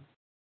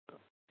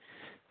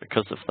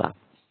because of that.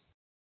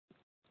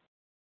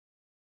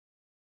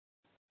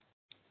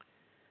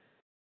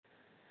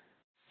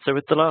 So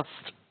with the last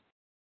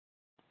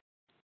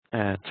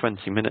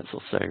 20 minutes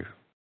or so,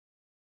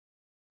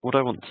 what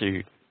I want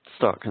to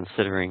start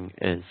considering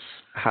is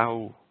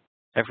how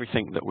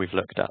everything that we've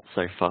looked at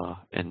so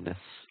far in this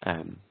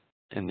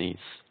in these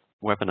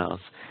webinars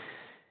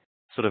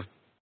sort of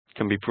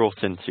can be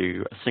brought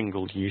into a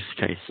single use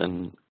case.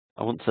 And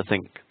I want to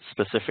think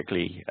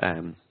specifically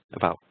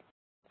about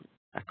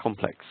a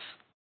complex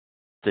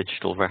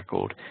digital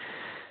record.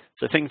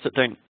 So things that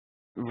don't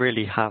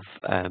really have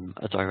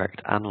a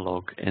direct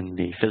analog in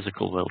the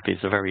physical world.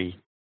 These are very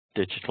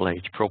digital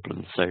age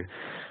problems. So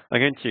I'm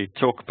going to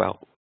talk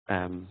about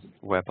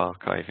web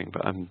archiving,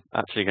 but I'm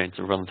actually going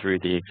to run through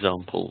the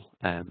example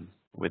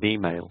with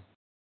email.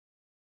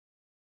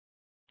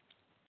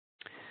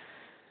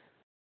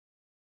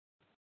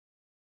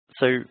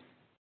 So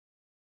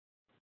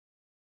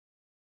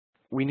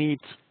we need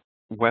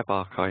web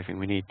archiving,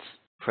 we need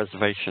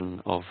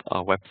preservation of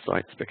our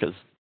websites because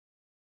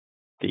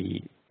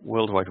the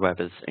World Wide Web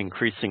is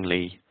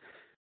increasingly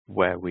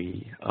where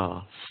we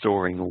are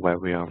storing or where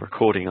we are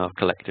recording our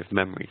collective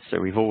memories. So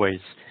we've always,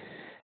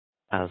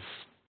 as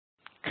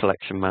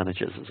collection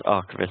managers, as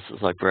archivists,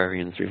 as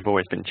librarians, we've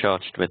always been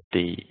charged with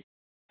the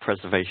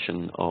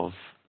preservation of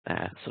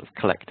sort of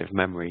collective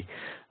memory,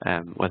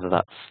 whether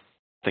that's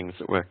things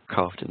that were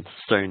carved into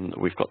stone that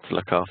we've got to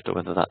look after,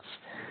 whether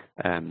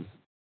that's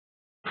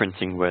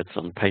printing words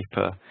on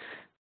paper,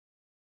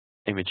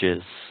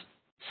 images,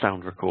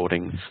 sound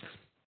recordings.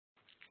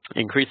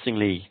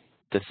 Increasingly,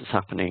 this is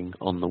happening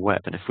on the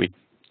web, and if we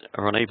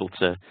are unable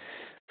to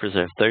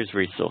preserve those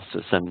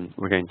resources, then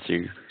we're going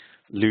to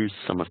lose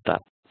some of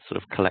that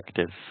sort of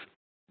collective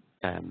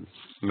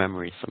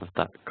memory, some of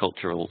that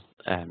cultural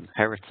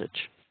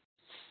heritage.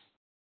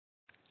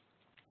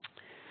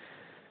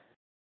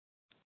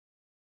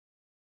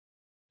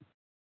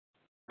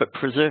 But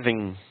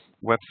preserving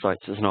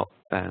websites is not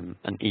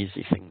an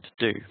easy thing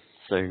to do.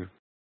 So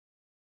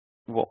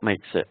what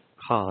makes it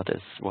hard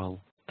is, well,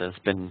 there's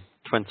been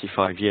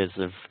 25 years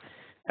of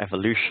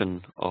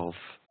evolution of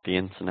the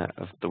internet,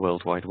 of the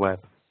World Wide Web.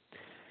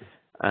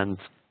 And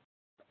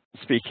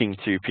speaking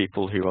to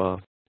people who are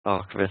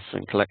archivists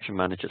and collection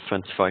managers,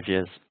 25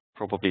 years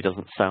probably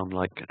doesn't sound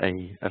like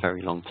a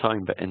very long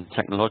time, but in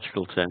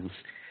technological terms,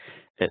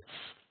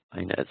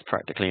 it's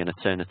practically an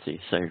eternity.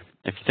 So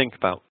if you think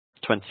about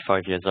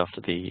 25 years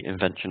after the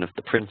invention of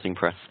the printing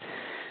press,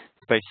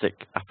 the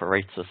basic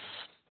apparatus,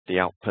 the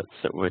outputs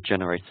that were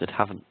generated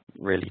haven't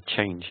really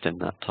changed in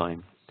that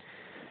time.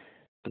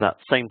 But that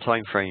same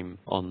time frame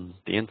on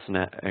the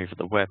internet over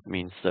the web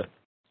means that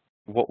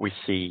what we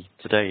see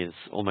today is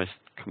almost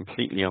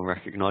completely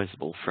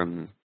unrecognizable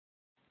from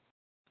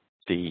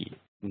the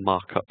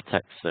markup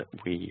text that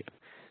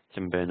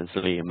Tim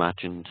Berners-Lee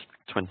imagined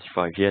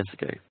 25 years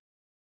ago.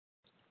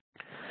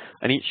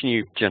 And each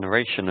new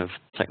generation of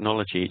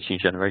technology, each new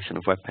generation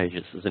of web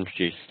pages has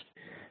introduced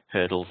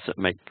hurdles that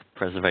make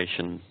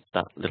preservation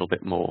that little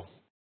bit more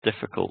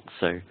difficult.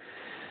 So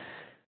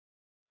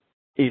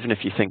even if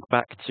you think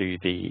back to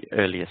the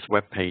earliest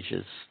web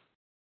pages,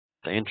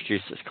 they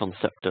introduced this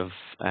concept of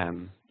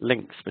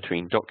links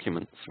between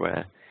documents,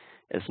 where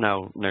it's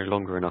now no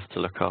longer enough to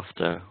look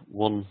after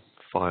one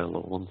file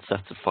or one set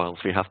of files.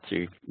 We have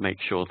to make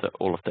sure that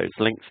all of those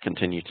links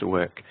continue to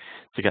work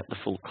to get the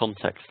full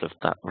context of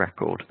that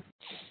record.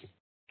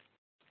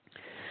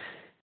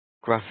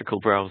 Graphical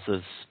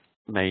browsers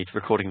made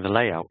recording the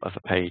layout of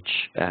a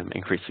page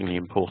increasingly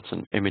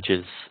important.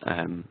 Images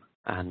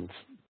and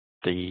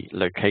the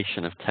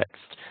location of text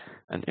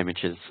and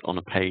images on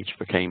a page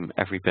became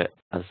every bit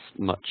as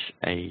much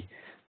a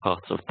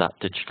part of that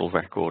digital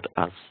record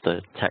as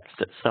the text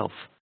itself.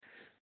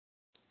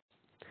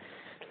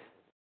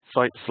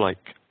 Sites like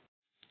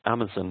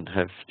Amazon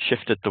have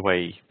shifted the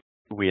way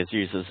we as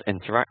users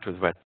interact with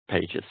web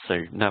pages,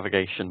 so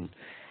navigation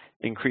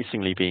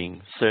increasingly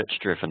being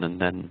search-driven,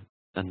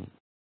 and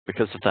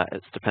because of that,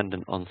 it's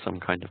dependent on some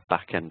kind of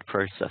back-end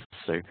process.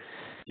 So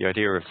the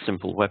idea of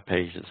simple web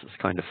pages has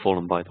kind of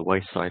fallen by the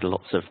wayside.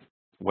 Lots of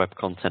web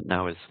content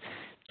now is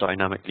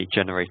dynamically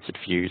generated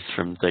views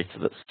from data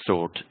that's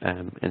stored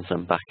in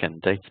some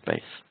back-end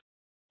database.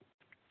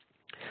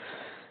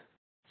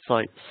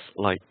 Sites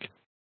like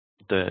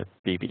the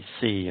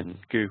BBC and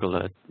Google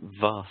are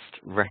vast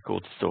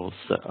record stores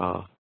that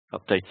are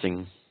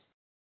updating,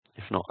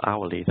 if not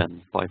hourly,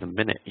 then by the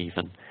minute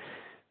even.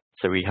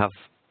 So we have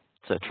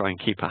to try and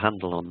keep a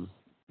handle on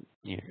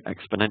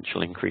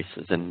exponential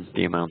increases in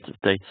the amount of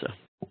data.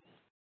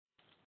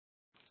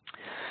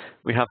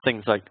 We have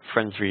things like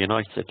Friends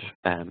Reunited,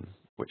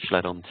 which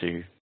led on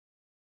to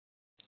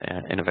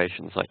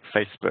innovations like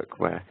Facebook,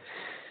 where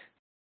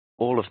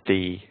all of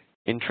the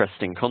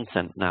interesting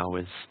content now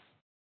is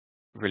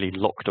really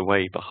locked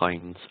away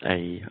behind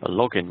a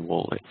login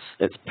wall.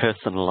 It's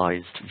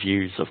personalized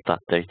views of that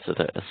data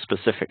that are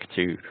specific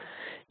to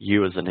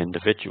you as an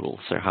individual.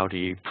 So how do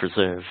you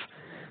preserve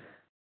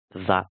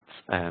that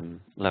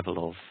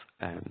level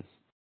of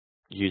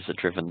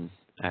user-driven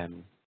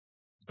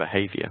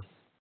behavior?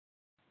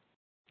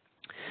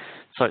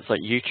 Sites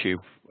like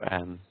YouTube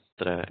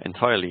that are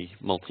entirely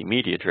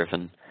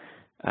multimedia-driven,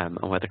 and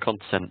where the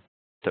content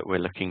that we're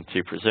looking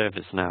to preserve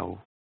is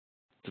now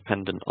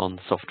dependent on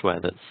software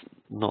that's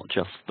not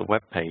just the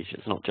web page,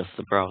 it's not just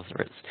the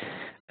browser, it's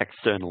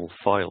external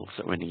files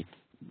that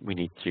we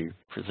need to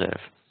preserve.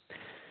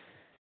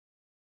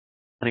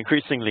 And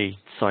increasingly,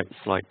 sites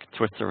like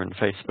Twitter and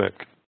Facebook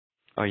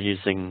are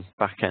using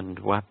back-end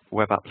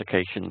web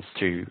applications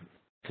to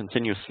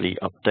continuously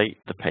update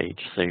the page.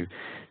 So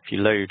if you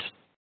load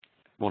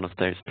one of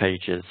those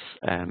pages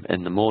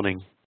in the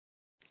morning,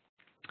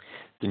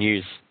 the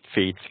news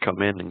feeds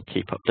come in and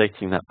keep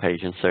updating that page,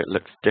 and so it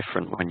looks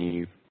different when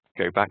you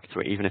go back to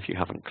it. Even if you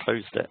haven't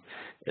closed it,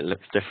 it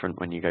looks different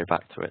when you go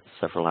back to it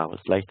several hours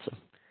later.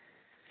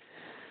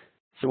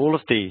 So all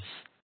of these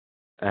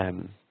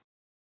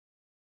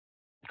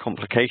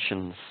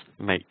complications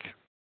make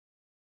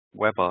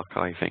web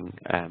archiving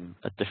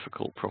a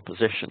difficult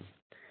proposition.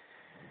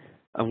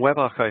 And web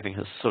archiving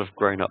has sort of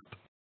grown up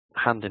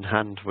hand in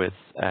hand with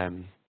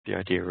the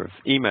idea of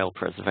email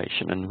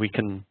preservation, and we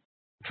can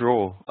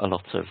draw a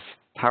lot of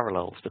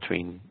parallels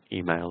between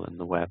email and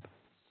the web.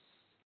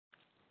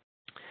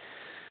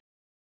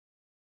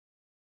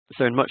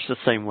 So in much the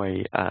same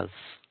way as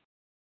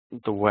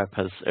the web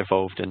has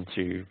evolved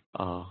into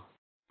our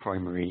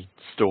primary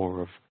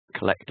store of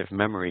collective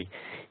memory,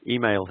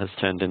 email has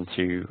turned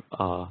into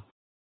our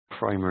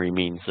primary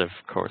means of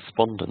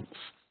correspondence.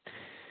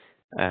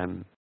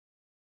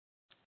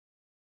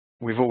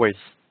 We've always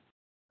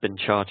been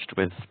charged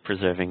with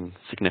preserving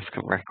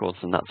significant records,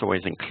 and that's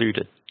always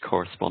included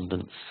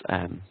correspondence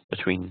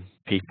between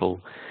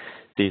people.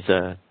 These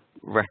are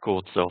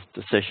records of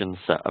decisions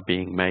that are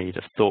being made,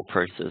 of thought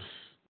processes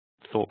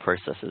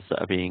that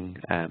are being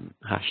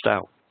hashed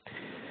out.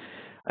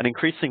 And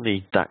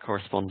increasingly, that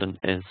correspondence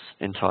is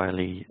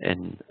entirely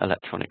in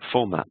electronic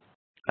format,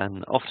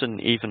 and often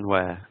even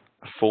where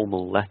a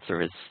formal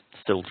letter is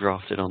still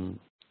drafted on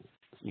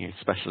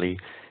specially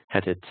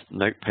headed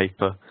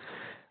notepaper,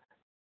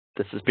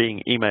 this is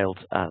being emailed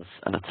as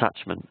an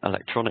attachment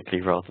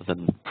electronically rather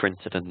than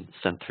printed and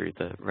sent through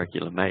the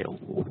regular mail.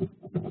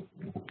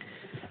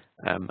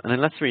 And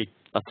unless we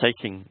are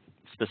taking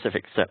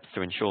specific steps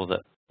to ensure that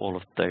all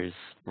of those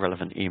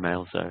relevant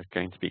emails are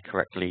going to be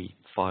correctly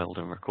filed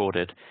and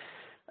recorded,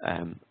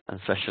 and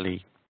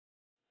especially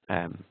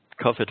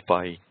covered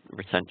by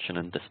retention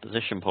and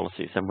disposition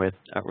policies, then we're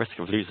at risk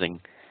of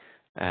losing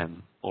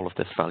all of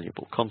this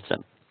valuable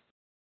content.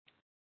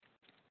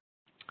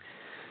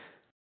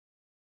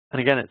 And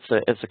again,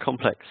 it's a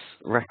complex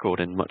record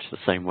in much the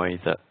same way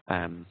that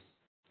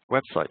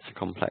websites are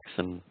complex,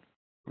 and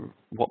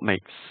what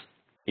makes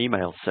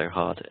email so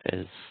hard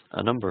is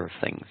a number of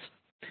things.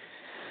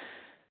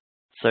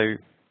 So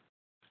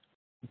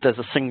there's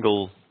a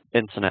single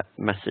internet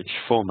message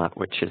format,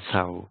 which is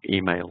how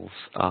emails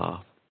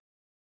are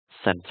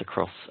sent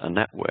across a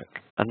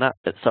network, and that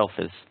itself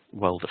is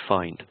well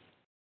defined.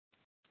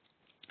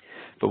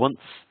 But once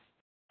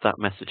that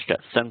message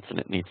gets sent and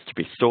it needs to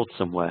be stored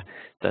somewhere,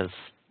 there's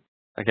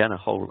again a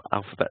whole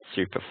alphabet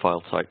soup of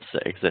file types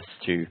that exist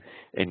to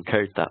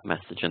encode that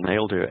message, and they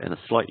all do it in a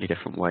slightly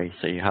different way.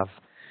 So you have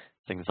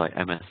things like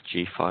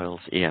MSG files,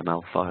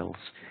 EML files.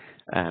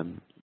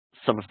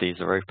 Some of these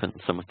are open,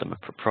 some of them are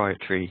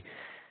proprietary.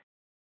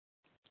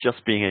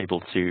 Just being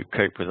able to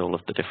cope with all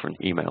of the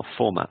different email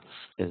formats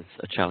is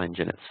a challenge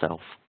in itself.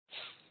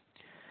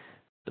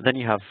 But then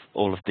you have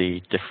all of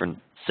the different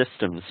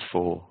systems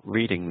for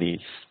reading these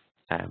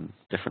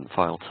different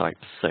file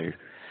types. So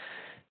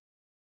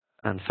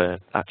and for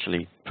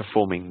actually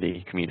performing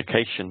the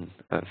communication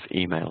of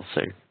email.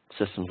 So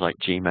systems like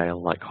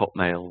Gmail, like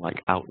Hotmail,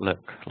 like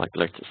Outlook, like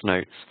Lotus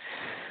Notes,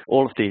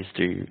 all of these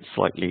do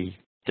slightly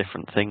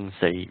different things.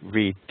 They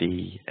read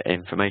the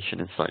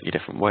information in slightly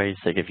different ways.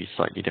 They give you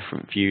slightly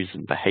different views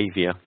and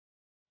behavior.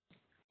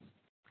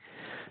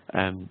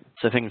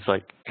 So things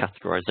like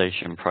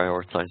categorization,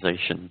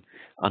 prioritization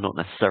are not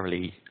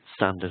necessarily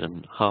standard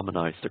and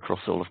harmonized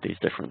across all of these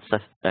different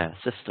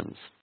systems.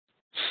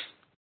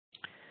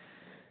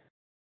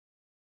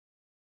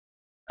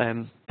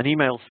 And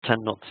emails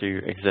tend not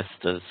to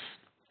exist as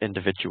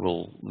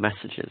individual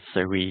messages.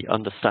 So we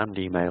understand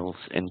emails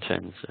in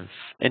terms of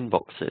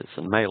inboxes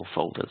and mail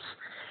folders.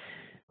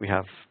 We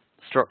have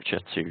structure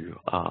to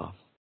our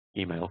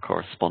email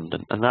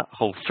correspondent, and that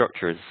whole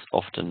structure is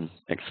often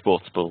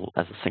exportable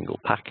as a single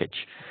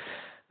package.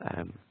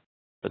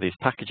 But these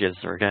packages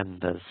are, again,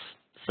 there's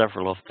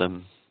several of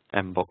them: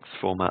 mbox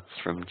formats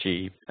from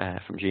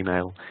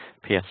Gmail,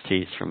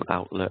 PSTs from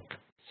Outlook.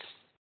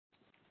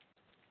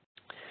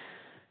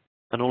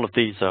 And all of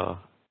these are,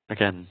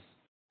 again,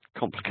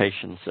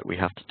 complications that we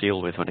have to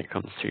deal with when it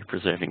comes to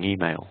preserving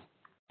email.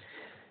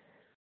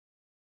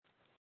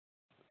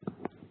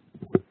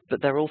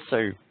 But they're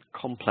also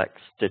complex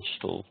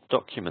digital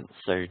documents,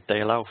 so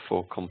they allow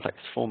for complex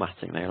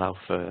formatting. They allow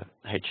for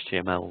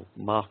HTML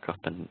markup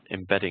and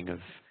embedding of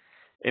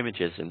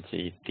images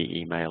into the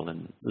email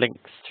and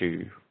links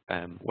to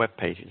web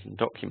pages and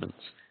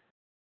documents.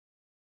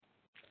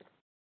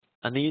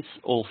 And these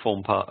all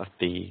form part of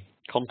the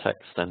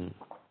context and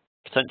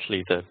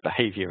potentially the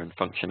behavior and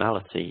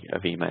functionality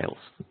of emails.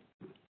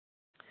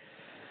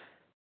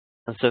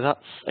 And so that's,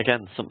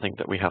 again, something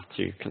that we have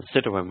to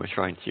consider when we're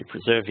trying to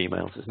preserve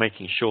emails, is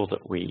making sure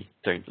that we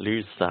don't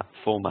lose that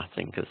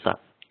formatting, because that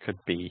could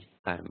be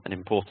an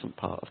important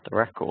part of the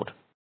record.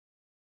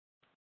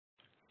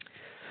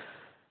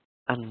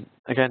 And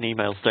again,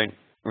 emails don't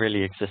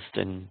really exist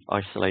in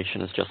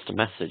isolation as just a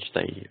message.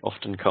 They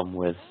often come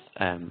with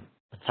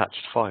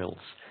attached files.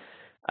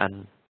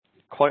 And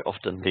quite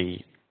often the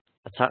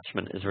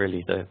attachment is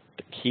really the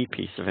key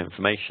piece of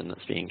information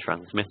that's being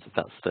transmitted.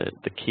 That's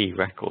the key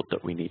record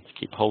that we need to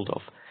keep hold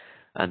of.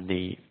 And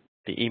the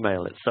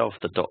email itself,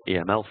 the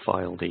 .eml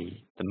file, the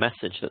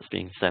message that's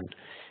being sent,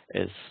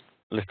 is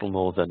little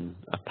more than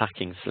a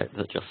packing slip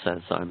that just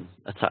says, I'm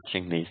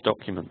attaching these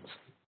documents.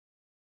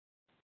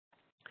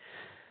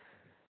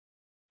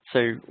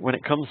 So when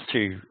it comes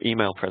to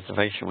email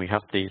preservation, we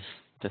have this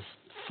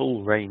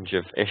full range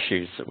of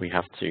issues that we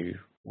have to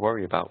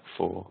worry about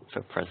for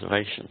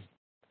preservation.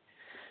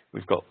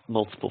 We've got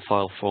multiple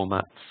file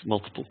formats,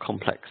 multiple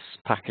complex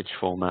package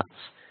formats,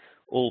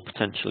 all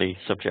potentially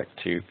subject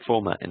to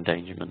format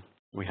endangerment.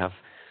 We have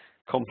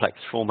complex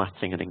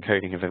formatting and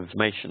encoding of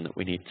information that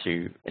we need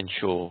to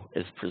ensure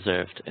is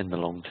preserved in the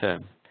long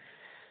term.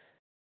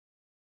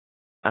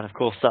 And of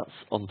course, that's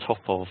on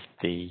top of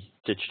the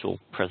digital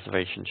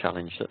preservation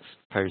challenge that's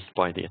posed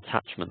by the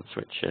attachments,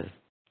 which are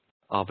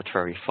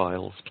arbitrary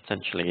files,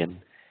 potentially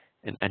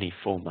in any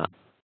format.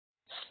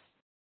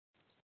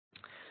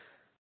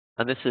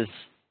 And this is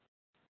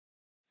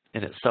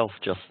in itself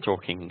just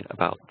talking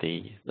about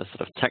the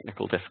sort of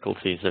technical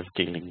difficulties of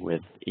dealing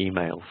with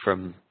email.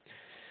 From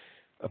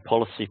a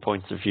policy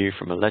point of view,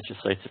 from a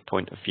legislative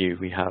point of view,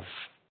 we have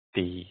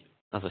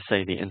as I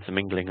say, the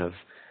intermingling of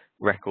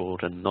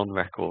record and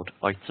non-record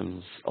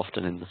items,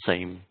 often in the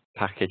same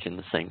package, in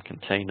the same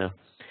container.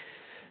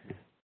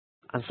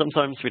 And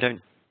sometimes we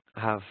don't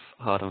have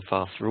hard and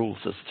fast rules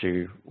as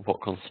to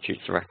what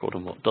constitutes a record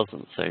and what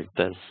doesn't. So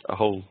there's a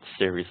whole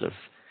series of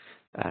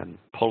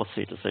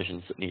policy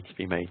decisions that need to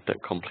be made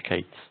that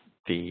complicate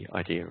the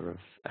idea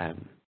of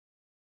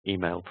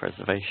email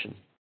preservation.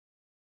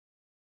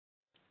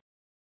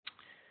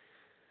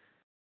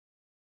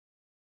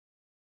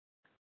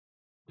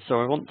 So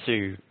I want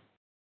to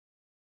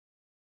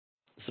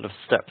sort of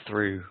step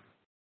through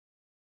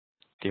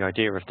the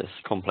idea of this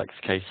complex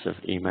case of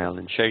email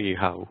and show you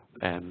how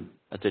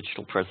a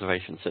digital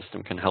preservation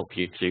system can help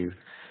you to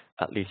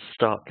at least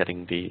start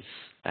getting these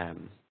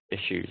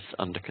issues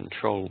under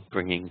control,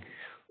 bringing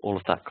all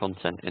of that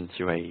content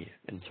into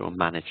a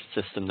managed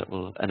system that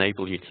will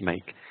enable you to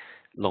make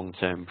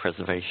long-term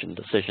preservation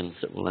decisions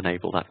that will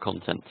enable that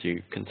content to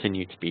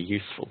continue to be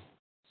useful.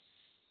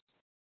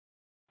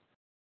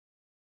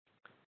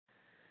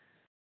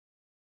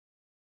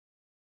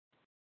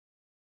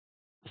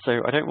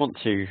 So I don't want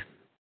to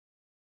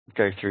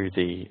go through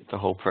the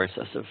whole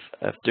process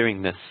of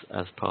doing this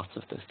as part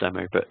of this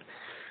demo, but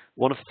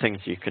one of the things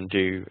you can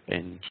do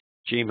in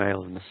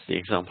Gmail, and this is the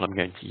example I'm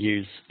going to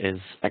use, is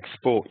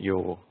export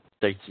your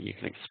data. You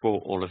can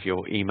export all of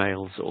your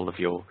emails, all of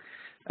your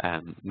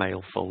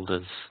mail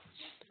folders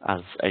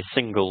as a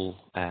single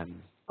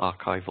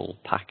archival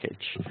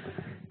package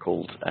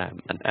called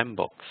an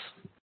mbox.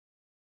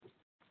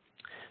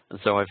 And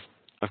so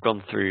I've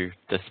gone through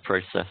this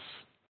process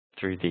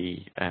through the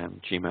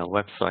Gmail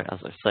website, as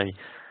I say,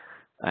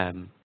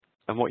 and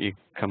what you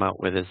come out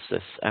with is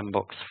this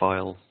mbox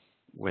file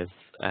with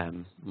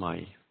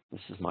this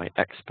is my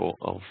export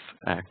of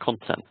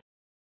content.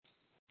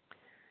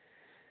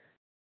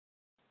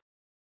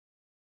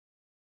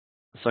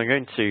 So I'm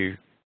going to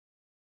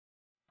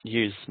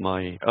use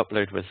my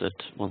upload wizard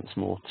once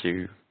more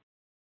to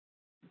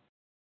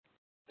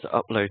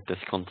upload this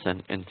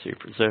content into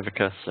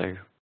Preservica. So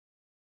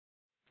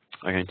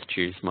I'm going to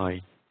choose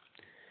my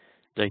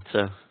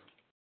data.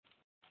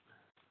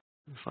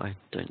 If I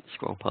don't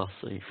scroll past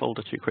the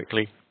folder too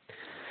quickly.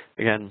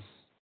 Again,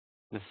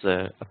 this is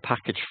a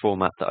package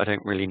format that I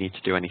don't really need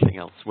to do anything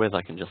else with.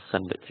 I can just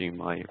send it to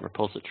my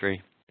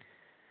repository.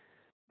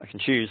 I can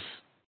choose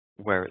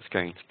where it's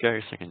going to go,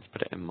 so I'm going to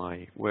put it in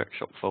my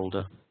workshop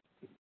folder.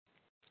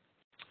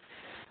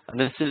 And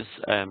this is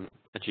a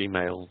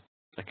Gmail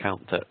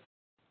account that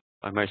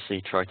I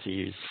mostly try to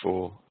use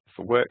for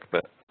work,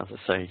 but as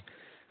I say,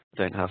 I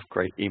don't have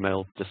great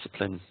email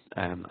discipline,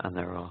 and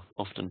there are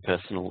often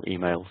personal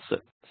emails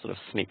that sort of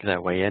sneak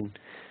their way in.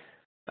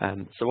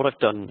 So what I've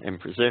done in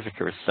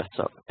Preservica is set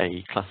up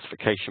a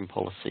classification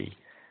policy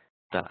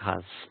that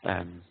has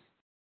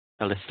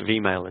a list of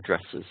email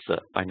addresses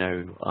that I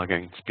know are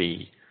going to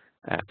be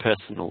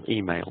personal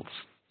emails.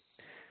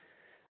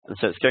 And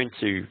so it's going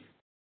to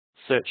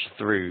search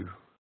through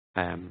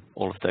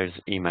all of those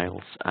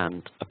emails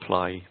and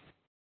apply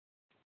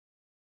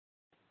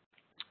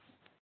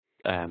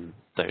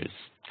those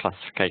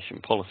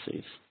classification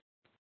policies.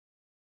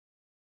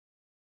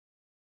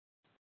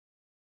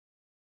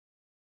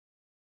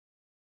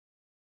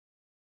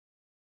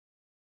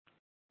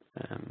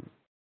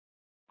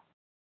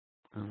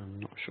 I'm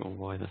not sure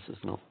why this is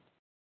not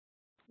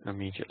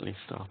immediately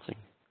starting.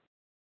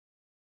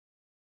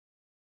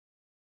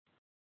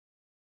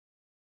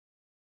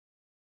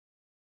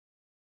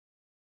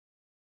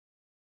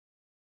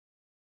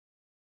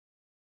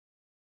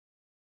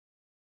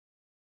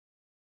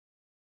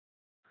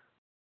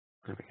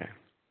 There we go.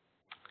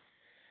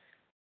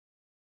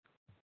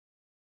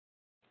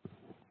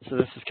 So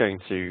this is going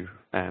to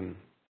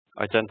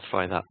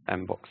identify that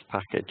mbox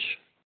package,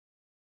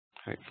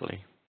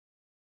 hopefully.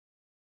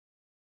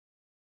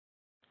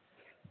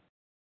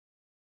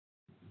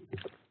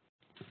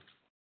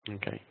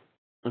 Okay.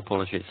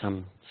 Apologies,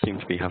 I seem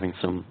to be having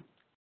some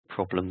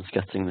problems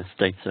getting this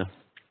data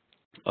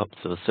up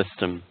to the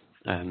system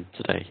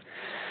today.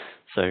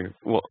 So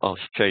what I'll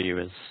show you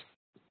is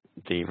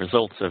the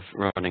result of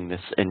running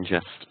this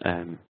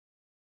ingest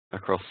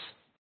across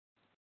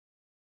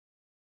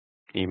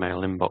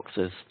email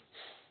inboxes.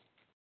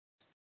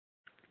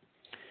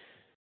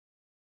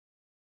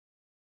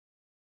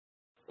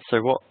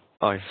 So what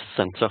I've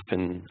sent up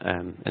in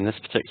this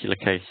particular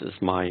case is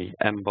my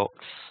mbox,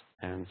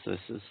 and so this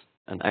is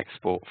an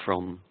export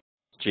from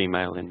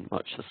Gmail in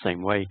much the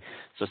same way.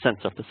 So I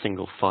sent up a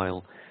single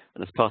file,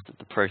 and as part of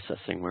the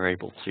processing, we're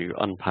able to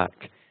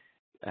unpack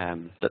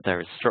that there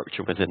is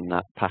structure within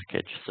that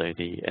package. So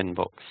the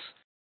inbox,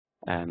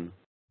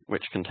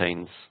 which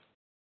contains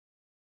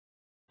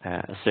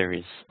a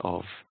series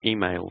of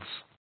emails.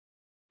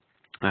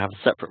 I have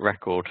a separate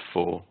record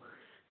for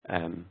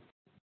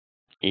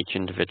each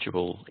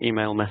individual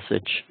email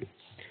message,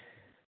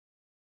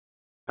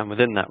 and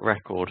within that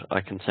record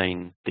I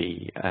contain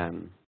the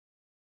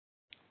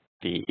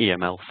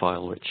EML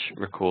file which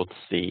records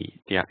the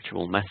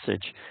actual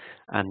message,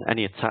 and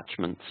any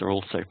attachments are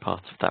also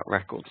part of that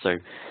record. So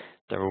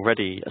they're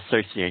already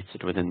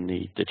associated within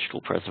the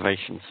digital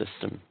preservation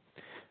system,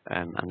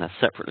 and they're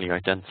separately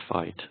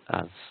identified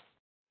as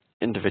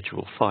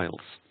individual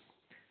files.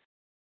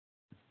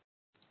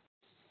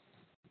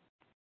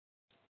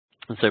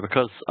 And so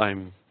because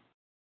I'm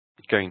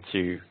going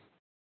to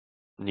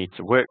need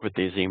to work with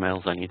these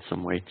emails, I need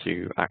some way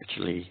to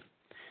actually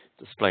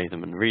display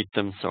them and read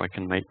them, so I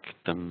can make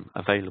them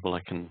available. I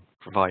can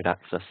provide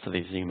access to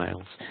these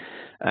emails.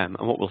 And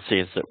what we'll see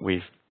is that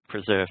we've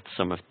preserved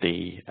some of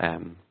the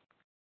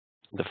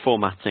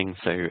formatting,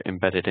 so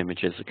embedded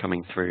images are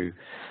coming through,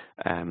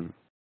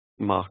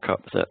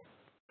 markup that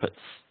puts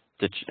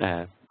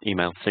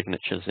email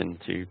signatures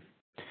into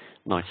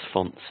nice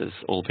fonts is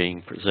all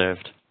being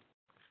preserved.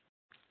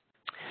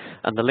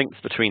 And the links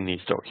between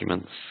these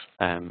documents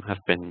have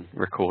been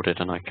recorded,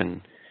 and I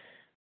can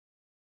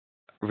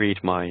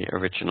read my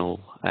original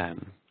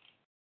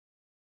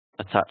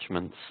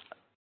attachments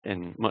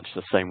in much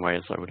the same way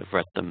as I would have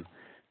read them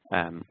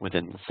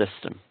within the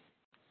system.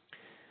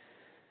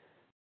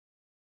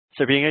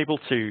 So being able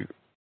to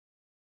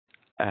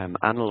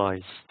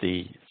analyze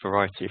the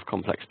variety of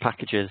complex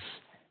packages,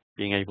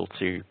 being able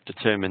to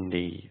determine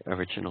the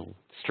original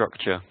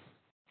structure,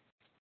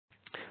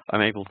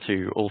 I'm able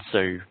to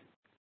also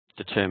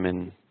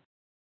determine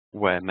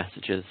where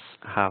messages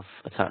have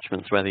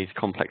attachments, where these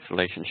complex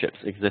relationships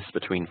exist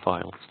between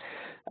files,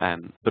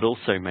 but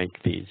also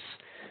make these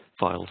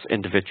files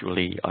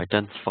individually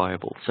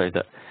identifiable so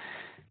that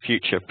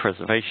future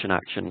preservation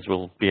actions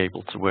will be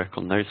able to work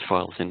on those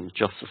files in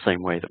just the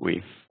same way that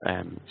we've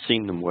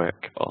seen them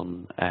work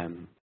on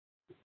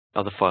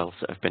other files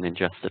that have been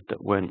ingested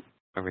that weren't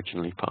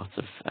originally part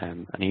of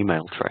an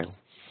email trail.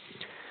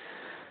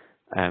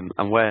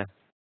 And where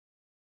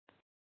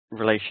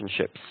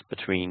relationships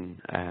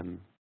between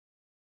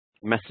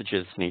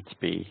messages need to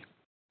be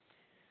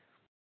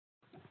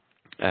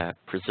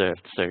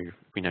preserved, so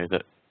we know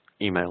that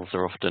emails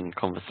are often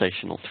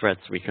conversational threads,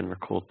 we can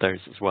record those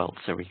as well.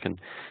 So we can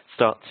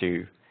start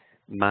to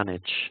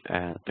manage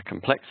the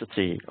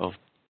complexity of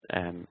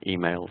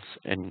emails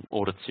in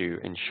order to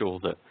ensure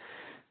that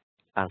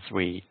as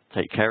we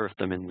take care of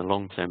them in the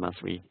long term, as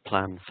we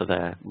plan for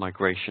their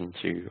migration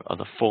to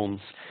other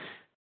forms,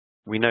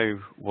 we know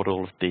what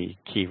all of the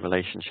key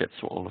relationships,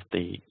 what all of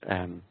the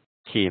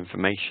key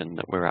information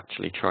that we're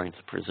actually trying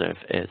to preserve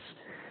is.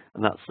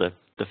 And that's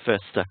the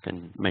first step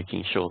in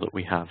making sure that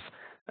we have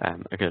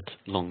a good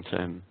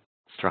long-term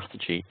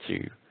strategy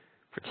to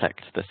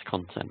protect this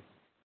content.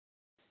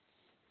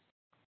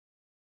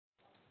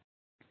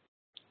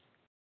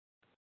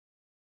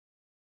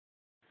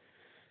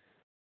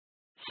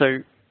 So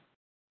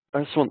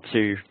I just want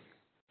to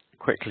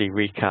quickly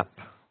recap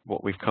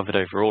what we've covered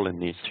overall in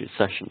these two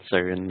sessions. So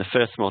in the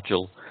first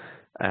module,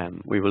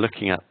 we were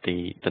looking at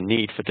the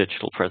need for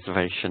digital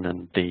preservation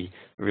and the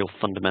real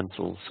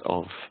fundamentals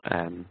of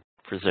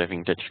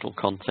preserving digital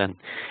content.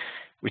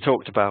 We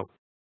talked about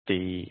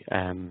the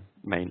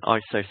main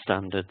ISO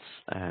standards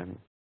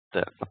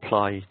that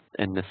apply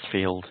in this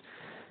field.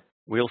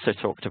 We also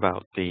talked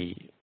about the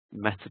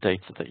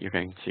metadata that you're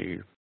going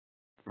to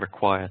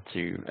require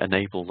to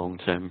enable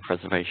long-term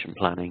preservation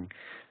planning,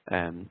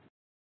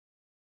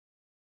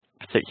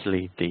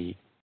 particularly the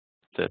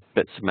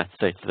bits of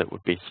metadata that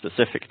would be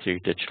specific to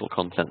digital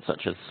content,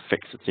 such as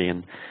fixity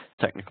and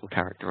technical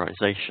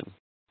characterization.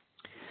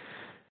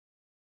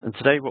 And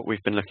today what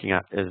we've been looking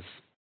at is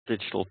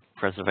digital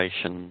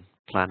preservation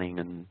planning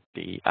and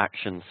the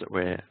actions that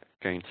we're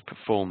going to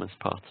perform as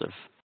part of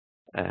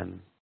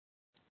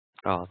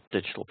our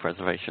digital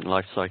preservation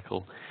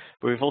lifecycle.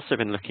 But we've also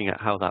been looking at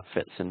how that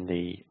fits in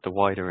the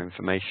wider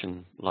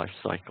information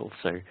lifecycle.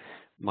 So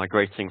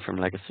migrating from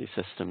legacy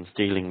systems,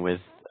 dealing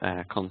with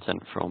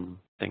content from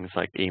things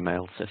like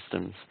email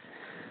systems,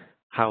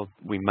 how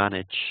we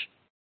manage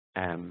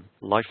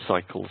life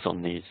cycles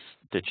on these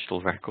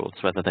digital records,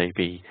 whether they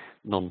be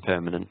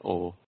non-permanent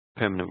or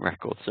permanent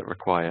records that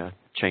require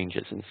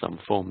changes in some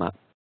format.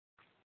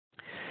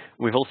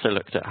 We've also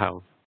looked at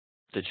how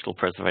digital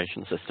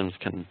preservation systems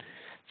can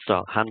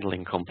start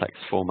handling complex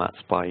formats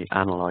by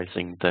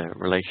analyzing the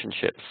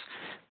relationships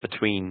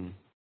between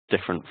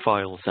different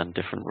files and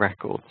different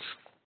records.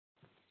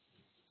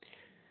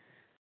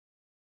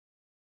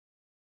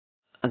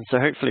 And so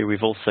hopefully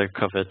we've also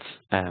covered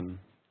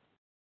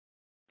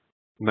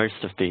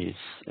most of these,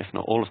 if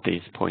not all of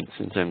these points,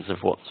 in terms of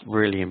what's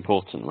really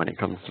important when it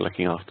comes to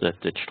looking after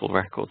digital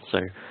records. So,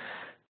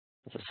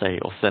 as I say,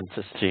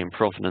 authenticity and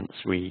provenance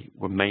we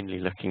were mainly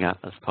looking at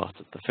as part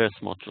of the first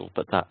module,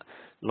 but that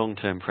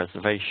long-term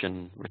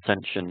preservation,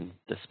 retention,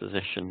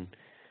 disposition,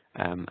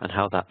 and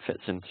how that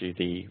fits into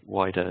the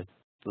wider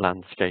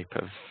landscape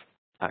of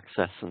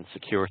access and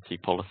security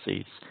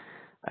policies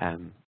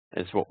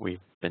is what we've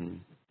been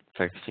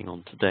focusing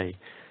on today.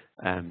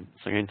 So I'm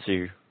going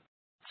to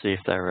see if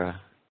there are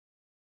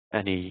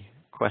any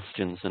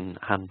questions and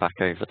hand back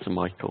over to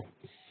Michael.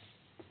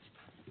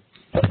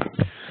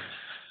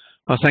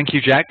 Well, thank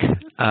you, Jack.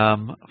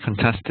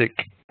 Fantastic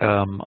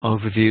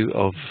overview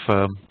of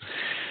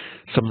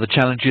some of the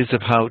challenges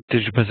of how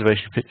digital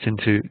preservation fits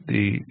into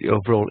the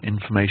overall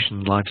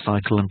information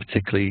lifecycle, and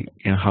particularly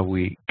how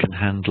we can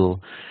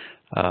handle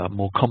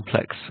more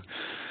complex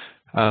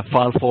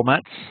file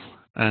formats.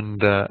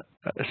 And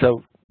so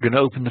I'm going to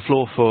open the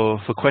floor for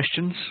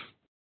questions.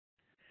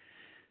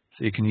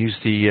 So you can use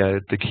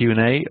the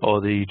Q&A or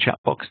the chat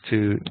box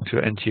to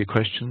enter your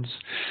questions.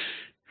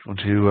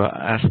 If you want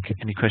to ask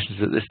any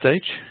questions at this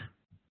stage.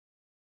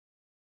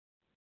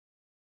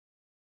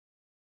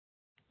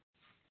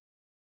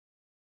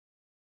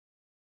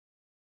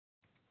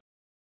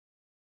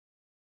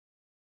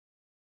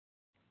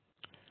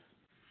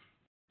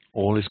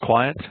 All is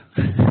quiet.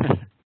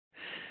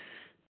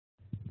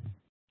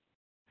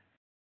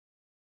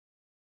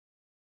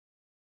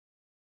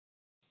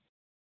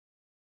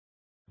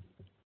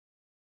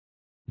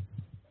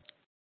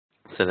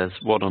 So there's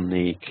one on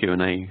the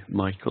Q&A,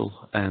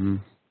 Michael. A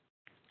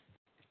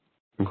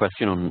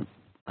question on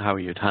how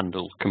you'd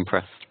handle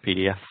compressed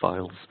PDF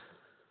files.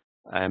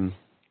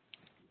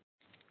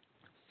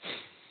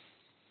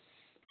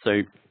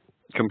 So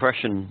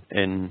compression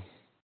in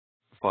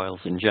files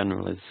in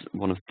general is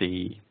one of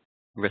the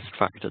risk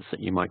factors that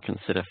you might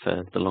consider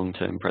for the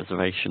long-term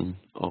preservation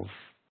of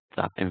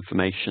that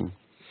information,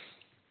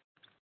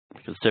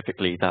 because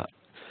typically that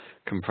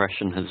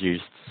compression has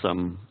used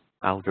some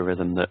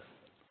algorithm that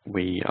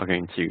we are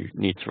going to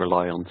need to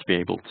rely on to be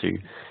able to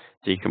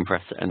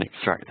decompress it and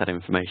extract that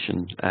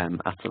information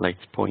at a later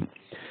point.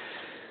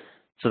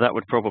 So that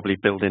would probably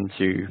build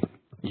into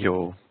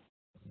your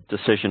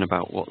decision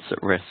about what's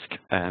at risk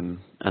and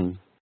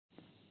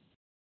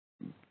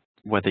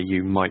whether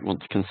you might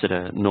want to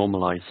consider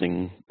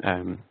normalizing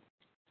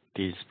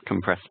these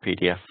compressed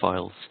PDF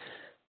files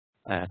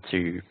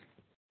to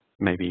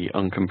maybe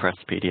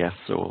uncompressed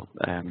PDFs or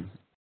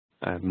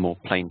a more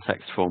plain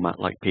text format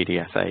like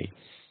PDF-A,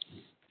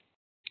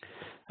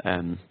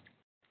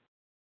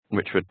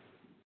 which would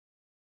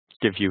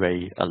give you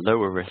a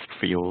lower risk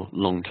for your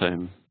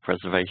long-term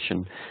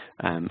preservation,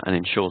 and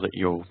ensure that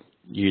you're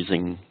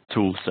using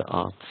tools that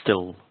are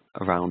still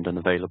around and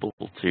available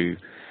to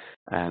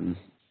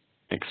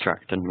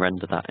extract and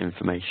render that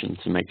information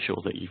to make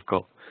sure that you've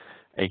got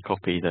a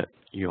copy that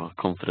you are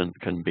confident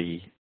can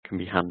be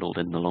handled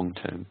in the long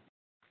term.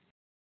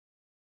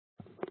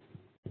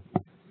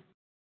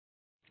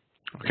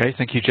 Okay,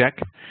 thank you, Jack.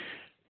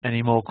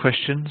 Any more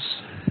questions?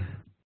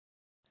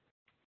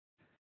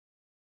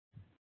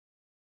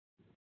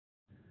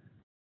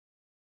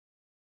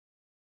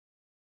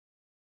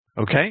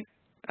 Okay,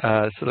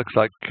 so it looks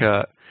like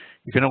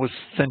you can always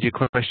send your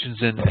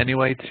questions in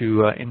anyway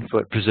to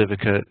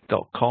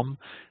info@preservica.com.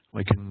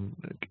 We can,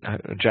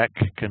 Jack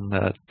can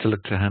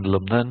look to handle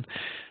them then.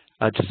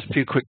 Just a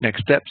few quick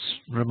next steps.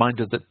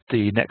 Reminder that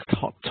the next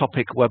hot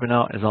topic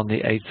webinar is on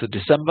the 8th of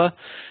December.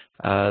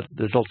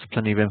 There's also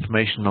plenty of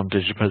information on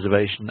digital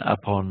preservation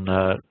up on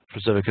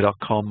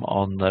preservica.com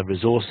on the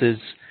resources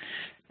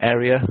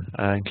area,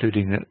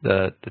 including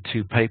the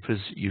 2 papers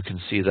you can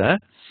see there.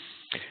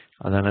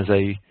 And then as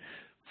a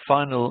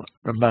final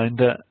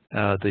reminder,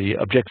 the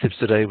objectives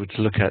today were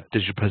to look at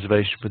digital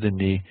preservation within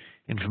the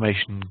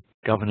information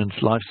governance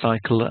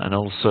lifecycle, and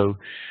also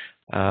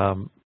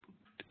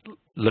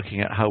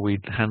looking at how we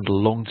handle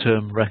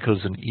long-term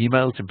records and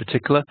emails in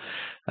particular,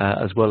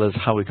 as well as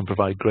how we can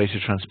provide greater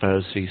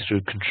transparency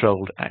through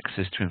controlled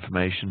access to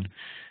information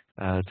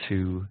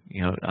to,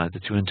 either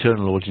to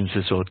internal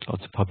audiences or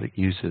to public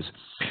users.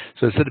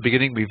 So as I said at the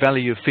beginning, we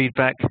value your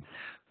feedback,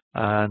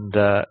 and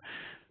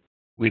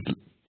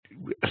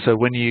so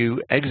when you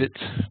exit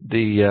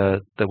the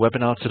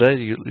webinar today,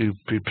 you'll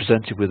be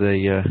presented with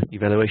a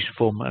evaluation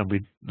form, and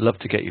we'd love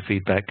to get your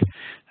feedback.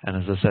 And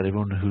as I said,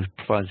 everyone who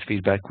provides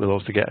feedback will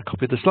also get a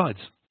copy of the slides.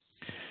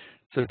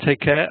 So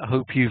take care. I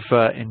hope you've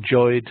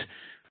enjoyed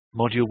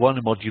Module 1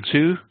 and Module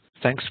 2.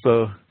 Thanks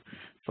for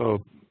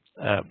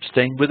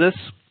staying with us,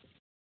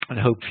 and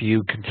I hope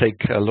you can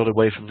take a lot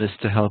away from this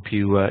to help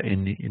you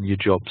in your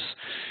jobs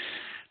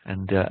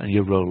and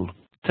your role.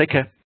 Take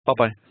care.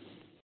 Bye-bye.